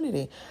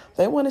opportunity.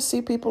 They want to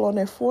see people on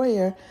their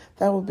foyer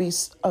that will be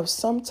of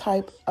some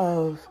type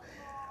of,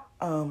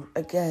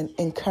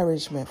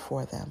 encouragement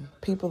for them.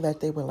 People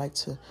that they would like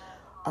to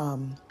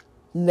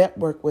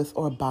network with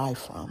or buy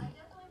from.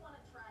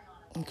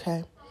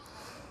 Okay?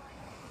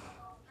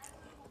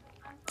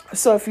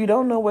 So if you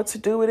don't know what to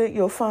do with it,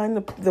 you'll find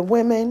the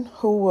women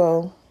who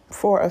will,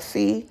 for a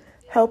fee,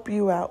 help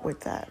you out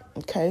with that.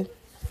 Okay?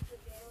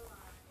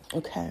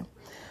 Okay.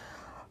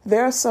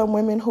 There are some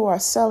women who are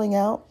selling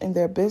out in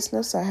their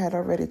business. I had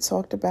already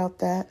talked about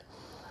that.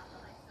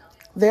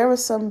 There are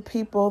some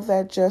people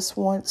that just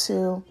want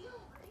to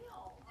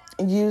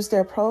use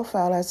their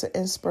profile as an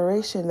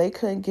inspiration. They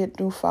couldn't get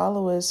new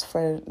followers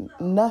for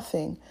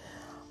nothing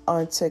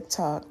on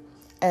TikTok.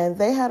 And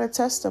they had a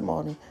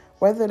testimony,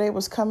 whether they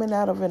was coming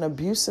out of an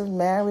abusive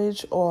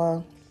marriage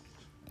or,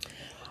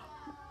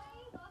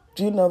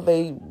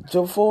 they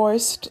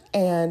divorced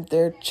and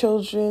their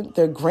children,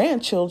 their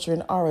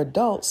grandchildren are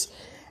adults,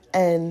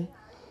 and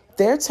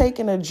they're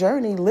taking a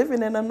journey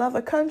living in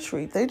another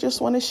country. They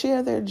just want to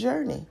share their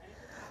journey.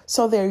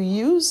 So they're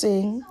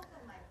using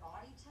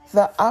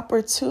the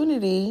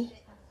opportunity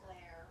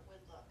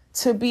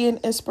to be an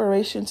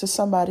inspiration to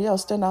somebody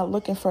else. They're not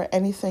looking for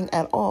anything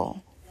at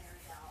all.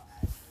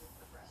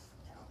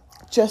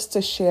 Just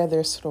to share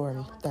their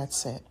story.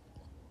 That's it.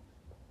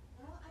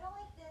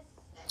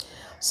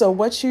 So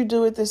what you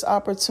do with this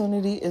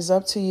opportunity is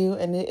up to you,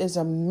 and it is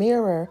a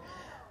mirror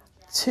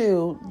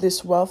to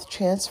this wealth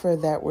transfer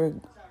that we're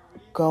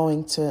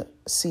going to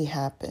see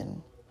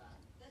happen.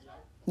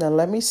 Now,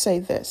 let me say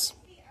this.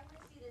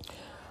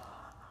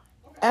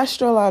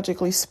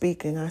 Astrologically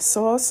speaking, I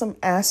saw some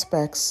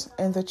aspects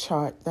in the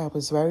chart that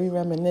was very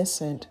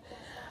reminiscent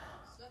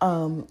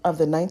of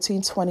the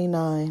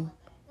 1929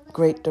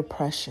 Great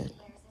Depression.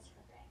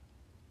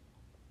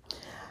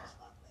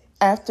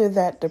 After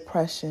that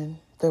depression,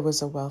 there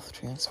was a wealth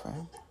transfer.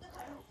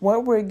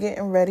 What we're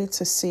getting ready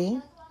to see,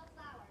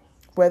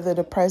 whether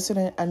the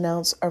president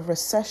announced a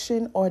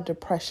recession or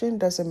depression,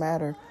 doesn't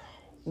matter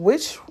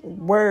which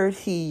word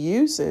he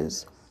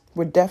uses,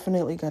 we're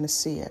definitely going to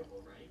see it.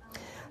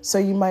 So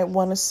you might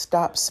want to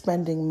stop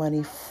spending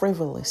money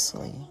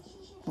frivolously.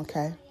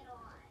 Okay?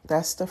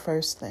 That's the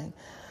first thing.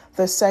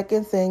 The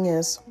second thing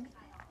is,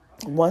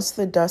 once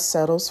the dust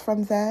settles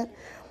from that,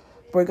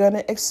 we're going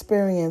to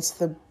experience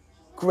the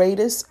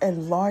greatest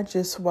and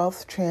largest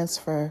wealth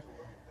transfer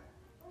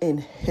in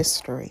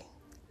history,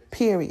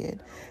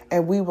 period.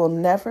 And we will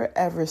never,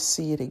 ever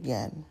see it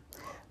again.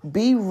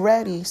 Be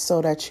ready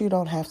so that you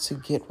don't have to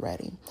get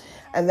ready.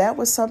 And that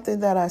was something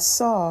that I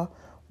saw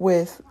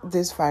with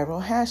this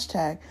viral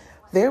hashtag.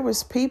 There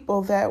was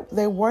people that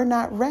they were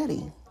not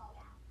ready.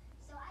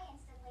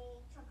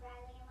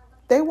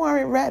 They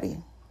weren't ready.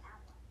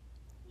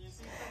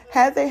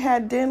 Had they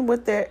had done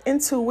what their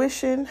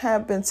intuition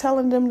have been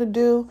telling them to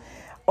do,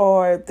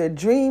 or their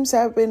dreams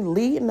have been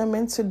leading them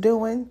into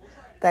doing,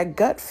 that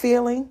gut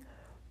feeling,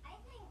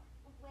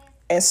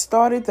 and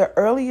started the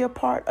earlier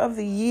part of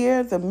the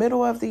year, the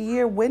middle of the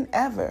year,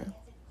 whenever,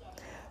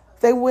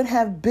 they would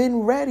have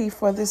been ready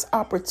for this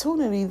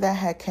opportunity that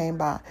had came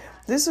by.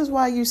 This is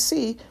why you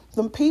see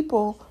the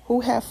people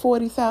who have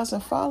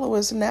 40,000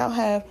 followers now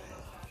have,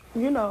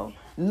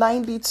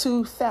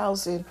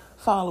 92,000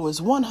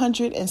 followers,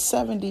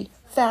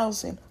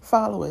 170,000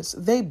 followers.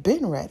 They've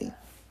been ready.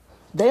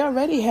 They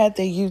already had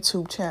their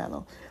YouTube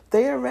channel.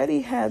 They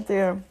already had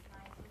their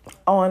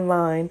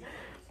online,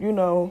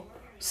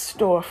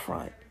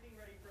 storefront.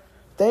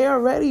 They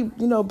already,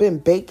 been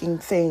baking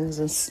things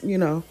and,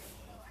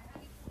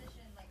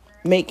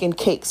 making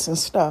cakes and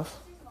stuff.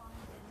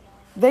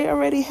 They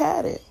already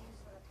had it.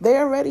 They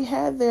already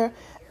had their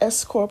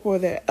S Corp or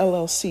their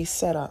LLC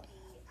set up.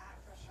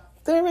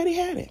 They already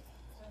had it.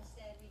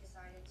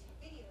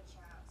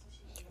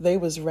 They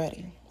was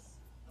ready.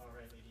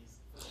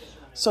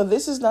 So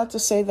this is not to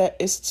say that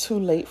it's too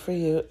late for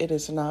you. It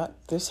is not.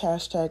 This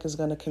hashtag is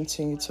going to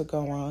continue to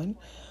go on.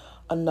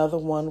 Another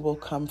one will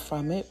come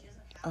from it,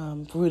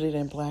 rooted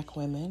in Black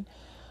women.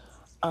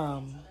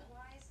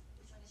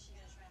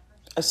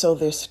 So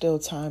there's still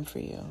time for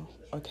you,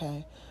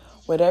 okay?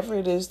 Whatever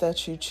it is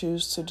that you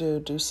choose to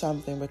do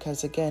something,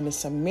 because again,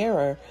 it's a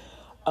mirror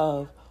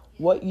of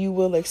what you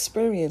will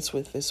experience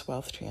with this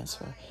wealth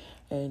transfer.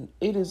 And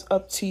it is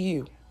up to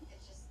you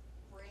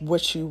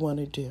what you want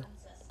to do.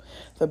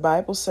 The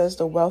Bible says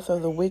the wealth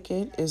of the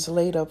wicked is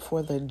laid up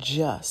for the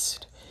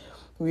just.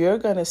 We're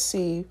going to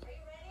see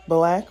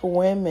Black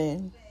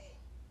women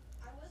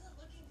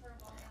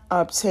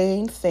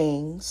obtain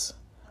things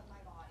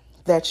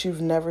that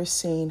you've never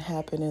seen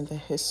happen in the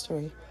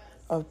history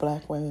of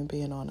Black women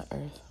being on the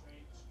earth.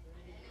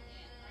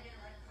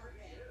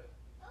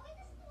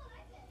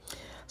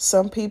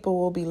 Some people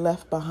will be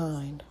left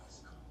behind.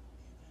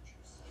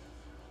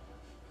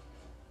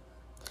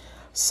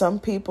 Some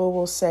people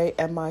will say,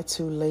 am I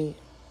too late?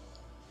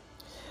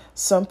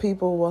 Some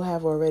people will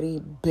have already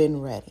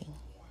been ready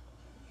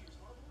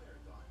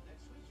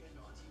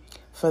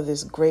for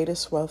this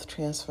greatest wealth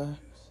transfer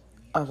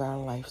of our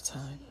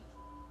lifetime.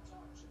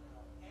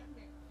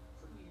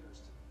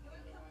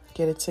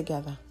 Get it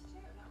together.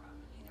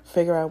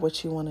 Figure out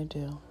what you want to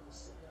do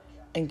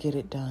and get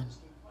it done.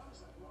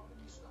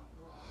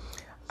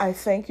 I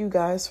thank you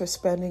guys for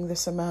spending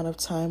this amount of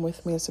time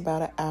with me. It's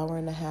about an hour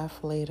and a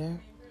half later.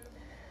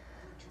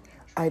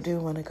 I do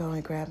want to go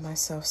and grab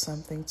myself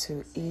something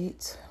to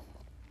eat.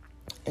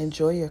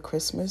 Enjoy your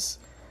Christmas.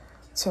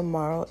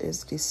 Tomorrow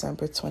is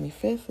December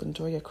 25th.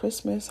 Enjoy your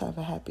Christmas. Have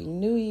a happy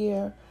new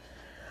year.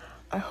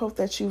 I hope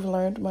that you've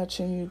learned much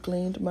and you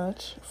gleaned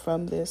much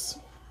from this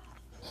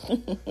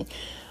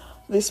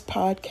this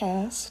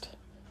podcast.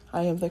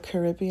 I am the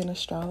Caribbean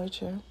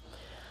Astrologer.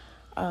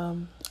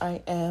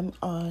 I am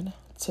on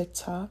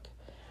TikTok.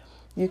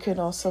 You can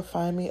also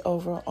find me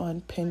over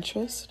on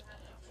Pinterest,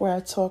 where I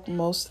talk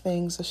most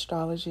things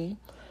astrology.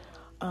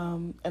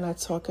 And I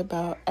talk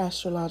about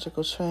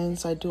astrological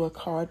trends. I do a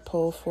card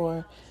pull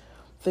for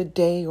the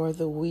day or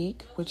the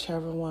week,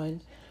 whichever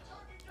one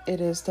it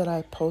is that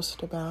I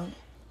post about.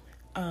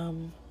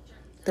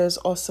 There's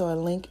also a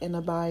link in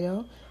the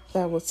bio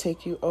that will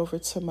take you over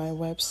to my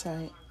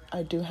website.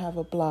 I do have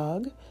a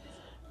blog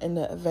in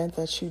the event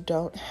that you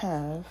don't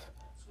have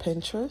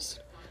Pinterest.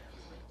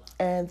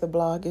 And the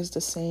blog is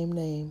the same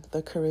name,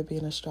 The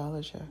Caribbean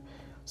Astrologer.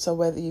 So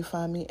whether you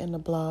find me in the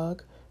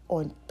blog,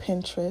 on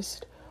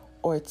Pinterest,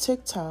 or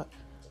TikTok,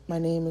 my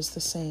name is the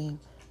same,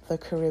 The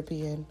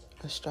Caribbean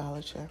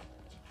Astrologer.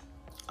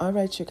 All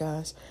right, you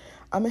guys,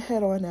 I'm going to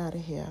head on out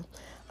of here.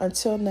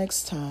 Until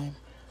next time,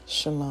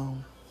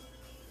 shalom.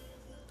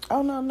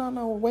 Oh,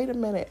 no, wait a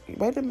minute,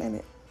 because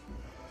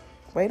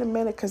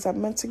I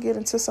meant to get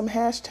into some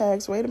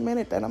hashtags. Wait a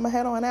minute, then I'm going to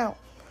head on out.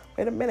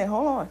 Wait a minute,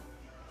 hold on.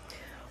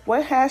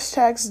 What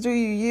hashtags do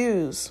you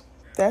use?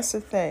 That's the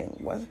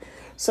thing.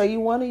 So you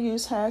want to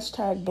use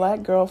hashtag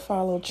Black Girl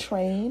Follow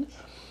Train,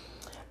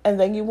 and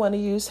then you want to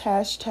use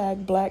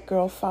hashtag Black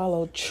Girl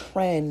Follow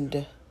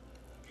Trend.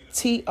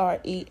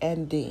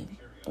 TREND.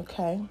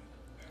 Okay.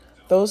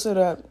 Those are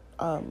the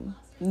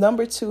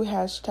number 2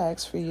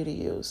 hashtags for you to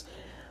use.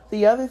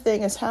 The other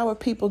thing is, how are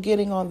people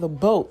getting on the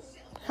boat?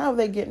 How are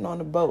they getting on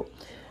the boat?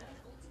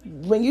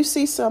 When you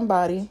see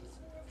somebody,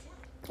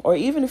 or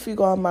even if you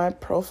go on my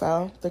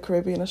profile, The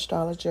Caribbean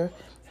Astrologer,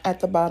 at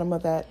the bottom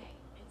of that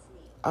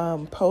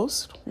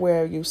post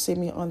where you see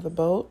me on the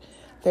boat,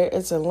 there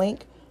is a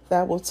link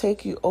that will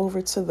take you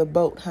over to the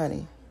boat,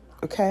 honey.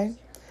 Okay?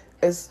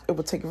 It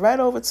will take you right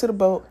over to the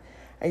boat,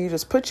 and you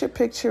just put your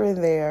picture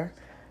in there,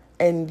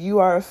 and you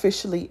are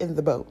officially in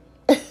the boat.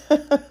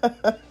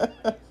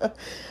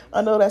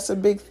 I know that's a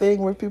big thing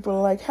where people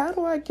are like, how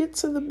do I get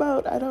to the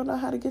boat? I don't know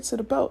how to get to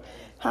the boat.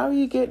 How are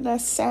you getting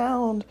that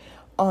sound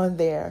on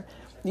there?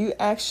 You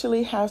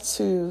actually have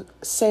to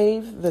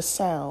save the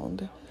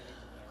sound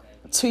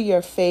to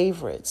your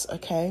favorites,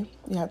 okay?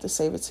 You have to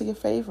save it to your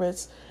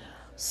favorites.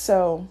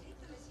 So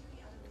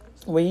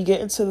when you get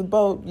into the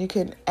boat, you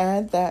can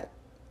add that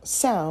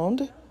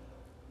sound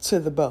to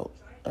the boat,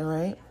 all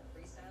right?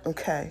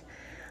 Okay.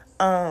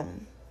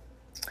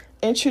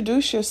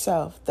 Introduce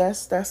yourself.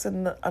 That's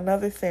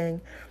another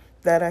thing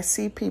that I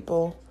see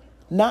people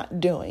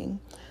not doing.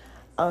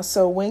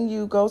 So when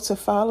you go to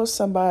follow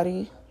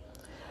somebody,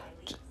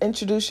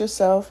 introduce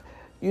yourself.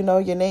 You know,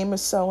 your name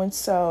is so and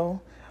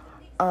so.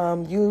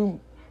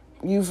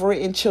 You've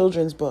written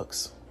children's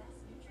books,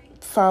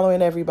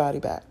 following everybody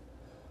back.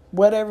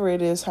 Whatever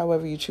it is,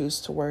 however you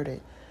choose to word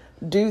it,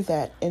 do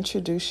that.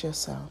 Introduce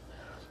yourself.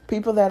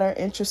 People that are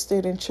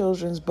interested in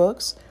children's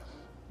books,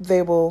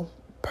 they will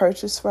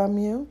purchase from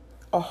you,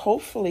 or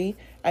hopefully,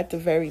 at the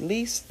very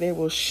least, they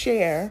will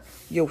share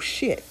your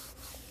shit.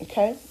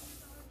 Okay?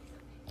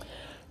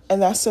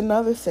 And that's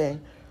another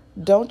thing.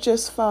 Don't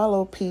just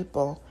follow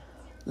people.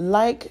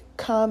 Like,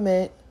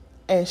 comment,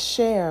 and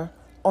share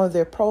on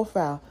their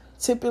profile.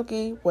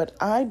 Typically, what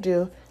I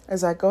do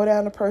is I go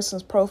down a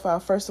person's profile.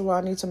 First of all, I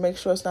need to make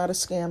sure it's not a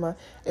scammer.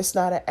 It's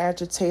not an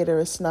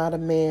agitator. It's not a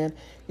man.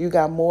 You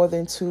got more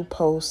than 2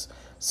 posts,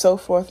 so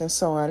forth and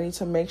so on. I need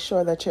to make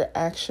sure that you're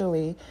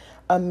actually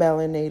a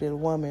melanated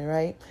woman,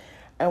 right?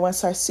 And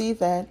once I see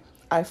that,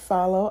 I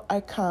follow, I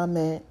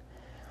comment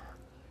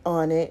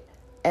on it,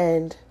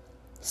 and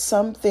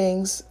some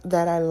things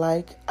that I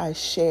like, I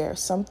share.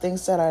 Some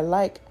things that I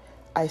like,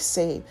 I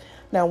save.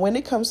 Now, when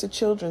it comes to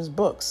children's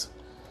books,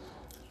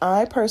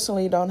 I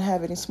personally don't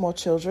have any small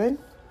children,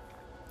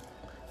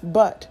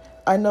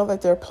 but I know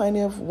that there are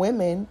plenty of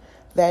women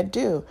that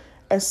do.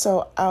 And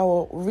so I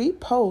will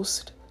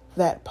repost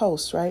that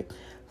post, right?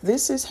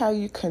 This is how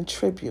you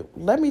contribute.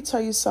 Let me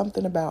tell you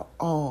something about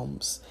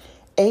alms,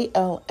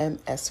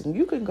 ALMS, and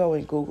you can go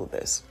and Google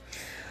this.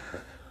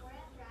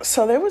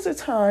 So there was a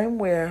time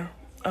where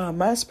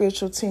my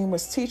spiritual team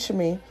was teaching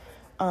me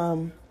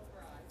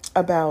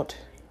about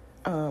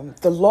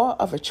the law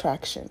of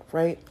attraction,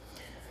 right?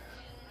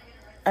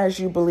 As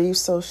you believe,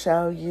 so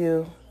shall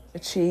you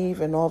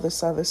achieve, and all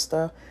this other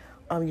stuff.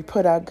 You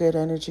put out good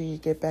energy, you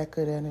get back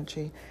good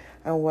energy.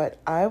 And what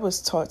I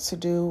was taught to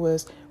do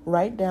was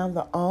write down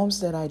the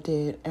alms that I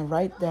did and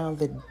write down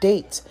the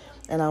date.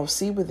 And I will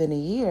see within a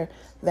year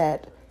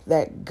that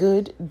that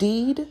good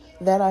deed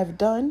that I've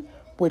done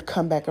would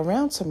come back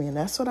around to me. And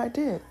that's what I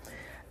did.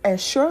 And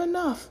sure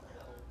enough,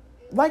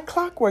 like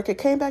clockwork, it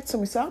came back to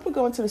me. So I would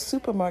go into the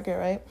supermarket,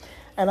 right?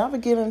 And I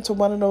would get into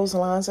one of those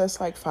lines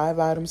that's like 5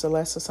 items or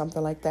less or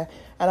something like that.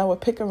 And I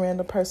would pick a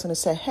random person and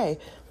say, hey,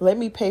 let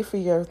me pay for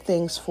your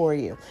things for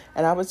you.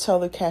 And I would tell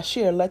the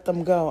cashier, let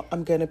them go.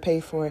 I'm going to pay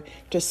for it.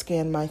 Just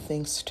scan my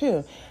things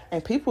too.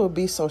 And people would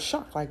be so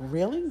shocked. Like,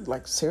 really?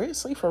 Like,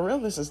 seriously? For real?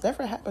 This has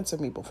never happened to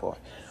me before.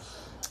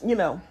 You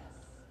know,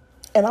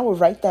 and I would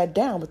write that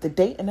down with the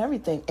date and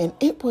everything. And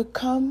it would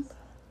come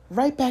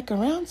right back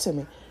around to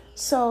me.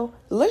 So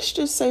let's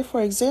just say,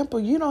 for example,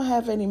 you don't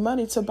have any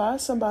money to buy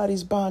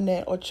somebody's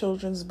bonnet or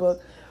children's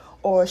book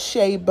or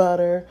shea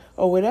butter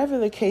or whatever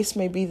the case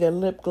may be, their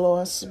lip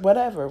gloss,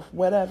 whatever,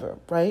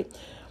 right?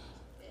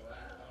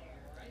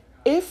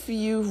 If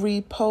you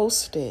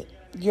repost it,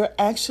 you're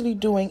actually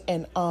doing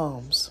an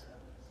alms.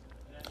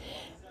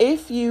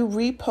 If you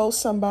repost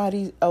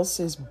somebody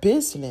else's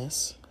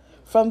business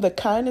from the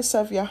kindness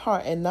of your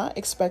heart and not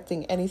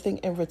expecting anything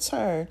in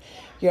return,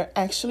 you're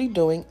actually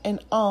doing an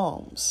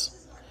alms.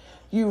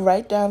 You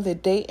write down the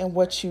date and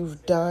what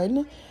you've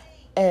done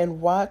and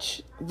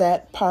watch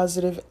that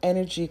positive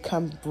energy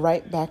come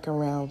right back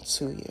around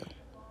to you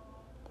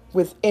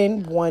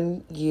within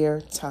 1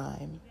 year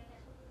time.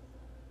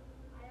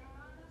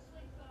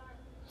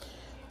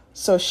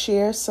 So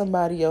share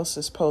somebody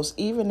else's post.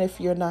 Even if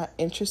you're not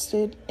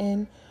interested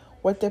in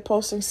what they're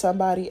posting,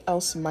 somebody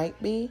else might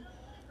be,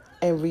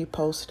 and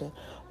repost it.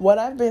 What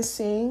I've been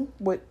seeing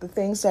with the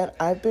things that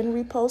I've been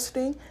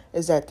reposting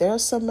is that there are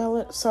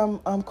some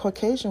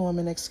Caucasian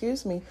women,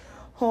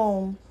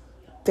 whom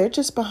they're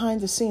just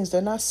behind the scenes.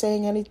 They're not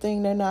saying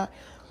anything. They're not,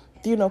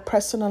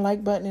 pressing a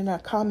like button. They're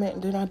not commenting.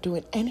 They're not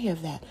doing any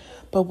of that.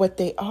 But what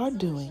they are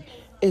doing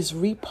is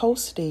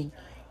reposting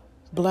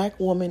Black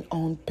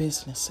woman-owned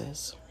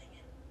businesses.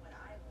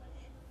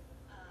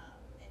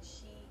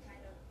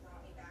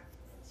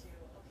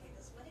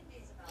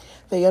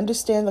 They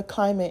understand the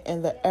climate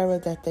and the era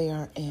that they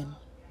are in.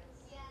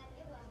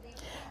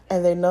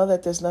 And they know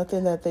that there's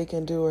nothing that they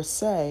can do or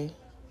say,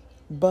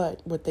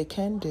 but what they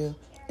can do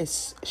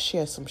is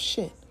share some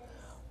shit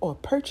or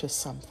purchase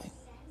something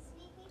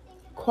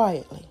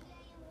quietly.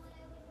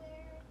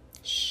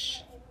 Shh.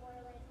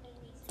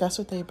 That's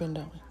what they've been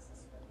doing.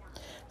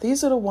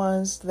 These are the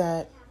ones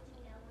that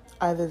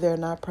either they're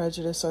not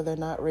prejudiced or they're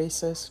not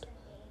racist,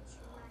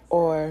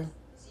 or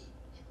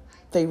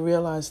they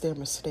realize their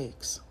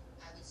mistakes.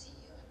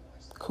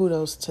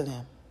 Kudos to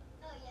them.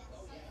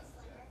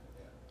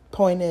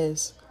 Point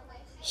is,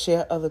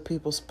 share other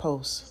people's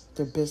posts,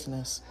 their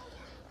business,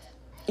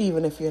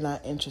 even if you're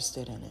not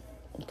interested in it.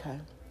 Okay?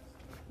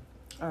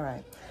 All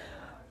right.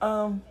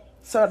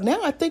 So now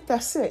I think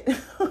that's it.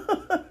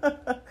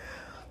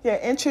 Yeah,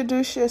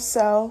 introduce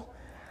yourself.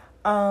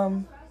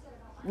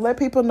 Let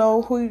people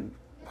know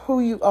who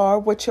you are,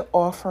 what you're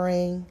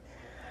offering.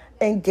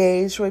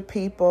 Engage with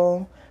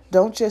people.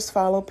 Don't just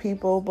follow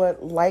people,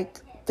 but like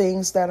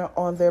things that are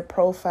on their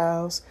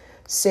profiles.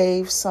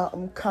 Save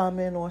something,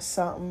 comment or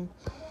something.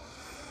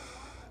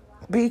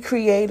 Be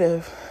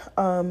creative.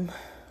 And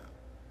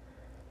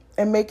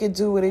make it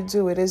do what it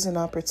do. It is an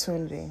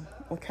opportunity,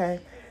 okay?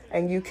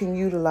 And you can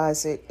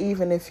utilize it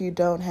even if you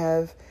don't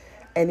have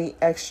any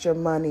extra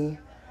money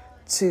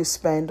to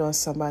spend on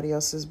somebody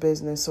else's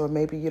business, or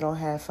maybe you don't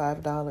have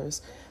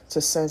 $5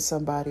 to send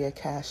somebody a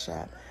Cash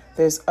App.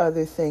 There's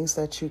other things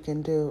that you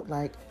can do,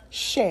 like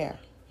share,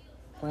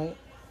 right?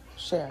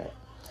 Share it.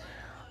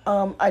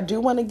 I do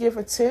want to give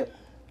a tip.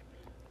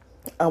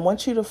 I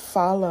want you to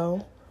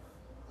follow,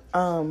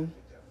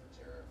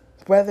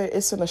 whether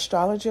it's an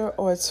astrologer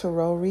or a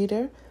tarot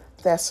reader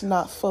that's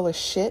not full of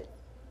shit,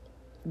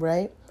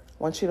 right? I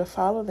want you to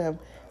follow them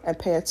and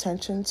pay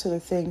attention to the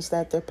things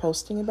that they're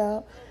posting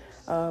about.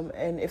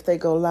 And if they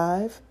go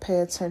live, pay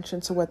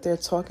attention to what they're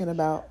talking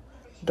about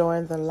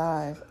during the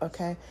live,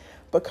 okay?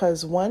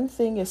 Because one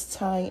thing is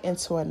tying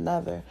into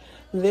another.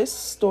 This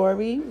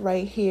story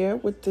right here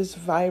with this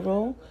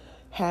viral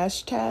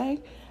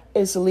hashtag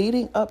is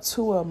leading up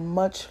to a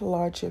much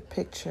larger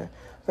picture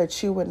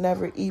that you would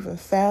never even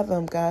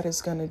fathom God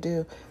is going to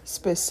do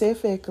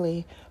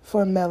specifically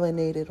for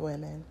melanated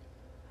women.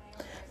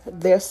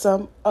 There's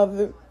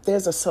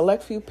a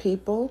select few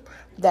people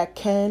that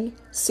can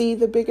see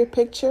the bigger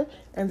picture,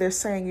 and they're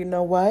saying, you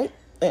know what,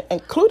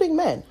 including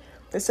men,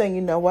 they're saying,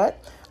 you know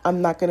what,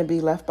 I'm not going to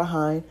be left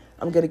behind.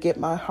 I'm going to get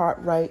my heart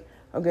right.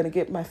 I'm going to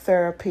get my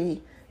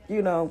therapy.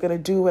 I'm going to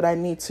do what I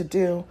need to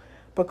do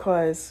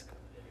because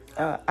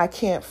I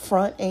can't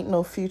front. Ain't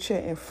no future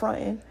in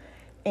fronting.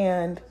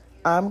 And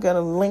I'm going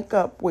to link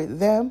up with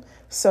them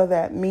so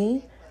that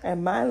me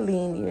and my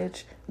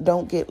lineage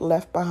don't get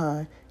left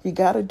behind. You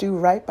got to do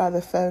right by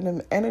the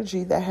feminine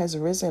energy that has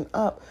risen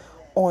up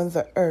on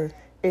the earth.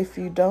 If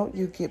you don't,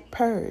 you get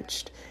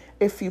purged.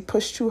 If you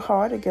push too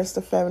hard against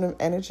the feminine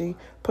energy,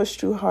 push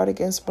too hard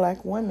against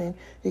black women,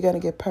 you're going to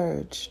get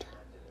purged.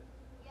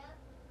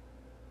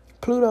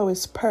 Pluto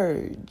is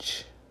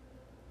purge.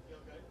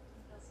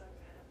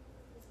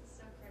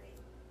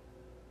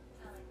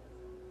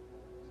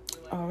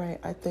 All right,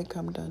 I think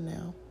I'm done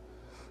now.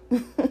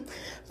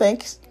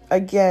 Thanks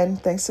again.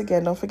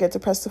 Don't forget to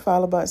press the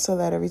follow button so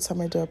that every time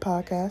I do a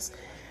podcast,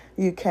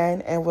 you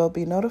can and will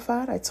be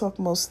notified. I talk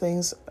most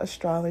things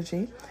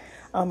astrology.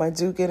 I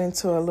do get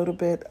into a little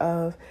bit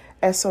of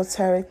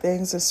esoteric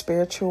things and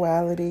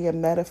spirituality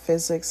and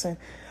metaphysics and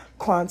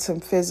quantum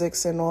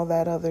physics and all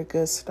that other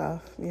good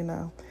stuff,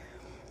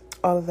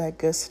 all of that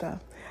good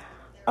stuff.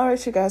 All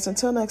right, you guys,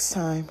 until next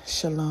time,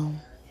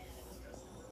 shalom.